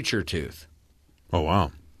a future tooth. Oh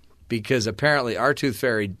wow! Because apparently our Tooth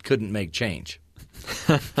Fairy couldn't make change.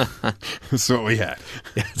 That's what we had.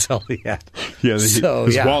 That's all we had. Yeah, his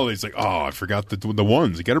wallet's like, oh, I forgot the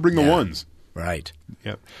ones. You got to bring the ones. Right.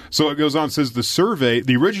 Yep. So it goes on, says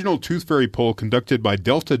the original Tooth Fairy poll conducted by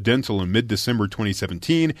Delta Dental in mid-December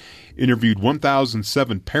 2017 interviewed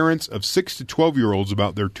 1,007 parents of 6 to 12-year-olds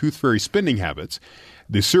about their Tooth Fairy spending habits.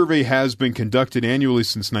 The survey has been conducted annually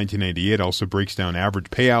since 1998. It also breaks down average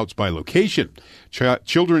payouts by location.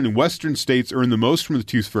 Children in western states earn the most from the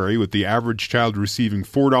Tooth Fairy, with the average child receiving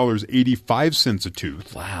 $4.85 a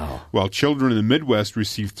tooth. Wow. While children in the Midwest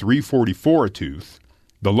receive $3.44 a tooth,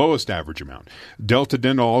 the lowest average amount. Delta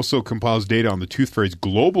Dental also compiles data on the Tooth Fairy's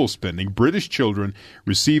global spending. British children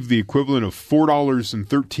receive the equivalent of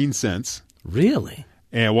 $4.13. Really?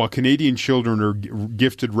 And while Canadian children are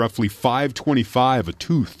gifted roughly $5.25 a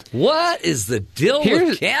tooth. What is the deal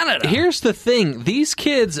with Canada? Here's the thing. These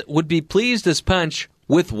kids would be pleased as punch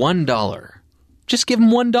with $1. Just give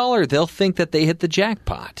them $1. They'll think that they hit the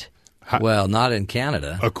jackpot. Well, not in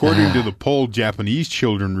Canada. According to the poll, Japanese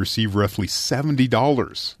children receive roughly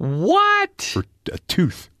 $70. What? For a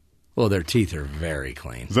tooth. Well, their teeth are very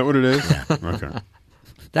clean. Is that what it is? Yeah. Okay.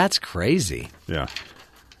 That's crazy. Yeah.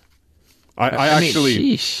 I actually,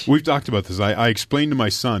 sheesh. We've talked about this. I explained to my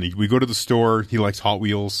son, we go to the store, he likes Hot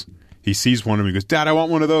Wheels. He sees one of them, he goes, Dad, I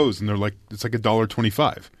want one of those. And they're like, it's like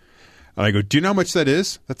 $1.25. And I go, do you know how much that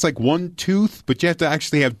is? That's like one tooth, but you have to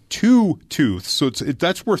actually have two tooths. So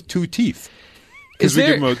that's worth two teeth. Because we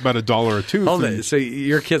give him about $1 a tooth. Hold it. So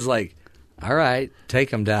your kid's like, all right, take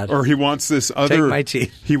them, Dad. Or he wants this other. Take my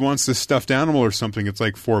teeth. He wants this stuffed animal or something. It's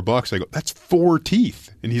like $4. I go, that's 4 teeth.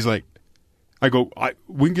 And he's like, I go,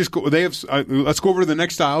 we can just go. Let's go over to the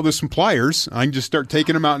next aisle. There's some pliers. I can just start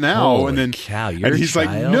taking them out now. Holy and then cow, and he's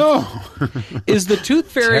like, no. Is the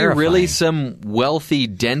Tooth Fairy Terrifying. really some wealthy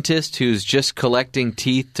dentist who's just collecting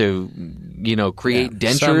teeth to, create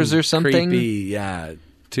dentures or something? Creepy,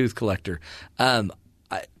 tooth collector.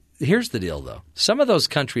 Here's the deal, though. Some of those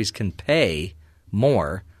countries can pay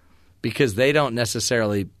more because they don't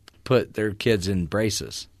necessarily put their kids in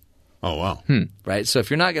braces. Oh wow! Right. So if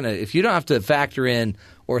you don't have to factor in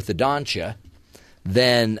orthodontia,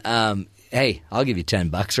 then hey, I'll give you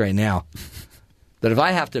 $10 right now. But if I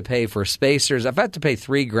have to pay for spacers, if I have to pay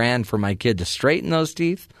 $3,000 for my kid to straighten those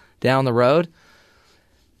teeth down the road,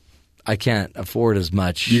 I can't afford as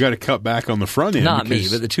much. You got to cut back on the front end. Not me,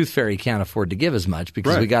 but the Tooth Fairy can't afford to give as much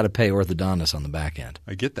because we got to pay orthodontists on the back end.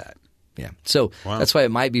 I get that. Yeah. So that's why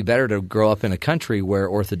it might be better to grow up in a country where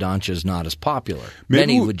orthodontia is not as popular. Maybe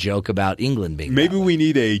Many would joke about England being Maybe that way. we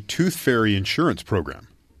need a Tooth Fairy insurance program.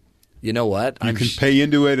 You know what? You can pay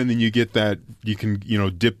into it, and then you get that. You can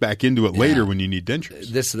dip back into it later when you need dentures.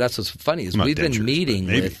 That's what's funny is Not we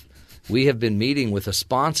have been meeting with a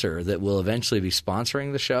sponsor that will eventually be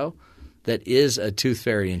sponsoring the show that is a Tooth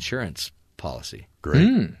Fairy insurance policy.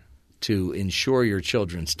 Great. To insure your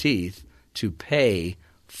children's teeth to pay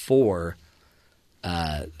for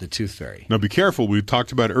the Tooth Fairy. Now, be careful. We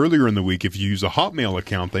talked about earlier in the week, if you use a Hotmail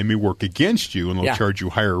account, they may work against you, and they'll charge you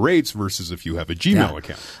higher rates versus if you have a Gmail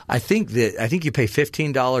account. I think you pay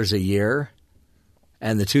 $15 a year,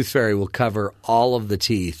 and the Tooth Fairy will cover all of the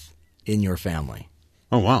teeth in your family.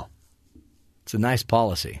 Oh, wow. It's a nice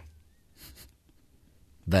policy.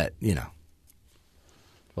 But,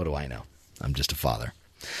 what do I know? I'm just a father.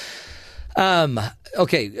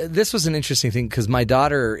 Okay, this was an interesting thing because my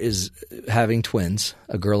daughter is having twins,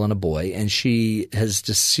 a girl and a boy, and she's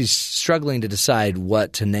struggling to decide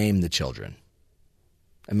what to name the children.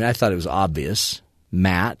 I mean, I thought it was obvious.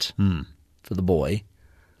 Matt for the boy.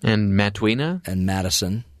 And Matwina? And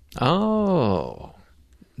Madison. Oh.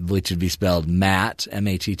 Which would be spelled Matt,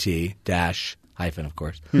 M-A-T-T, dash, hyphen, of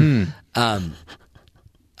course.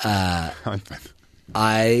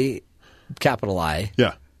 I, capital I.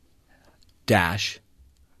 Yeah. Dash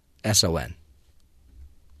S-O-N.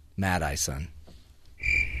 Mad Eye Son.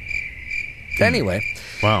 Anyway,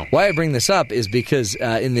 wow. Why I bring this up is because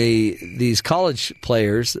in these college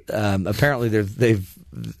players, apparently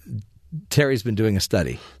Terry's been doing a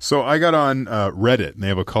study. So I got on Reddit, and they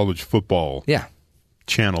have a college football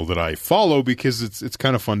channel that I follow because it's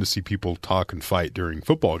kind of fun to see people talk and fight during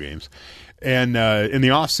football games. And in the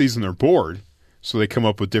off season, they're bored. So they come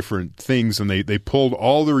up with different things, and they pulled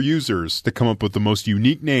all their users to come up with the most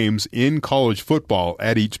unique names in college football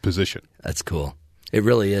at each position. That's cool. It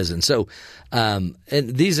really is. And so and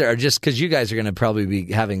these are just because you guys are going to probably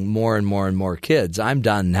be having more and more and more kids. I'm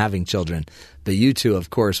done having children, but you two, of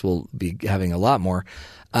course, will be having a lot more.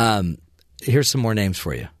 Here's some more names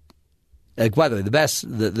for you. By the way,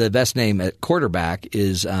 the best name at quarterback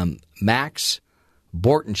is Max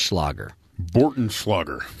Bortenschlager.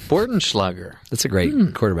 Bortenschlager. That's a great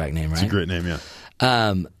quarterback name, right? It's a great name, yeah.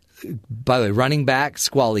 By the way, running back,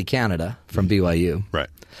 Squally Canada from BYU. Right.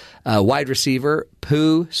 Wide receiver,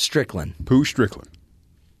 Pooh Strickland.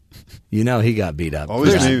 You know he got beat up.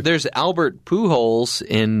 There's Albert Pujols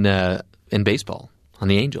in baseball on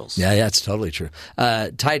the Angels. Yeah, it's totally true.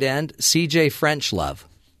 Tight end, CJ French-Love.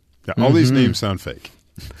 Yeah, all these names sound fake.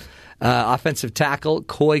 Offensive tackle,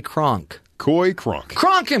 Coy Cronk. Cronk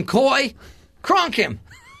him, Coy! Cronk him!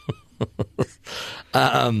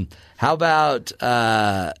 How about,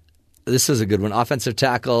 this is a good one, offensive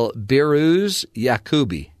tackle, Biruz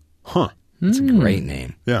Yakubi. Huh. That's a great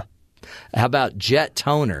name. Yeah. How about Jet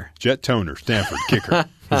Toner? Stanford, kicker.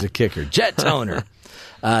 He's a kicker. Jet Toner.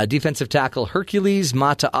 Defensive tackle, Hercules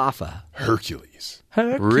Mataafa. Hercules.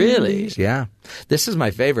 Really? Yeah. This is my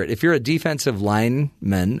favorite. If you're a defensive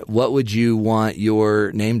lineman, what would you want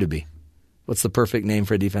your name to be? What's the perfect name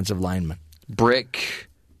for a defensive lineman? Brick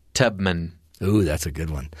Tubman. Ooh, that's a good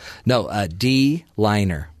one. No,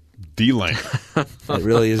 D-liner. D-liner. It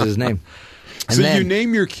really is his name. And so then, you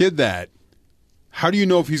name your kid that. How do you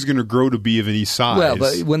know if he's going to grow to be of any size? Well,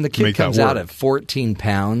 but when the kid comes out at 14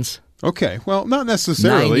 pounds. Okay, well, not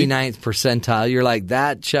necessarily. 99th percentile, you're like,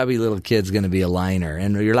 that chubby little kid's going to be a liner.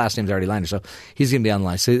 And your last name's already Liner, so he's going to be on the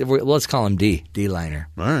line. So let's call him D-liner.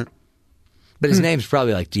 All right. But his name's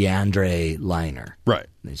probably like DeAndre Liner. Right.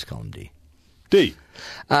 They just call him D. D.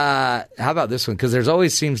 How about this one? Because there's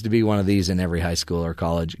always seems to be one of these in every high school or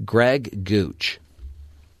college. Greg Gooch.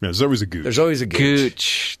 Yeah, there's always a Gooch. There's always a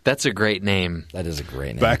Gooch. That's a great name. That is a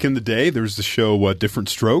great name. Back in the day, there was the show Different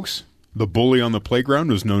Strokes. The bully on the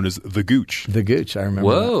playground was known as the Gooch. The Gooch, I remember.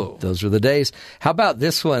 Whoa. Those were the days. How about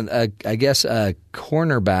this one? I guess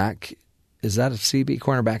cornerback. Is that a CB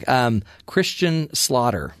cornerback? Christian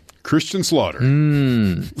Slaughter.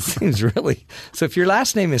 Seems really. So if your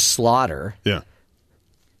last name is Slaughter. Yeah.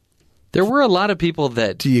 There were a lot of people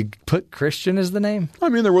that. Do you put Christian as the name? I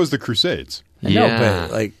mean, there was the Crusades. No,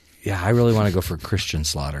 but I really want to go for Christian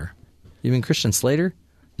Slaughter. You mean Christian Slater?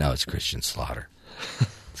 No, it's Christian Slaughter.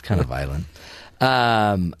 It's kind of violent.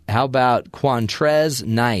 How about Quantrez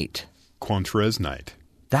Knight?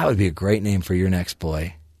 That would be a great name for your next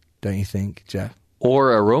boy, don't you think, Jeff?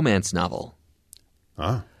 Or a romance novel.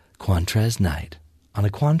 Ah. Quantrez Knight. On a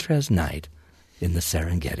Quantrez night in the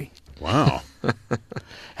Serengeti. Wow.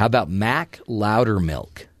 How about Mac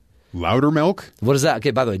Loudermilk? Loudermilk? What is that?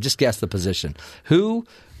 Okay, by the way, just guess the position. Who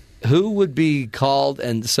would be called,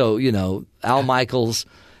 and so, Al Michaels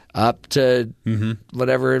up to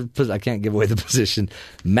whatever, I can't give away the position.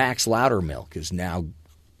 Max Loudermilk is now.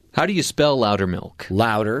 How do you spell Loudermilk?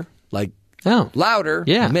 Louder, like louder,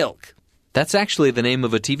 milk. That's actually the name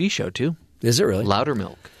of a TV show, too. Is it really?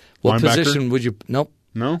 Loudermilk. What Linebacker? position would you? Nope.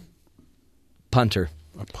 No? Punter.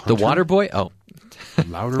 The water boy? Oh.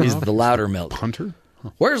 Loudermilk? He's the Loudermilk. Punter? Huh.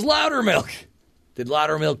 Where's Loudermilk? Did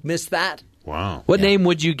Loudermilk miss that? Wow. What name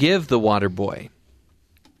would you give the water boy?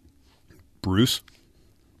 Bruce?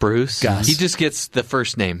 Gus. He just gets the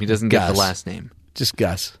first name. He doesn't get the last name. Just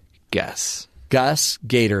Gus. Gus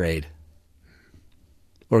Gatorade.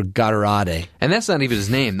 Or Gatorade. And that's not even his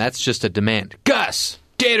name. That's just a demand. Gus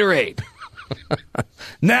Gatorade.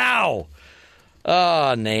 Now!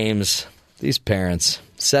 Oh, names. These parents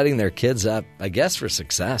setting their kids up, I guess, for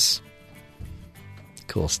success.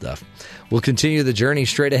 Cool stuff. We'll continue the journey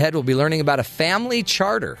straight ahead. We'll be learning about a family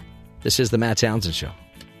charter. This is the Matt Townsend Show.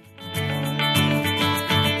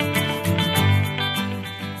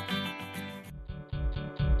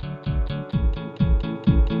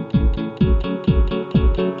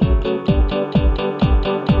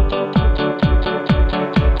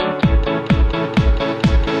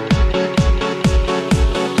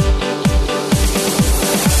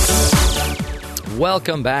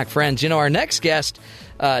 Welcome back, friends. You know, our next guest,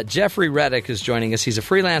 Jeffrey Reddick, is joining us. He's a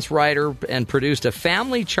freelance writer and produced a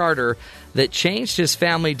family charter that changed his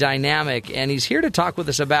family dynamic, and he's here to talk with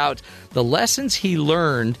us about the lessons he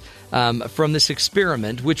learned from this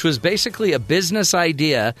experiment, which was basically a business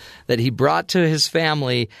idea that he brought to his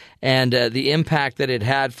family and the impact that it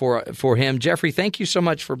had for him. Jeffrey, thank you so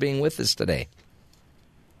much for being with us today.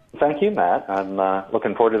 Thank you, Matt. I'm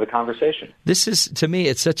looking forward to the conversation. This is, to me,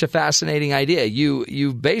 it's such a fascinating idea.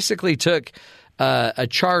 You basically took a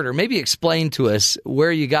charter. Maybe explain to us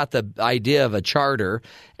where you got the idea of a charter,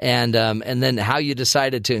 and then how you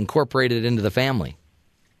decided to incorporate it into the family.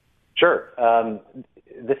 Sure.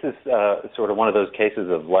 This is sort of one of those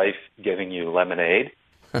cases of life giving you lemonade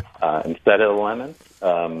instead of lemon.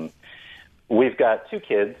 We've got two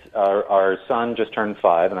kids. Our son just turned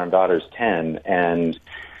 5, and our daughter's 10, and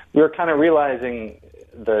we were kind of realizing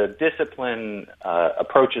the discipline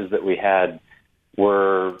approaches that we had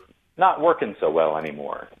were not working so well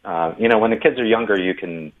anymore. When the kids are younger, you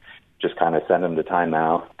can just kind of send them to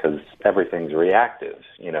timeout because everything's reactive.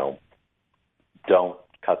 Don't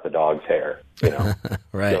cut the dog's hair,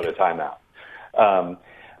 right. Go to timeout.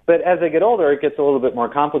 But as they get older, it gets a little bit more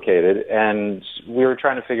complicated, and we were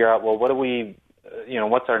trying to figure out, well,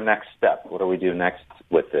 what's our next step? What do we do next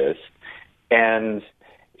with this? And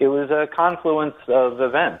it was a confluence of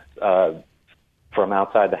events from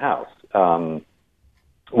outside the house.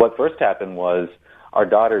 What first happened was our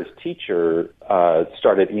daughter's teacher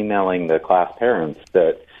started emailing the class parents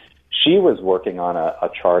that she was working on a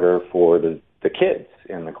charter for the kids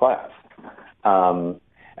in the class.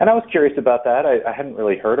 And I was curious about that. I hadn't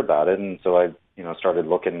really heard about it, and so I started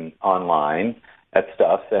looking online at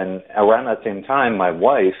stuff. And around that same time, my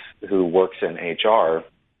wife, who works in HR,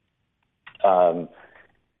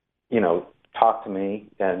 talked to me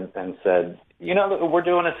and said, we're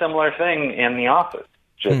doing a similar thing in the office,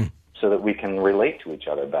 just so that we can relate to each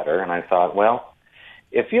other better. And I thought, well,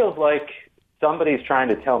 it feels like somebody's trying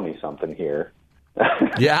to tell me something here.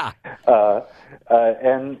 Yeah.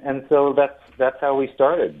 And so that's how we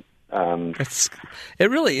started. It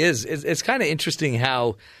really is. It's kind of interesting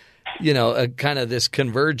how, kind of this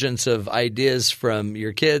convergence of ideas from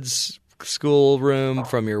your kids' schoolroom,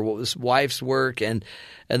 from your wife's work, and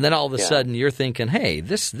then all of a sudden you're thinking, hey,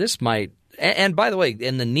 this might. And by the way,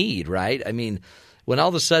 and the need, right? I mean, when all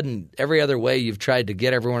of a sudden every other way you've tried to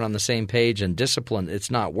get everyone on the same page and discipline, it's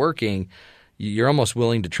not working, you're almost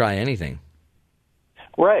willing to try anything.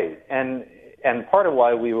 Right. And part of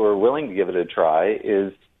why we were willing to give it a try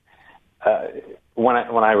is when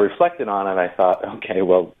I reflected on it, I thought, okay,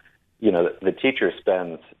 well, the teacher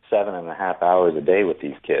spends 7.5 hours a day with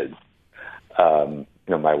these kids.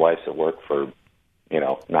 My wife's at work for,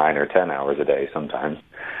 9 or 10 hours a day sometimes.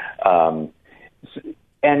 And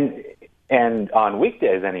on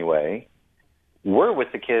weekdays anyway, we're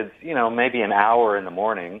with the kids, maybe an hour in the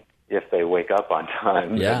morning if they wake up on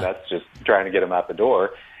time. Yeah. And that's just trying to get them out the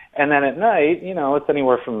door. And then at night, it's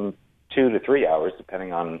anywhere from 2 to 3 hours,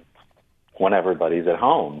 depending on when everybody's at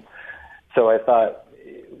home. So I thought,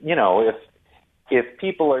 if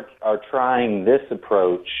people are trying this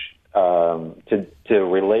approach to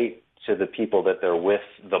relate to the people that they're with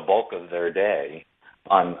the bulk of their day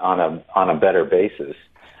on a better basis,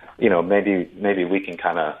 maybe we can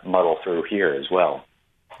kind of muddle through here as well.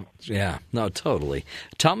 Yeah, no, totally.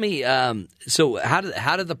 Tell me, so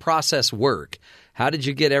how did the process work? How did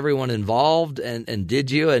you get everyone involved, and did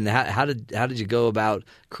you? And how did you go about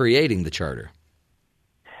creating the charter?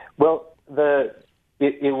 Well,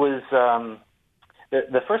 it was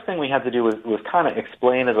the first thing we had to do was kind of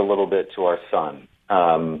explain it a little bit to our son.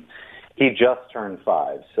 He just turned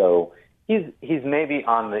 5, so he's maybe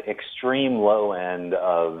on the extreme low end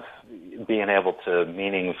of being able to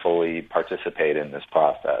meaningfully participate in this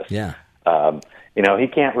process. Yeah. He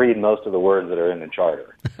can't read most of the words that are in the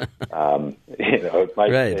charter. It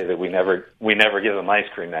might Right. say that we never give him ice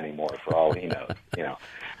cream anymore, for all he knows.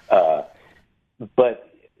 But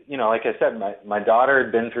like I said, my daughter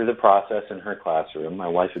had been through the process in her classroom. My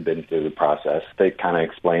wife had been through the process. They kind of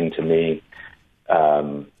explained to me,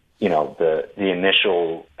 the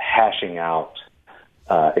initial hashing out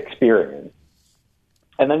experience,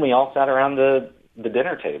 and then we all sat around the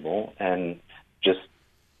dinner table and just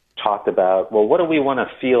talked about, well, what do we want to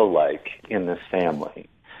feel like in this family?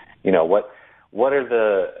 You know, what are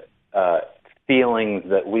the feelings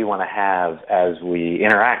that we want to have as we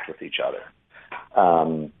interact with each other?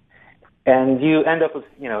 And you end up with,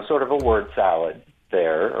 you know, sort of a word salad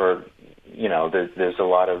there, or, you know, there's a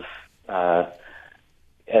lot of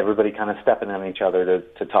everybody kind of stepping on each other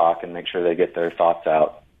to talk and make sure they get their thoughts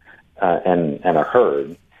out and are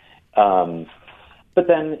heard. But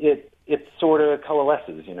then it sort of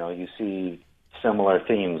coalesces, you know, you see similar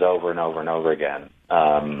themes over and over and over again.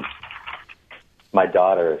 My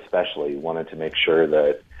daughter especially wanted to make sure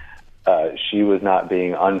that she was not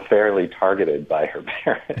being unfairly targeted by her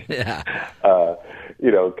parents. Yeah.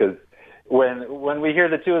 You know, because when we hear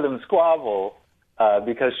the two of them squabble,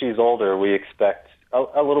 because she's older, we expect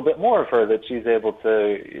a little bit more of her, that she's able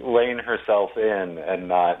to rein herself in and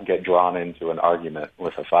not get drawn into an argument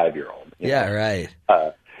with a 5-year-old. Yeah, right.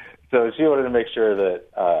 So she wanted to make sure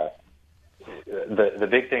that the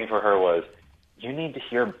big thing for her was, you need to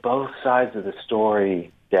hear both sides of the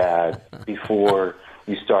story, Dad, before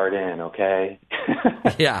you start in, okay?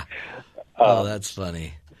 Yeah. Oh, that's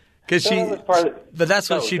funny. Because but that's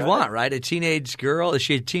what she'd want, right? A teenage girl. Is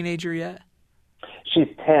she a teenager yet? She's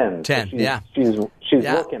 10. 10, so yeah. She's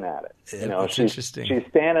looking at it. You know, it's interesting. She's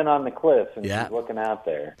standing on the cliff and Yeah. she's looking out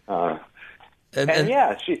there. And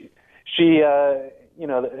yeah, she you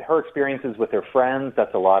know, her experiences with her friends,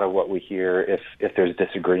 that's a lot of what we hear if there's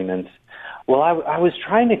disagreements. Well, I was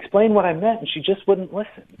trying to explain what I meant, and she just wouldn't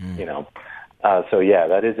listen, you know. So, yeah,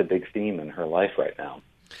 that is a big theme in her life right now.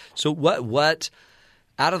 So what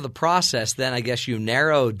out of the process, then, I guess you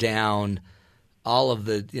narrow down all of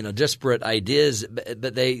the, you know, disparate ideas,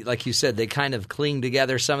 but they, like you said, they kind of cling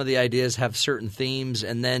together. Some of the ideas have certain themes,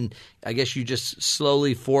 and then I guess you just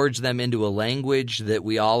slowly forge them into a language that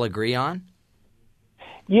we all agree on?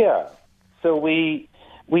 Yeah. So we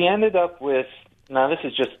ended up with, now this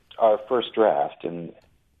is just our first draft, and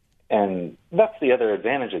that's the other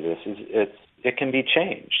advantage of this, is it can be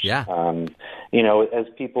changed. Yeah. You know, as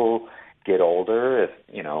people get older,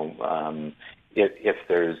 if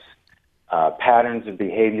there's patterns of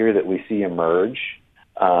behavior that we see emerge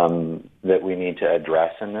that we need to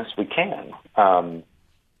address in this, we can.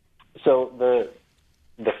 So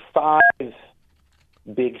the 5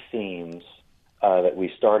 big themes that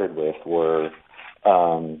we started with were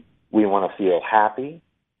we want to feel happy,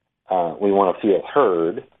 we want to feel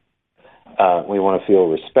heard, we want to feel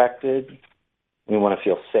respected, we want to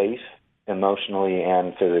feel safe emotionally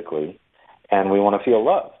and physically, and we want to feel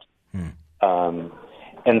loved.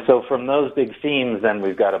 And so from those big themes, then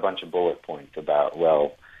we've got a bunch of bullet points about,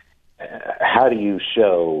 well, how do you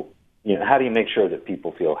show, you know, how do you make sure that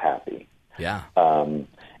people feel happy? Yeah. And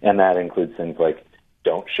that includes things like,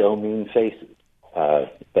 don't show mean faces.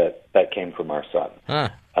 That came from our son. Huh.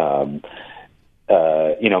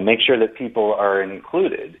 You know, make sure that people are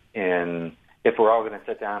included in, if we're all going to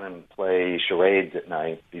sit down and play charades at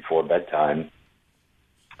night before bedtime,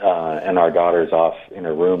 and our daughter's off in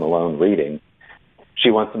her room alone reading, she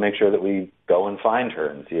wants to make sure that we go and find her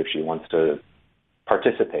and see if she wants to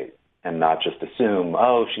participate and not just assume,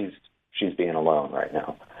 oh, she's being alone right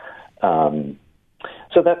now.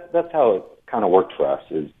 So that's how it kind of worked for us,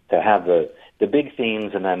 is to have the big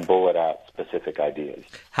themes and then bullet out specific ideas.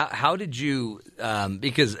 How did you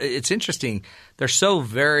because it's interesting, they're so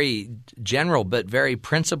very general but very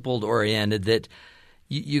principled oriented that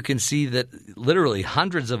you can see that literally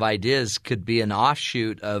hundreds of ideas could be an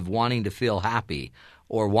offshoot of wanting to feel happy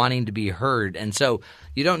or wanting to be heard. And so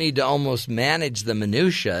you don't need to almost manage the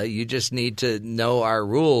minutia. You just need to know our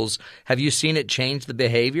rules. Have you seen it change the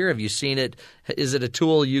behavior? Have you seen it – is it a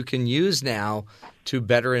tool you can use now to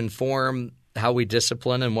better inform how we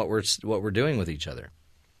discipline and what we're doing with each other?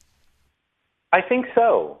 I think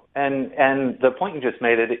so. And the point you just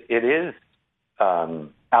made, it is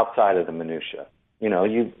outside of the minutia. You know,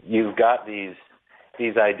 you've got these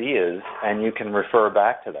ideas, and you can refer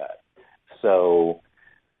back to that. So,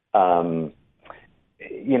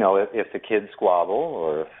 you know, if the kids squabble,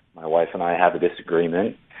 or if my wife and I have a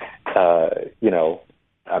disagreement, you know,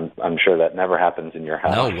 I'm sure that never happens in your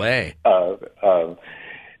house. No way.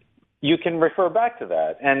 You can refer back to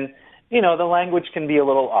that, and you know, the language can be a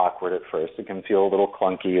little awkward at first. It can feel a little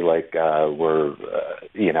clunky, like we're,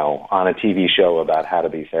 you know, on a TV show about how to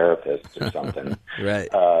be therapists or something. Right.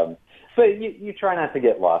 But you try not to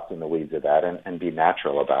get lost in the weeds of that and be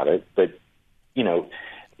natural about it. But, you know,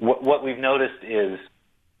 what we've noticed is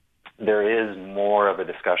there is more of a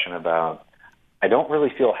discussion about, I don't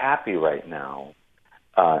really feel happy right now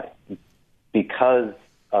because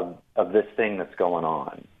of this thing that's going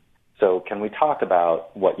on. So can we talk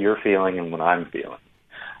about what you're feeling and what I'm feeling?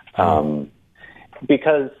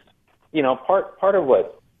 Because, you know, part of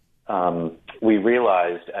what we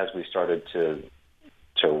realized as we started to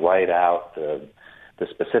write out the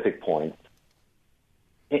specific points,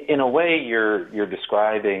 in a way you're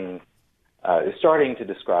describing, starting to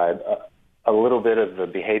describe a little bit of the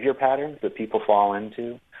behavior patterns that people fall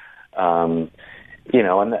into. You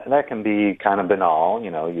know, and that can be kind of banal.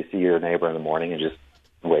 You know, you see your neighbor in the morning and just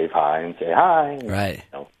wave hi and say hi, and, Right. you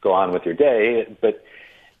know, go on with your day. But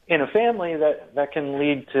in a family, that can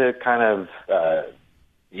lead to kind of,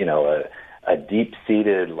 you know, a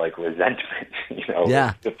deep-seated, like, resentment. You know,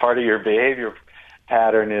 Yeah. the part of your behavior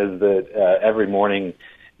pattern is that every morning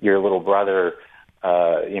your little brother,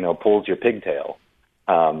 you know, pulls your pigtail.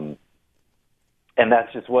 And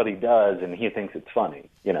that's just what he does, and he thinks it's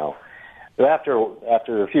funny, you know. But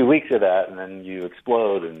after a few weeks of that, and then you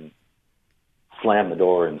explode and slam the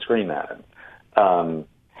door and scream at him.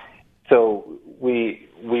 So we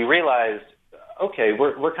realized, okay,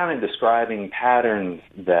 we're kind of describing patterns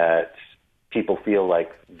that people feel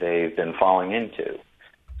like they've been falling into.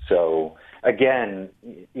 So again,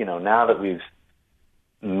 you know, now that we've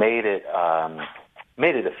made it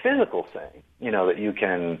a physical thing, you know, that you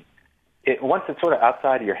can. Once it's sort of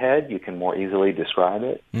outside of your head, you can more easily describe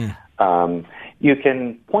it. You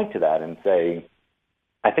can point to that and say,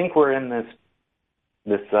 I think we're in this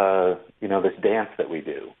you know, this dance that we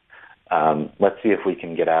do. Let's see if we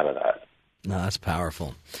can get out of that. No, that's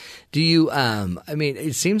powerful. Do you, I mean,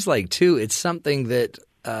 it seems like, too, it's something that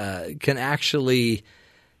can actually,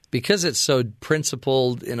 because it's so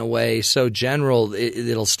principled in a way, so general,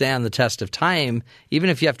 it'll stand the test of time.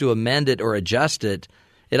 Even if you have to amend it or adjust it,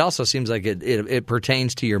 it also seems like it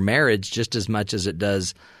pertains to your marriage just as much as it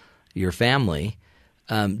does your family.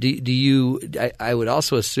 Do you? I would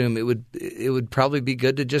also assume it would probably be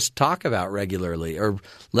good to just talk about regularly, or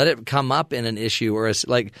let it come up in an issue, or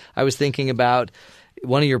like I was thinking about.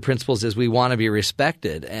 One of your principles is we want to be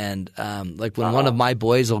respected, and like when one of my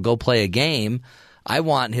boys will go play a game, I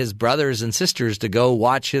want his brothers and sisters to go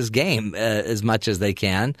watch his game as much as they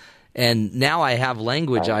can. And now I have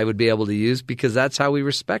language I would be able to use because that's how we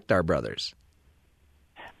respect our brothers.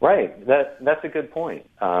 Right. That's a good point.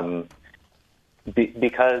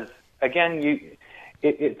 Because again,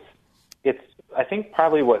 it's I think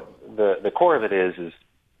probably what the core of it is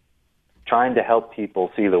trying to help people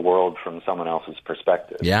see the world from someone else's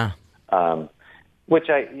perspective. Yeah. Which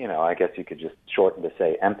I guess you could just shorten to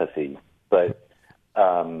say empathy. But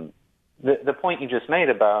the point you just made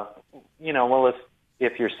about, you know, well,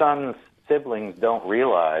 if your son's siblings don't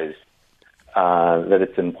realize that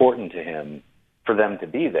it's important to him for them to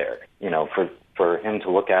be there, you know, for him to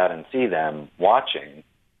look out and see them watching,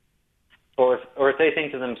 or if they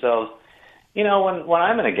think to themselves, you know, when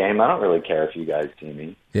I'm in a game, I don't really care if you guys see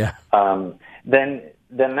me. Yeah. Then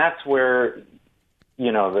that's where,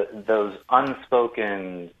 you know, those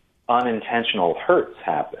unspoken, unintentional hurts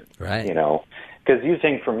happen. Right. You know, because you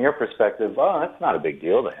think from your perspective, oh, that's not a big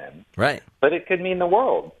deal to him. Right. But it could mean the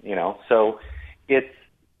world, you know. So it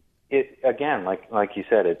again, like you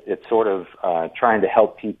said, it's sort of trying to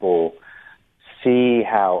help people see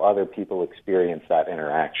how other people experience that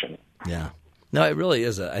interaction. Yeah. No, it really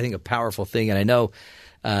is, I think, a powerful thing. And I know,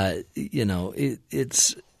 you know,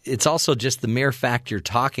 it's also just the mere fact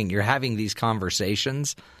you're having these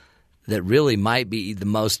conversations that really might be the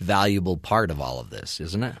most valuable part of all of this,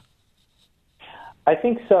 isn't it? I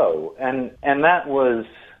think so. And that was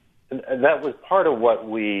part of what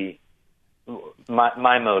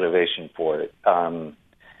my motivation for it.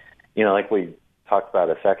 You know, like we talked about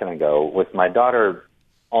a second ago, with my daughter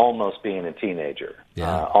almost being a teenager,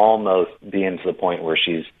 almost being to the point where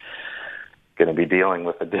she's going to be dealing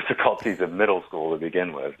with the difficulties of middle school to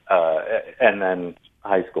begin with, and then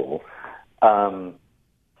high school.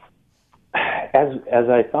 As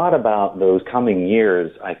I thought about those coming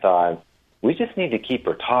years, I thought we just need to keep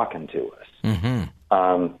her talking to us.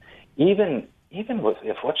 Mm-hmm. Even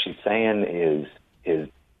if what she's saying is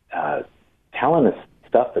telling us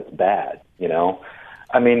stuff that's bad, you know.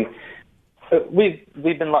 I mean, we've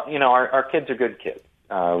been, you know, our kids are good kids.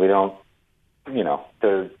 We don't, you know,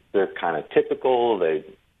 they're kind of typical. They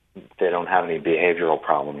don't have any behavioral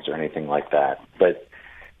problems or anything like that. But,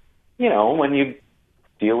 you know, when you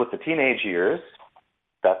deal with the teenage years,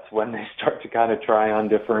 that's when they start to kind of try on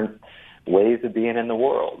different ways of being in the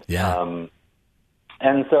world. Yeah.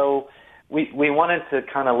 And so we wanted to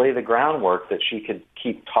kind of lay the groundwork that she could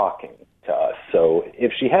keep talking to us. So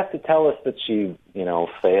if she has to tell us that she, you know,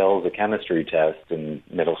 fails a chemistry test in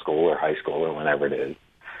middle school or high school or whenever it is,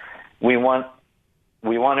 we want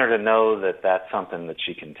we want her to know that that's something that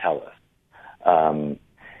she can tell us.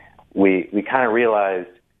 We kind of realized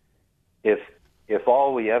if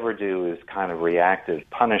all we ever do is kind of reactive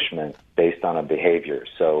punishment based on a behavior,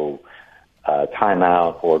 so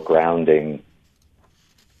timeout or grounding,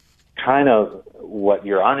 kind of what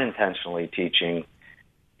you're unintentionally teaching,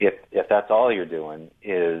 if that's all you're doing,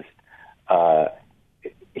 is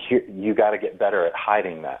you got to get better at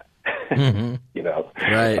hiding that. Mm-hmm.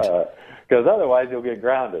 Right. Because otherwise you'll get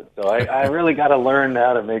grounded. So I really got to learn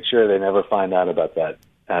how to make sure they never find out about that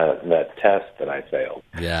test that I failed.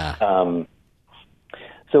 Yeah.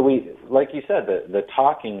 So we, like you said, the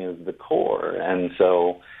talking is the core, and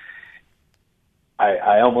so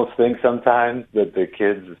I almost think sometimes that the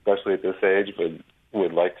kids, especially at this age,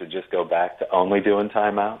 would like to just go back to only doing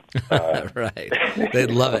timeout. Right.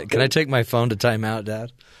 They'd love it. Can I take my phone to timeout,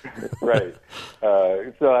 Dad? Right.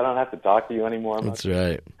 So I don't have to talk to you anymore. That's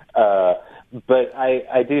right. But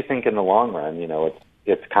I do think in the long run,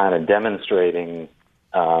 it's kind of demonstrating,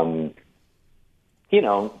 no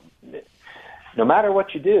matter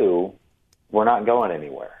what you do, we're not going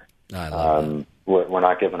anywhere. I love it. We're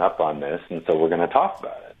not giving up on this, and so we're going to talk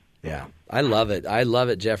about it. Yeah, I love it. I love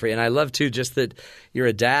it, Jeffrey. And I love, too, just that you're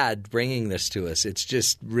a dad bringing this to us. It's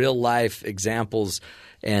just real-life examples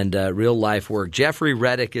and real-life work. Jeffrey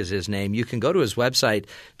Reddick is his name. You can go to his website,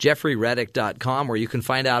 jeffreyreddick.com, where you can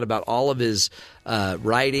find out about all of his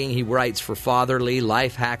writing. He writes for Fatherly,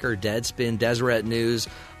 Lifehacker, Deadspin, Deseret News,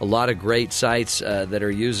 a lot of great sites that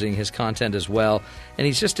are using his content as well. And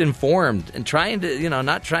he's just informed and trying to,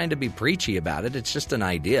 not trying to be preachy about it. It's just an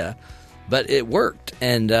idea. But it worked,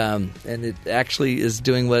 and it actually is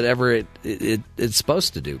doing whatever it's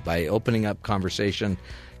supposed to do by opening up conversation,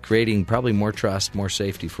 creating probably more trust, more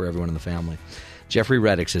safety for everyone in the family. Jeffrey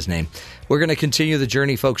Reddick's his name. We're going to continue the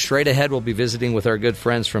journey, folks. Straight ahead, we'll be visiting with our good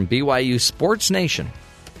friends from BYU Sports Nation.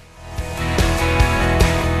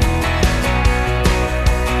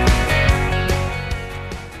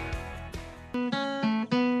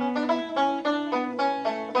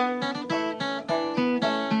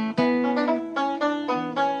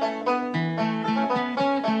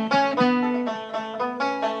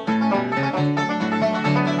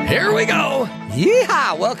 Here we go.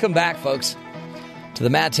 Yeehaw! Welcome back, folks, to the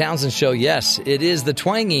Matt Townsend Show. Yes, it is the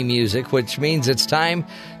twangy music, which means it's time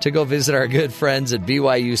to go visit our good friends at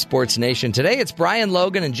BYU Sports Nation. Today, it's Brian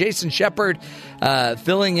Logan and Jason Shepard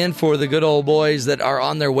filling in for the good old boys that are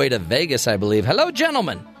on their way to Vegas, I believe. Hello,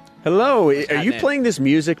 gentlemen. Hello. Are you playing this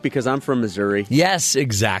music because I'm from Missouri? Yes,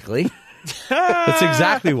 exactly. That's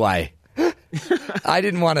exactly why. I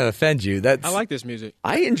didn't want to offend you. I like this music.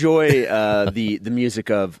 I enjoy the music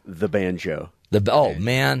of the banjo.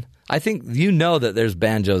 Man. I think that there's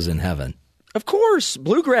banjos in heaven. Of course.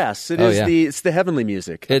 Bluegrass. It's the heavenly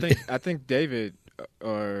music. I think David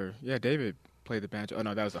played the banjo. Oh,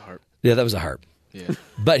 no, that was a harp. Yeah, that was a harp. Yeah.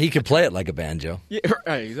 But he could play it like a banjo. Yeah,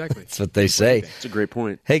 right, exactly. That's what they say. It's a great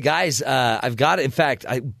point. Hey, guys, I've got it. In fact,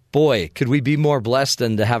 could we be more blessed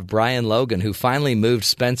than to have Brian Logan, who finally moved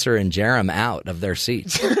Spencer and Jerem out of their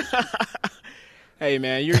seats? Hey,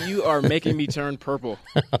 man, you are making me turn purple,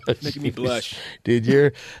 making me blush.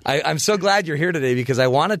 Dude, I'm so glad you're here today because I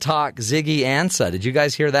want to talk Ziggy Ansah. Did you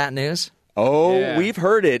guys hear that news? Oh, yeah. We've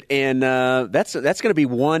heard it, and that's going to be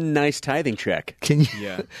one nice tithing check. Can you?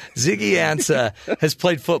 Yeah. Ziggy Ansah has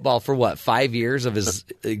played football for 5 years of his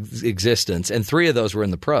existence, and 3 of those were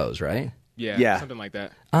in the pros, right? Yeah, something like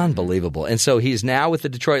that. Unbelievable. And so he's now with the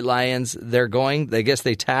Detroit Lions. I guess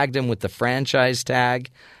they tagged him with the franchise tag,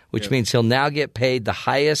 which means he'll now get paid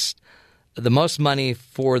the most money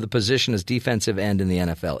for the position as defensive end in the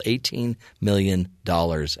NFL, $18 million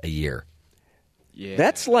a year. Yeah.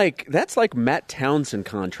 That's like Matt Townsend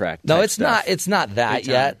contract. No, it's stuff. not. It's not that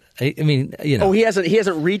yet. I mean, Oh, he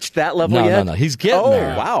hasn't reached that level yet. No. He's getting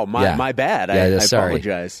there. Oh, wow. My bad. I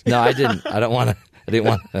apologize. No, I didn't. I didn't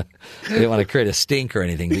want to create a stink or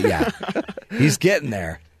anything. But yeah, he's getting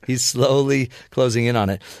there. He's slowly closing in on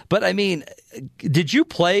it. But I mean, did you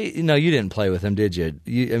play? No, you didn't play with him, did you?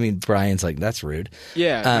 Brian's like, that's rude.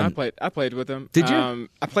 Yeah, I played with him. Did you?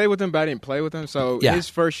 I played with him, but I didn't play with him. So his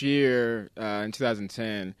first year in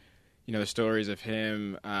 2010, the stories of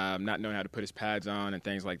him not knowing how to put his pads on and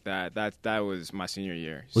things like that. That was my senior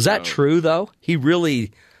year. Was that true though? It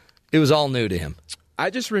was all new to him. I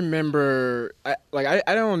just remember, I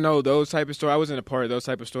don't know those type of stories. I wasn't a part of those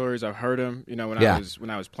type of stories. I've heard them, when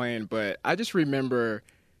I was playing. But I just remember,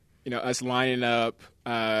 us lining up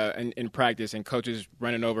in practice and coaches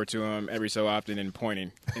running over to him every so often and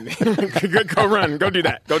pointing, and go run, go do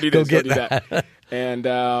that, go do this, go do that. And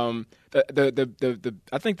I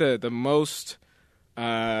think the most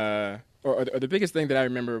or the biggest thing that I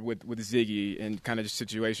remember with Ziggy and kind of the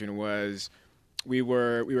situation was we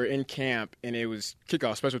were in camp and it was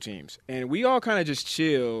kickoff special teams, and we all kind of just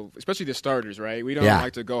chill, especially the starters, right? We don't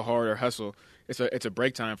like to go hard or hustle. It's a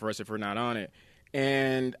break time for us if we're not on it.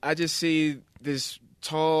 And I just see this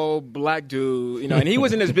tall black dude, and he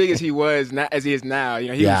wasn't as big as he is now.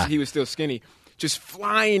 He was still skinny, just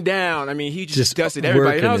flying down. I mean, he just dusted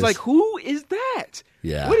everybody. And I was like, who is that?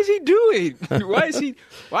 Yeah. What is he doing?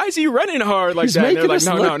 Why is he running hard like that? And they're like,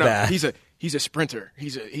 no. He's a sprinter.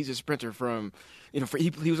 He's a sprinter from, he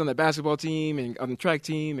was on the basketball team and on the track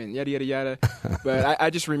team and yada yada yada. But I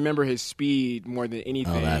just remember his speed more than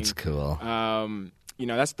anything. Oh, that's cool.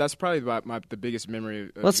 That's probably the biggest memory.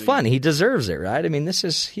 Well, it's fun. He deserves it, right? I mean, this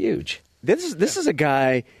is huge. This is a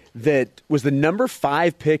guy that was the number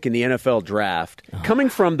 5 pick in the NFL draft, coming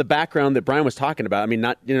from the background that Brian was talking about. I mean,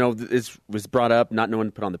 was brought up not knowing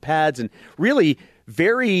to put on the pads and really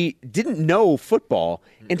didn't know football.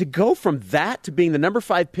 And to go from that to being the number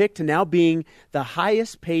 5 pick to now being the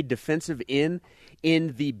highest paid defensive end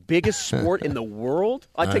in the biggest sport in the world.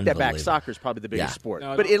 I take that back. Soccer is probably the biggest sport.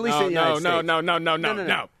 But at least in the United States.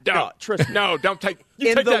 No. Trust me. No, don't take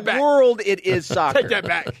in that back. In the world, it is soccer. Take that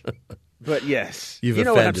back. But yes, you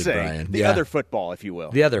know what I'm offended, saying. Brian. The other football, if you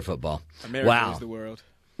will. The other football. America is the world.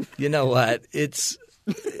 You know what? It's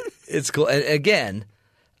cool. And again,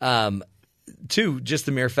 too, just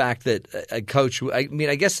the mere fact that a coach – I mean,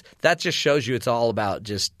 I guess that just shows you it's all about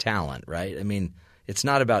just talent, right? I mean, it's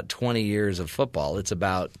not about 20 years of football. It's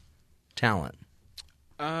about talent.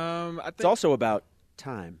 I think it's also about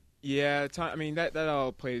time. Yeah, time. I mean, that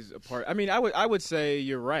all plays a part. I mean, I would say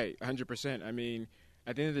you're right 100%. I mean –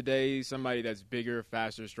 at the end of the day, somebody that's bigger,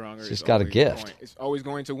 faster, stronger just got a gift. It's always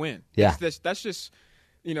going to win. Yeah, that's just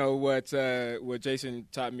what Jason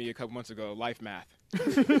taught me a couple months ago. Life math.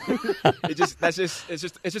 It's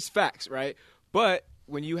just facts, right? But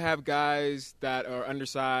when you have guys that are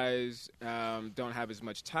undersized, don't have as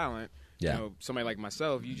much talent, somebody like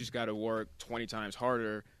myself, you just got to work 20 times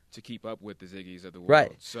harder to keep up with the Ziggies of the world.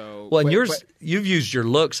 Right. So, you've used your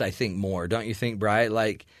looks, I think, more, don't you think, Brian?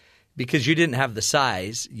 Like. Because you didn't have the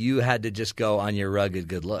size, you had to just go on your rugged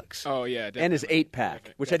good looks. Oh, yeah. Definitely. And his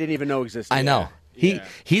 8-pack, which I didn't even know existed. I know.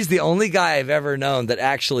 He's the only guy I've ever known that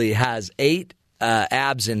actually has 8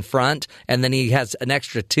 abs in front, and then he has an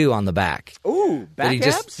extra 2 on the back. Ooh, back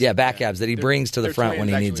abs? Yeah, back abs that he brings to the front when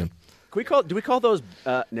he needs them. Do we call those?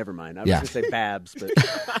 Never mind. I was going to say babs, but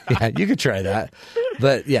yeah, you could try that.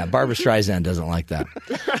 But yeah, Barbra Streisand doesn't like that.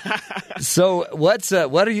 So what's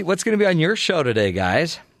going to be on your show today,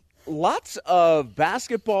 guys? Lots of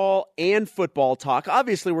basketball and football talk.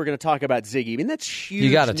 Obviously, we're going to talk about Ziggy. I mean, that's huge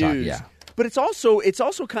You got to news. talk, yeah. But it's also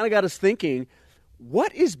kind of got us thinking,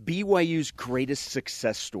 what is BYU's greatest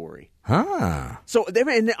success story? Huh. So,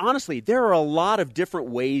 and honestly, there are a lot of different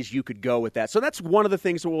ways you could go with that. So that's one of the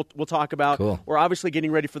things that we'll talk about. Cool. We're obviously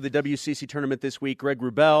getting ready for the WCC tournament this week. Greg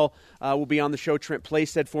Wrubell will be on the show. Trent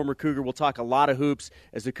Playstead, former Cougar, will talk a lot of hoops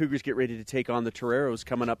as the Cougars get ready to take on the Toreros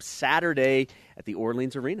coming up Saturday at the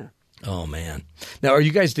Orleans Arena. Oh, man. Now, are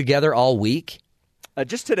you guys together all week?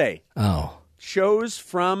 Just today. Oh. Shows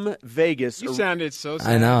from Vegas. You sounded so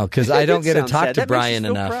sad. I know, because I don't get to talk sad. to That Brian makes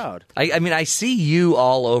you feel enough. proud. I mean, I see you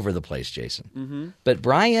all over the place, Jason. Mm-hmm. But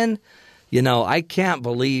Brian, I can't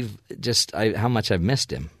believe how much I've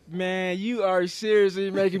missed him. Man, you are seriously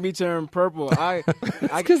making me turn purple.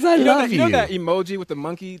 Because I love you. You know that emoji with the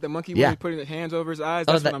monkey when he's putting his hands over his eyes?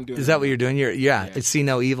 That's what I'm doing. Is that what you're doing? It's see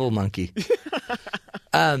no evil monkey.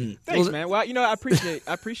 Thanks, man. Well, I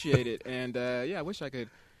appreciate it. And, I wish I could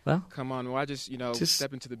come on. Well, I just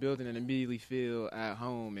step into the building and immediately feel at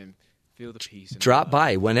home and feel the peace. Drop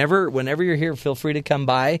by. Whenever you're here, feel free to come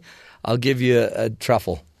by. I'll give you a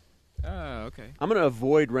truffle. Oh, okay. I'm going to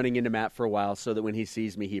avoid running into Matt for a while so that when he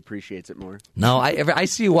sees me, he appreciates it more. No, I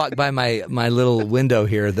see you walk by my little window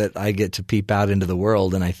here that I get to peep out into the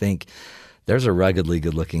world, and I think there's a ruggedly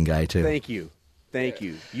good-looking guy, too. Thank you.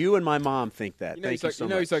 You and my mom think that. Thank you so much.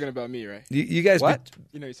 You know he's talking about me, right? You guys, what?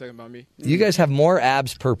 You know he's talking about me. You guys have more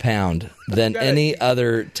abs per pound than any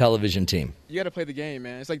other television team. You got to play the game,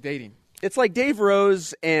 man. It's like dating. It's like Dave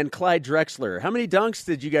Rose and Clyde Drexler. How many dunks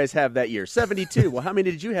did you guys have that year? 72. Well, how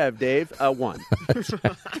many did you have, Dave? 1.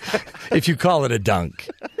 If you call it a dunk.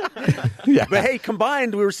 Yeah. But hey,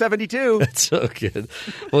 combined, we were 72. That's so good.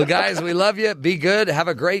 Well, guys, we love you. Be good. Have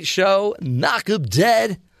a great show. Knock 'em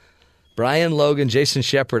dead. Brian Logan, Jason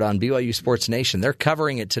Shepard on BYU Sports Nation. They're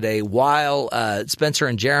covering it today while Spencer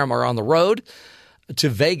and Jerem are on the road to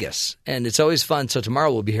Vegas, and it's always fun. So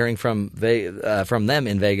tomorrow we'll be hearing from them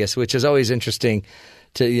in Vegas, which is always interesting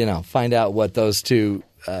to find out what those two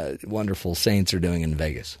wonderful saints are doing in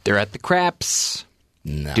Vegas. They're at the craps.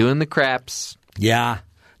 No. Doing the craps. Yeah.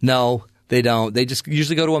 No, they don't. They just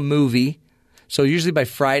usually go to a movie. So usually by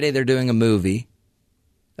Friday they're doing a movie.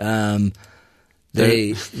 They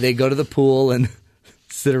go to the pool and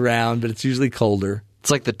sit around, but it's usually colder. It's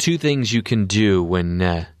like the two things you can do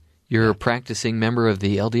when you're a practicing member of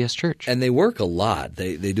the LDS Church. And they work a lot.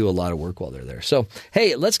 They do a lot of work while they're there. So,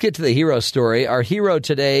 hey, let's get to the hero story. Our hero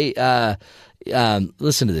today,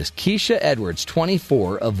 listen to this. Keisha Edwards,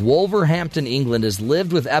 24, of Wolverhampton, England, has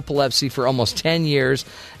lived with epilepsy for almost 10 years,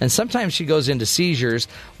 and sometimes she goes into seizures.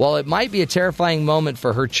 While it might be a terrifying moment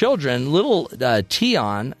for her children, little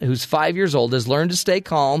Tion, who's 5 years old, has learned to stay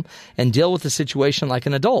calm and deal with the situation like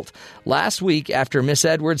an adult. Last week, after Miss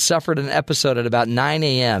Edwards suffered an episode at about 9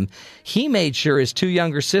 a.m., he made sure his two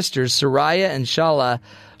younger sisters, Soraya and Shala,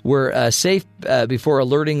 were safe before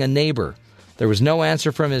alerting a neighbor. There was no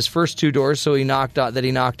answer from his first two doors he knocked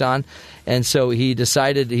on, and so he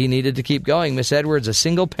decided he needed to keep going. Miss Edwards, a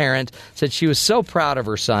single parent, said she was so proud of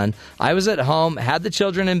her son. I was at home, had the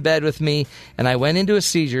children in bed with me, and I went into a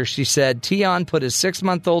seizure. She said Tion put his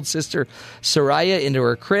 6-month-old sister Soraya into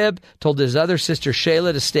her crib, told his other sister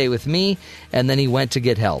Shayla to stay with me, and then he went to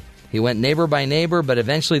get help. He went neighbor by neighbor, but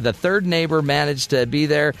eventually the third neighbor managed to be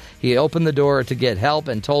there. He opened the door to get help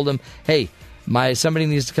and told him, hey, somebody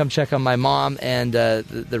needs to come check on my mom, and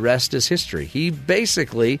the rest is history. He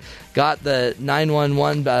basically got the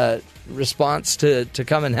 911 response to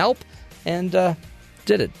come and help, and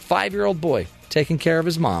did it. 5-year-old boy taking care of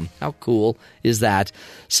his mom. How cool is that?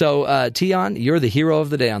 So, Tion, you're the hero of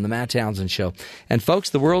the day on the Matt Townsend Show. And folks,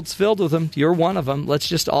 the world's filled with them. You're one of them. Let's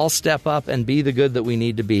just all step up and be the good that we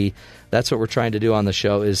need to be. That's what we're trying to do on the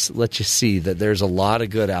show, is let you see that there's a lot of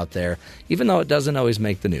good out there, even though it doesn't always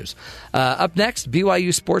make the news. Up next,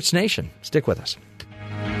 BYU Sports Nation. Stick with us.